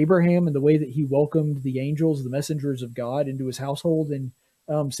about Abraham and the way that he welcomed the angels, the messengers of God, into his household, and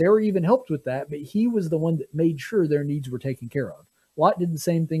Sarah even helped with that, but he was the one that made sure their needs were taken care of. Lot did the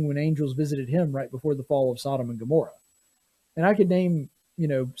same thing when angels visited him right before the fall of Sodom and Gomorrah. And I could name,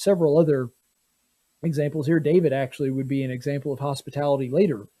 several other examples here. David actually would be an example of hospitality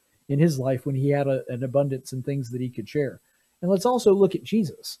later in his life when he had an abundance and things that he could share. And let's also look at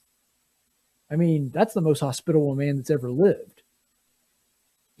Jesus. I mean, that's the most hospitable man that's ever lived.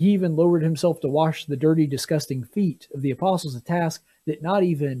 He even lowered himself to wash the dirty, disgusting feet of the apostles, a task that not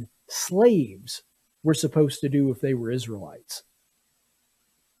even slaves were supposed to do if they were Israelites.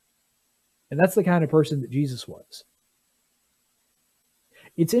 And that's the kind of person that Jesus was.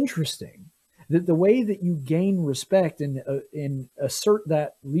 It's interesting that the way that you gain respect and assert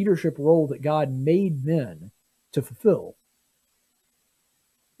that leadership role that God made men to fulfill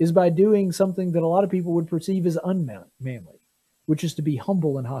is by doing something that a lot of people would perceive as unmanly, which is to be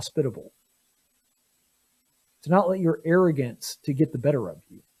humble and hospitable. To not let your arrogance to get the better of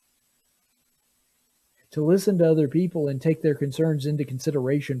you. To listen to other people and take their concerns into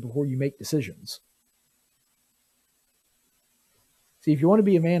consideration before you make decisions. See, if you want to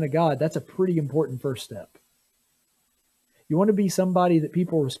be a man of God, that's a pretty important first step. You want to be somebody that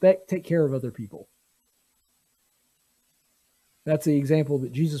people respect, take care of other people. That's the example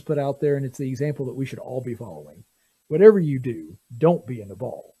that Jesus put out there, and it's the example that we should all be following. Whatever you do, don't be in the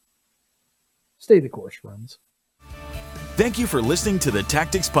ball. Stay the course, friends. Thank you for listening to the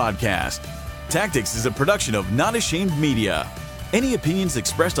Tactics Podcast. Tactics is a production of Not Ashamed Media. Any opinions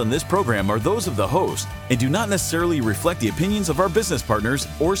expressed on this program are those of the host and do not necessarily reflect the opinions of our business partners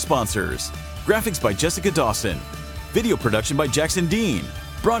or sponsors. Graphics by Jessica Dawson. Video production by Jackson Dean.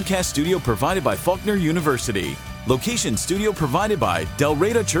 Broadcast studio provided by Faulkner University. Location studio provided by Del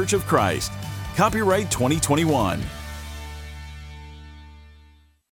Reyta Church of Christ. Copyright 2021.